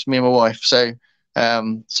next year, just me and my wife. So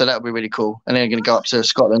that would be really cool. And then we're going to go up to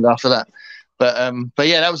Scotland after that. But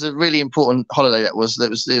yeah, that was a really important holiday. It was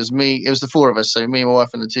me. It was the four of us. So me and my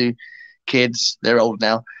wife and the two kids. They're old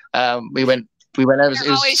now. We went over.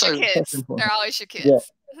 They're always your kids. They're always your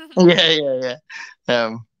kids.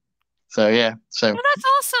 Yeah. So yeah, well, that's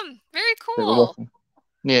awesome. Very cool.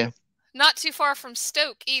 Yeah. Not too far from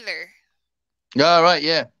Stoke either. Oh, right.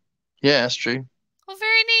 Yeah, that's true. Well,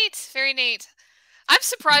 very neat. Very neat. I'm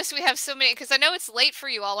surprised we have so many because I know it's late for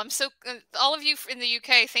you all. All of you in the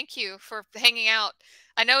UK, thank you for hanging out.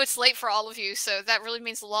 I know it's late for all of you, so that really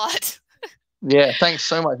means a lot. Yeah, thanks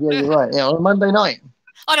so much. Yeah, you're right. Yeah, on a Monday night.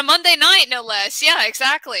 On a Monday night, no less. Yeah,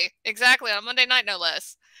 exactly. On a Monday night, no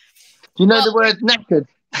less. Do you know the word knackered?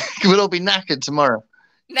 We'll all be knackered tomorrow.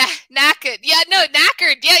 Knackered. Yeah, no,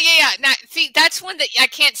 knackered. Yeah. See, that's one that I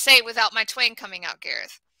can't say without my twang coming out,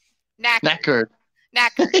 Gareth. Knackered.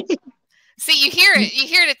 See, you hear it. You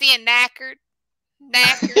hear it at the end. Knackered.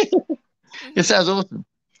 It sounds awesome.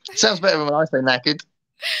 It sounds better when I say knackered.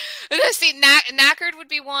 Let's see. Knackered would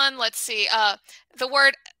be one. Let's see. The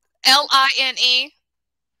word L-I-N-E.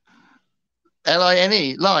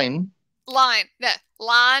 L-I-N-E. Line. No.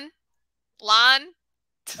 Line.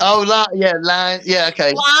 Oh, line. Yeah,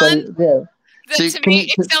 okay. Line. So, yeah. To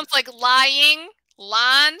me, it sounds like lying.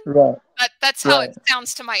 Line. Right. That's how it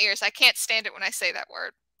sounds to my ears. I can't stand it when I say that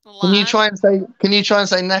word. Line. Can you try and say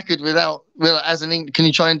knackered without can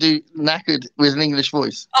you try and do knackered with an English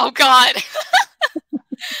voice? Oh God.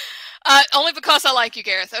 Only because I like you,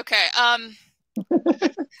 Gareth. Okay. No,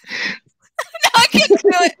 I can't do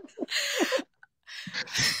it.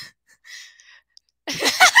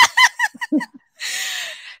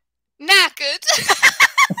 Knackered.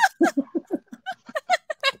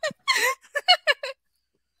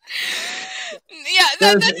 Yeah,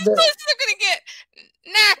 that's as close as I'm gonna get.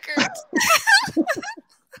 Knackered.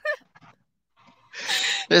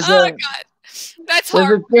 Oh God, that's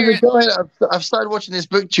hard. There's a guy I've started watching this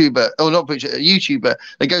YouTuber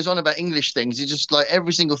that goes on about English things. He just like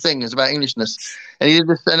every single thing is about Englishness, and he did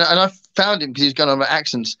this, and I found him because he was going on about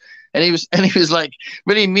accents, and he was like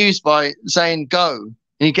really amused by saying "go," and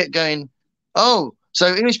he kept going, "Oh."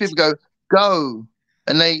 So English people go,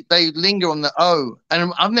 and they linger on the O,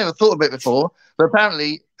 and I've never thought of it before, but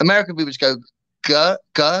apparently American people just go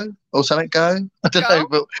or something go. I don't know,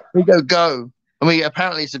 but we go, and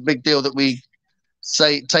apparently it's a big deal that we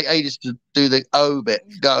take ages to do the O bit.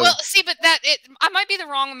 Go. Well, see, but I might be the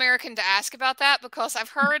wrong American to ask about that because I've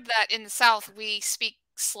heard that in the South we speak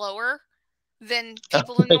slower than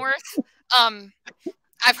people in the North.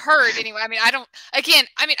 I've heard anyway. I mean,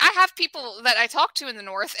 I have people that I talk to in the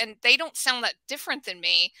North, and they don't sound that different than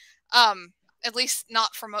me. At least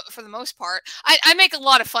not for the most part. I make a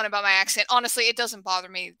lot of fun about my accent. Honestly, it doesn't bother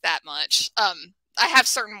me that much. I have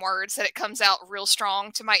certain words that it comes out real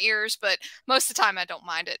strong to my ears, but most of the time I don't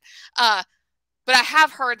mind it. But I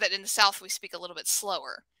have heard that in the South we speak a little bit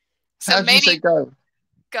slower. So how do you say go?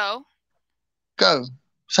 Go.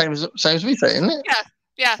 Same as we say, isn't it?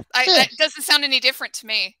 Yeah. It doesn't sound any different to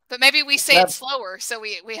me. But maybe we say it slower, so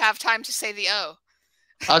we have time to say the O.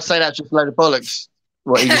 I'd say that's just a load of bollocks,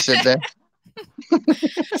 what you just said there.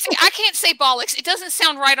 See, I can't say bollocks. It doesn't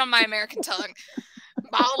sound right on my American tongue.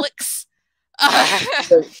 Bollocks.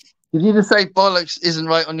 Did you just say bollocks isn't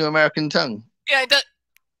right on your American tongue? Yeah, it does.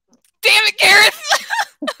 Damn it, Gareth!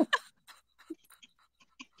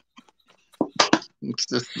 It's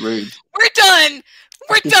just rude. We're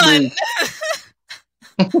done.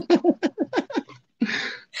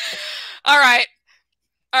 All right.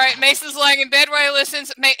 All right. Mason's lying in bed while he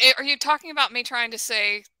listens. Are you talking about me trying to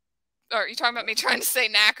say, or are you talking about me trying to say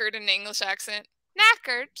knackered in an English accent?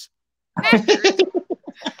 Knackered. Knackered.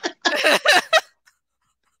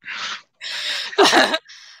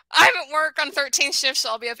 I'm at work on 13th shift, so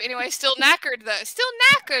I'll be up anyway. Still knackered,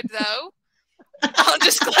 though. I'm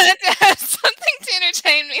just glad to have something to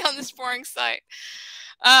entertain me on this boring site.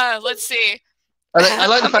 Let's see. I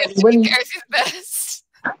like the fact that when Gareth's best.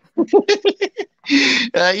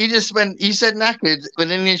 you said knackered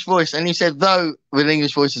with an English voice, and you said though with an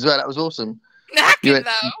English voice as well. That was awesome. Knackered,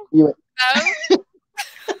 though.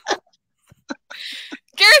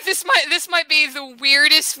 Gareth, this might be the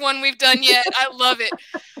weirdest one we've done yet. I love it.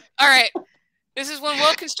 All right. This is one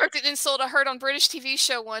well-constructed insult I heard on British TV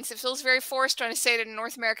show once. It feels very forced trying to say it in a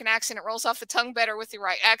North American accent. It rolls off the tongue better with the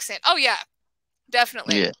right accent. Oh, yeah.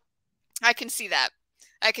 Definitely. Yeah. I can see that.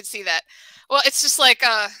 Well, it's just like,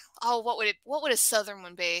 what would a Southern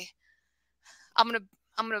one be? I'm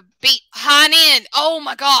gonna beat hind end. Oh,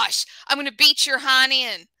 my gosh. I'm going to beat your hind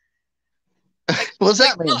end. Like, what's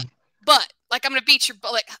that mean? But like I'm gonna beat your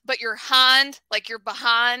butt, but you're hind, like you're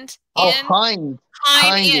behind. Oh, hind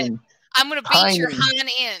end. I'm gonna beat your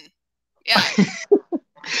hind end. Yeah.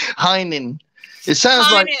 Hinding. It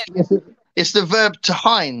sounds like it's the verb to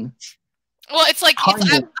hind. Well, it's like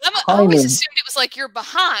I always assumed it was like you're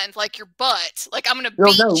behind, like your butt. Like I'm gonna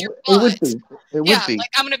beat your butt. It would be. It would be. Like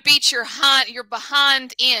I'm gonna beat your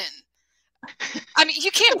behind end. I mean, you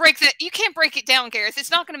can't break that. You can't break it down, Gareth. It's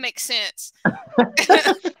not going to make sense.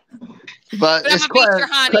 But it's quite a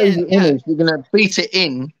crazy image. You're going to beat it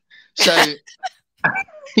in. So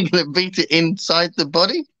you're going to beat it inside the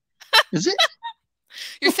body? Is it?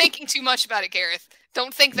 You're thinking too much about it, Gareth.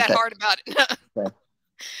 Don't think that hard about it. Don't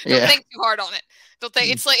think too hard on it. Don't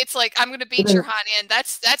think it's like I'm going to beat your hind end.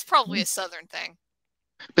 That's probably a Southern thing.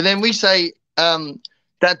 But then we say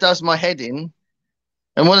that does my head in.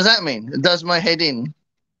 And what does that mean? It does my head in.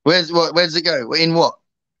 Where does it go? In what?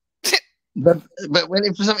 but when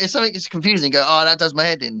if something is confusing, go, oh, that does my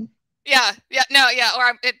head in. Yeah.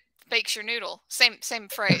 Or it bakes your noodle. Same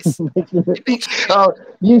phrase. Oh,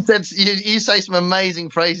 you say some amazing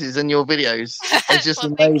phrases in your videos. It's just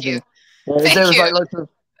amazing. Thank you. Yeah, there was like lots of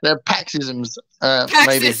paroxysms.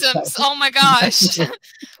 Paroxysms. Maybe. Oh my gosh!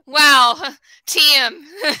 Wow. TM.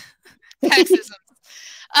 Paroxysms.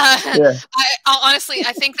 Honestly,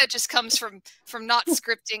 I think that just comes from not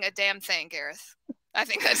scripting a damn thing, Gareth. I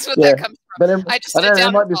think that's what that comes from. But there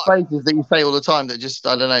might be phrases that you say all the time that just,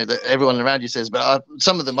 I don't know, that everyone around you says, but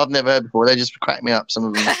some of them I've never heard before. They just crack me up, some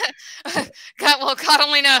of them. God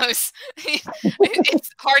only knows. It's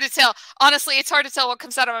hard to tell. Honestly, it's hard to tell what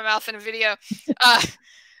comes out of my mouth in a video.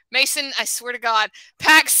 Mason, I swear to God,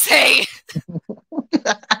 Pax say...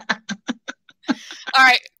 All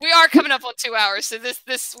right, we are coming up on 2 hours, so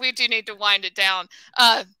this we do need to wind it down.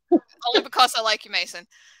 Only because I like you, Mason.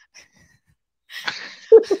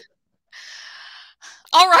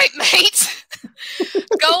 All right, mate.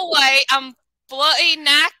 Go away. I'm bloody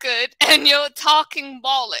knackered, and you're talking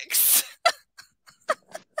bollocks.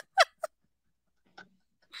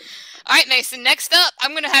 All right, Mason. Next up,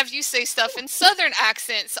 I'm going to have you say stuff in Southern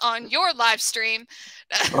accents on your live stream.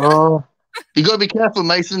 Oh. You got to be careful,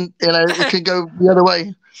 Mason. You know, it could go the other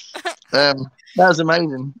way. That was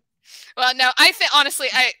amazing. Well, no, I think honestly,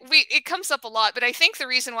 it comes up a lot, but I think the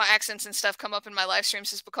reason why accents and stuff come up in my live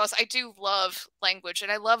streams is because I do love language and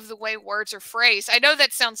I love the way words are phrased. I know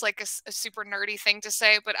that sounds like a super nerdy thing to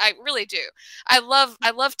say, but I really do. I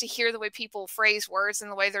love to hear the way people phrase words and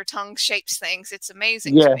the way their tongue shapes things. It's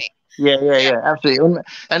amazing to me. Yeah, absolutely.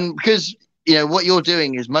 And because what you're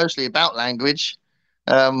doing is mostly about language.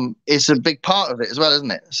 It's a big part of it as well,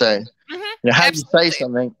 isn't it? So how you say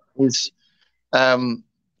something is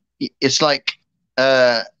it's like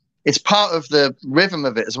it's part of the rhythm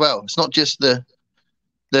of it as well. It's not just the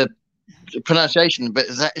pronunciation, but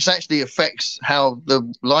it actually affects how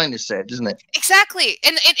the line is said, isn't it? Exactly,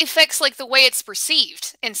 and it affects like the way it's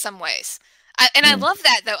perceived in some ways. I love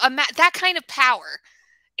that though. That kind of power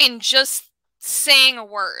in just saying a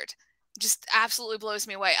word just absolutely blows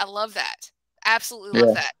me away. I love that. Absolutely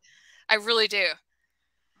love that. I really do.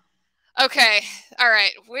 Okay. All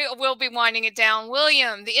right. We'll be winding it down.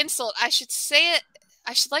 William, the insult. I should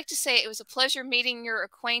like to say it was a pleasure meeting your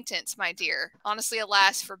acquaintance, my dear. Honestly,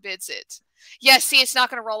 alas, forbids it. Yeah, see, it's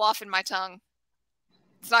not going to roll off in my tongue.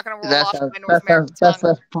 It's not going to roll off in my North American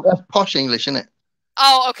tongue. That's posh English, isn't it?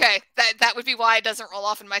 Oh, okay. That would be why it doesn't roll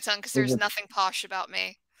off in my tongue, because there's nothing posh about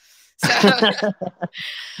me. So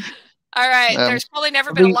All right. There's probably never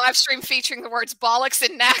I been a mean, live stream featuring the words bollocks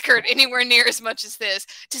and knackered anywhere near as much as this.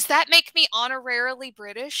 Does that make me honorarily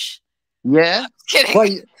British? yeah. I'm kidding. Well,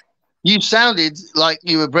 you sounded like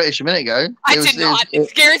you were British a minute ago. I did not.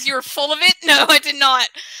 Gareth, you were full of it? No, I did not.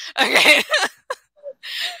 Okay.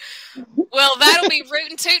 Well, that'll be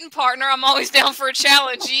rootin' tootin', partner. I'm always down for a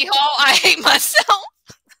challenge. Yeehaw, I hate myself.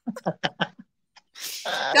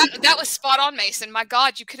 That was spot on, Mason. My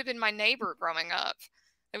God, you could have been my neighbor growing up.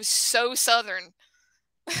 It was so Southern.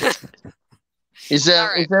 Is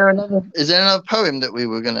there another poem that we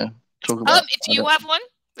were going to talk about? Do you have one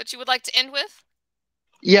that you would like to end with?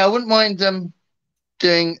 Yeah, I wouldn't mind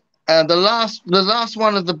doing the last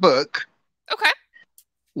one of the book. Okay.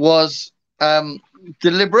 Was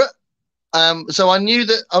deliberate. So I knew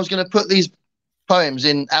that I was going to put these poems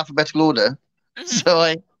in alphabetical order.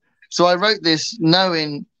 Mm-hmm. So I wrote this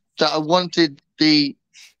knowing that I wanted it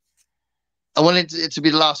to be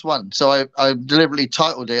the last one. So I deliberately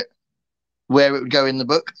titled it where it would go in the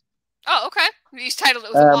book. Oh, okay. You titled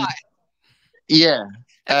it with a Y. Yeah.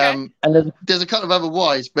 Okay. And there's a couple of other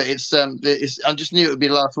Y's, but it's I just knew it would be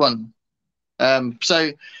the last one.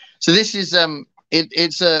 So this is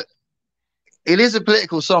it is a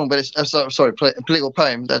political song, but it's a political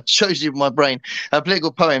poem. That shows you my brain. A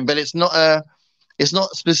political poem, but it's not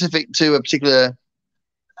specific to a particular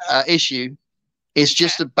issue. It's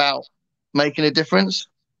just about making a difference.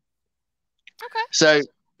 Okay. So,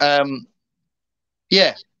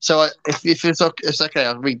 yeah. So if it's okay,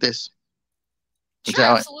 I'll read this. Sure,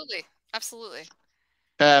 absolutely. Absolutely.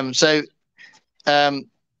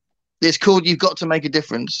 It's called "You've Got to Make a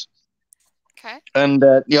Difference." Okay. And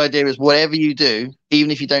the idea is whatever you do,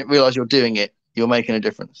 even if you don't realize you're doing it, you're making a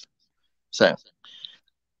difference. So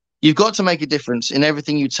you've got to make a difference in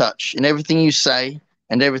everything you touch, in everything you say,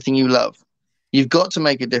 and everything you love. You've got to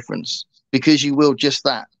make a difference because you will just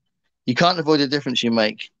that. You can't avoid the difference you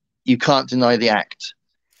make. You can't deny the act.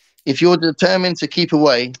 If you're determined to keep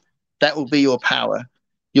away, that will be your power.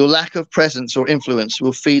 Your lack of presence or influence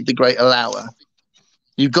will feed the great allower.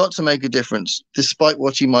 You've got to make a difference, despite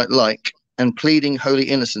what you might like. And pleading holy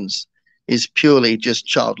innocence is purely just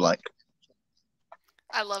childlike.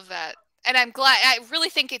 I love that. And I'm glad. I really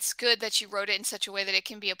think it's good that you wrote it in such a way that it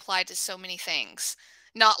can be applied to so many things,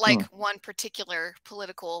 not like one particular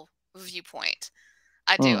political viewpoint.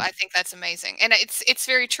 I do. I think that's amazing. And it's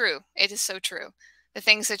very true. It is so true. The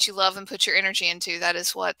things that you love and put your energy into, that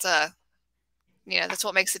is what, that's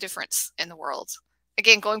what makes a difference in the world.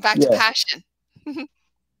 Again, going back to passion.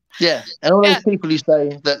 Yeah, and all those people who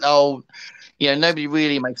say that, nobody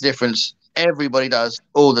really makes a difference. Everybody does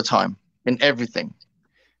all the time in everything.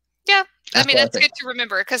 Yeah, I mean, that's good to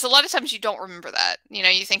remember because a lot of times you don't remember that.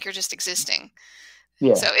 You think you're just existing.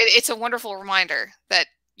 Yeah. So it's a wonderful reminder that,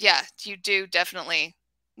 you do definitely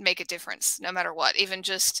make a difference no matter what. Even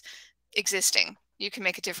just existing, you can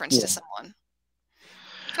make a difference to someone.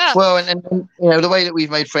 Oh. Well, and the way that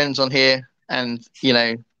we've made friends on here and,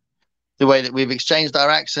 the way that we've exchanged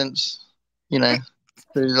our accents, through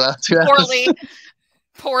the last 2 hours.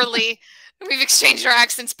 Poorly. We've exchanged our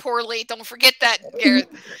accents poorly. Don't forget that, Gareth.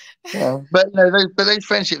 Yeah, but those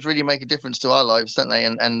friendships really make a difference to our lives, don't they?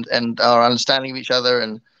 And our understanding of each other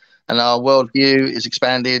and our worldview is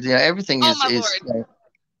expanded. Everything is. Oh my Lord.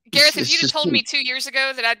 Gareth, if you'd have told me 2 years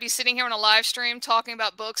ago that I'd be sitting here on a live stream talking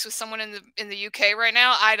about books with someone in the UK right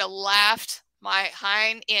now, I'd have laughed my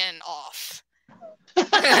hind end off.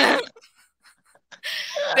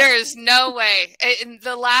 There is no way. In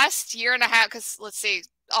the last year and a half, because let's see,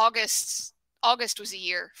 August was a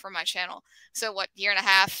year for my channel. So what, year and a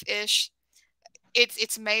half ish?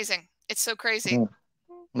 It's amazing. It's so crazy.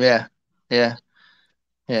 Yeah.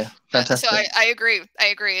 Fantastic. So I agree.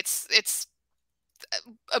 It's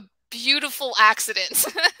a beautiful accident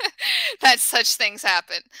that such things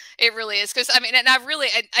happen. It really is. Because and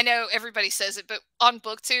I know everybody says it, but on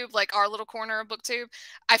BookTube, like our little corner of BookTube,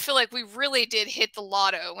 I feel like we really did hit the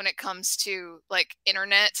lotto when it comes to like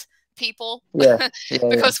internet people.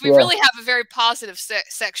 Because we really have a very positive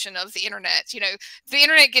section of the internet. The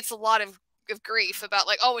internet gets a lot of grief about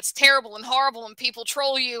like, oh, it's terrible and horrible and people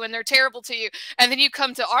troll you and they're terrible to you. And then you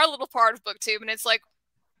come to our little part of BookTube and it's like,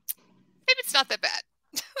 maybe it's not that bad.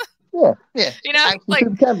 Yeah. Like,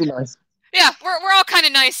 it can be nice. Yeah, we're all kind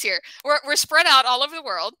of nice here. We're spread out all over the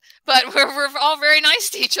world, but we're all very nice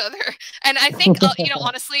to each other. And I think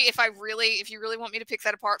honestly, if you really want me to pick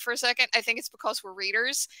that apart for a second, I think it's because we're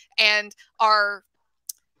readers and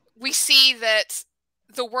we see that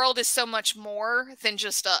the world is so much more than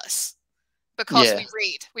just us. Because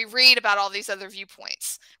we read about all these other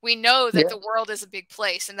viewpoints. We know that the world is a big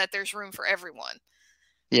place and that there's room for everyone.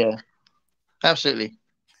 Yeah, absolutely.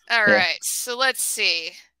 All right, so let's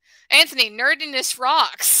see. Anthony, nerdiness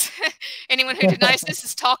rocks. Anyone who denies this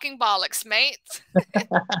is talking bollocks, mate.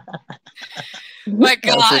 My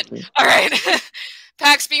God. All right.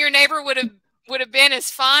 Pax Be Your Neighbor would have been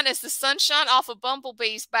as fine as the sunshine off a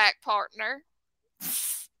bumblebee's back, partner.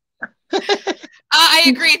 I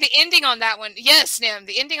agree. The ending on that one, yes, Nim,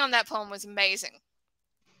 the ending on that poem was amazing.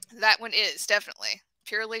 That one is definitely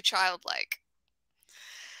purely childlike.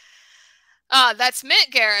 That's Mint,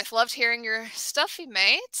 Gareth. Loved hearing your stuffy,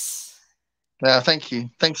 mates. Thank you.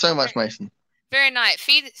 Thanks so much, Mason. Very nice.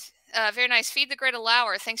 Very nice. Feed the Great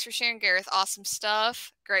Allower. Thanks for sharing, Gareth. Awesome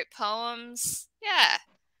stuff. Great poems. Yeah.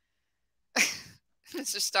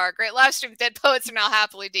 Mr. Star. Great live stream. Dead poets are now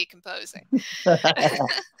happily decomposing.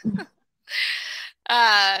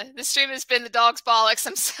 This stream has been the dog's bollocks.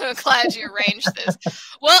 I'm so glad you arranged this.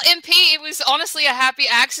 Well, MP, it was honestly a happy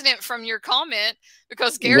accident from your comment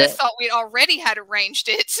because Gareth thought we'd already had arranged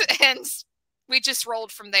it, and we just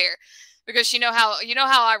rolled from there. Because you know how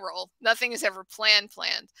I roll. Nothing is ever planned.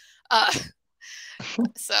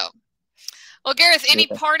 So, well, Gareth, any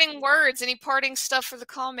parting words? Any parting stuff for the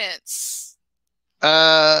comments?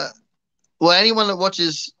 Well, anyone that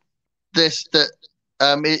watches this that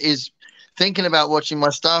is thinking about watching my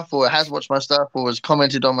stuff or has watched my stuff or has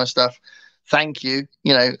commented on my stuff, thank you.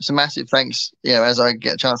 You know, it's a massive thanks, you know, as I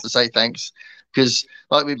get a chance to say thanks, because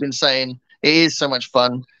like we've been saying, it is so much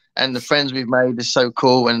fun and the friends we've made is so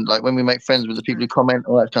cool. And like when we make friends with the people who comment,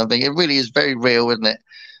 all that kind of thing, it really is very real, isn't it?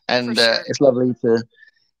 And it's lovely to,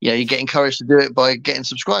 you know, you get encouraged to do it by getting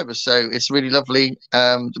subscribers. So it's really lovely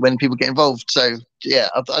when people get involved. So yeah,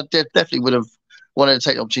 I definitely would have wanted to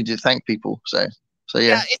take the opportunity to thank people. So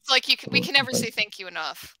yeah, it's like we can never say thank you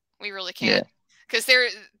enough. We really can't, because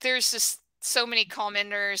there's just so many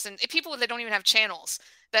commenters and people that don't even have channels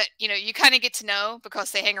that, you know, you kind of get to know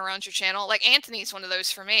because they hang around your channel. Like Anthony's one of those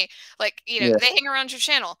for me. Like, you know, they hang around your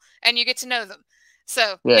channel and you get to know them.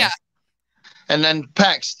 So yeah. And then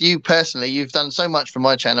Pax, you personally, you've done so much for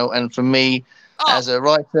my channel and for me as a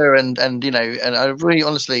writer, and you know, and I really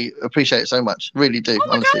honestly appreciate it so much. Really do. Oh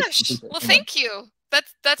my gosh! Well, thank you.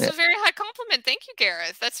 That's a very high compliment. Thank you,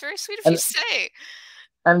 Gareth. That's very sweet of you to say.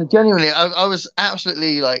 And genuinely, I was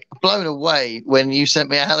absolutely like blown away when you sent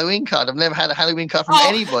me a Halloween card. I've never had a Halloween card from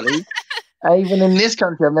anybody. Even in this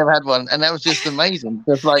country, I've never had one, and that was just amazing.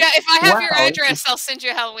 Just like, if I have your address, I'll send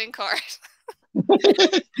you a Halloween card. What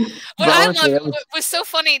I loved was so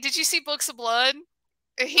funny. Did you see Books of Blood?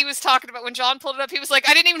 He was talking about when John pulled it up. He was like,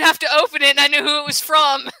 I didn't even have to open it, and I knew who it was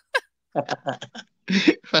from.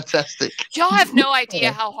 Fantastic. Y'all have no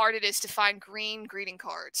idea how hard it is to find green greeting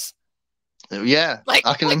cards. Yeah, like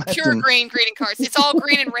I can imagine. Pure green greeting cards. It's all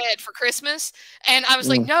green and red for Christmas, and I was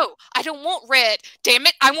like, no, I don't want red. Damn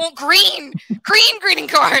it, I want green greeting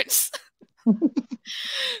cards. All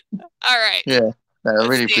right. Yeah, I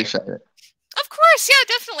really appreciate it. Of course, yeah,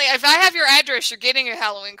 definitely. If I have your address, you're getting a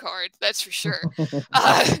Halloween card. That's for sure.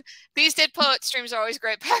 These Dead Poet streams are always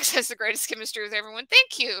great. Pax has the greatest chemistry with everyone.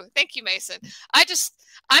 Thank you, Mason. I'm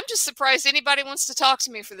just surprised anybody wants to talk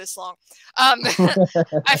to me for this long.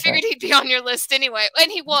 I figured he'd be on your list anyway,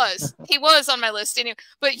 and he was on my list anyway.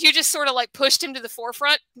 But you just sort of like pushed him to the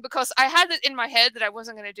forefront because I had it in my head that I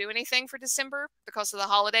wasn't going to do anything for December because of the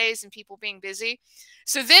holidays and people being busy.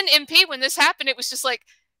 So then, MP, when this happened, it was just like,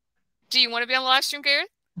 do you want to be on the live stream, Gareth?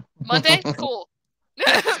 Monday? Cool.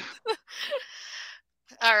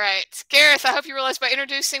 All right. Gareth, I hope you realize by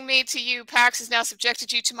introducing me to you, Pax has now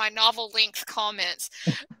subjected you to my novel length comments.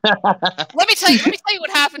 Let me tell you what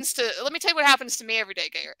happens to me every day,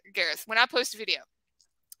 Gareth, when I post a video.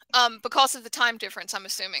 Because of the time difference, I'm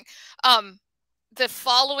assuming. The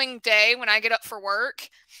following day when I get up for work,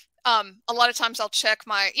 a lot of times I'll check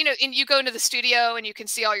my, you know, and you go into the studio and you can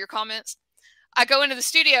see all your comments. I go into the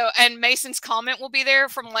studio and Mason's comment will be there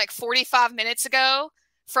from like 45 minutes ago.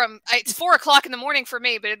 It's 4 o'clock in the morning for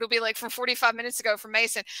me, but it'll be like from 45 minutes ago from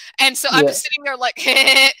Mason. And so I'm just sitting there like,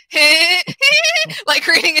 like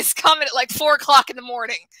reading his comment at like 4 o'clock in the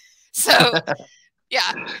morning. So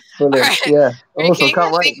yeah. Brilliant. Right. Yeah. Also,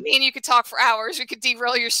 can't wait. Me and you could talk for hours. We could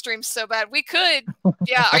derail your stream so bad. We could.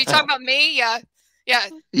 Yeah. Are you talking about me? Yeah. Yeah.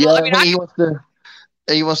 Yeah. Well, I mean,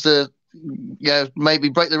 he wants to, yeah, maybe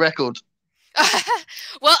break the record.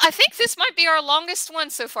 Well, I think this might be our longest one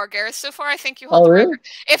so far, Gareth. So far, I think you hold the record.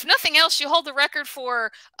 If nothing else, you hold the record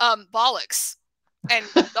for bollocks and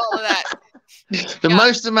all of that. The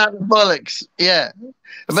most amount of bollocks, yeah.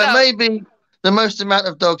 But maybe the most amount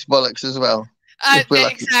of dogs bollocks as well.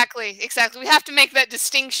 Exactly. We have to make that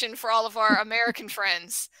distinction for all of our American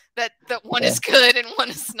friends that one is good and one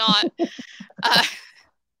is not.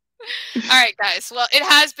 All right, guys. Well, it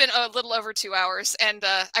has been a little over 2 hours, and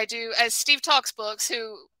I do, as Steve Talks Books,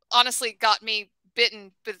 who honestly got me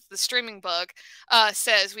bitten with the streaming bug,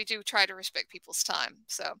 says we do try to respect people's time.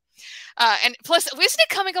 So, and plus, isn't it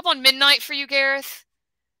coming up on midnight for you, Gareth?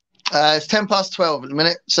 It's 12:10 at the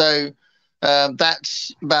minute, so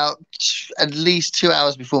that's about at least 2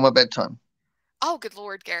 hours before my bedtime. Oh, good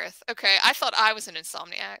Lord, Gareth. Okay, I thought I was an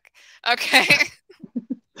insomniac. Okay.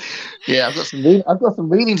 Yeah, I've got some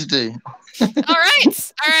reading to do. All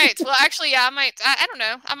right. Well, actually, yeah, I might. I don't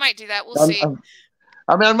know. I might do that. We'll see.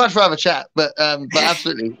 I mean, I'd much rather chat, but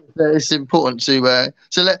absolutely, it's important to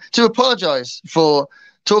apologise for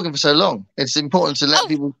talking for so long. It's important to let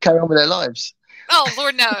people carry on with their lives. Oh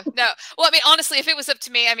Lord, no. Well, I mean, honestly, if it was up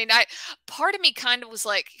to me, I mean, part of me kind of was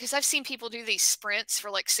like, because I've seen people do these sprints for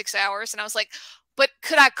like 6 hours, and I was like, but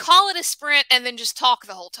could I call it a sprint and then just talk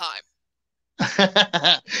the whole time?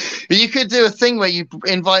 You could do a thing where you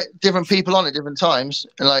invite different people on at different times,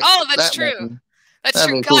 and like. Oh, that's true. That's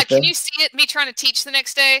true. God, can you see it? Me trying to teach the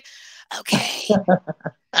next day. Okay.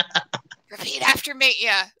 Repeat after me.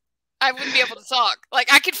 Yeah. I wouldn't be able to talk.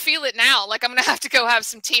 Like, I could feel it now. Like, I'm going to have to go have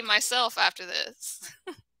some tea myself after this.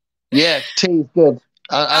 Yeah, tea's good.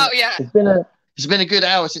 Oh, yeah. It's been a good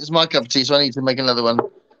hour since my cup of tea, so I need to make another one.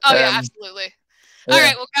 Oh, yeah, absolutely. Yeah. All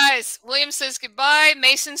right, well, guys, William says goodbye.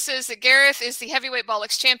 Mason says that Gareth is the heavyweight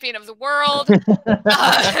bollocks champion of the world.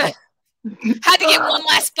 Had to get one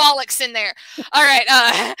last bollocks in there. All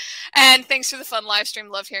right, and thanks for the fun live stream.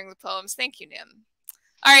 Loved hearing the poems. Thank you, Nim.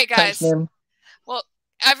 All right, guys. Thanks, Nim. Well,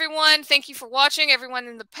 everyone, thank you for watching. Everyone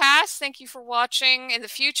in the past, thank you for watching. In the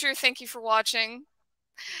future, thank you for watching.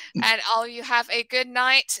 And all of you have a good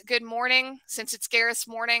night, good morning. Since it's Gareth's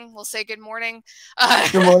morning, we'll say good morning.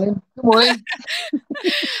 Good morning. Good morning.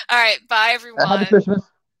 All right, bye, everyone. Happy Christmas.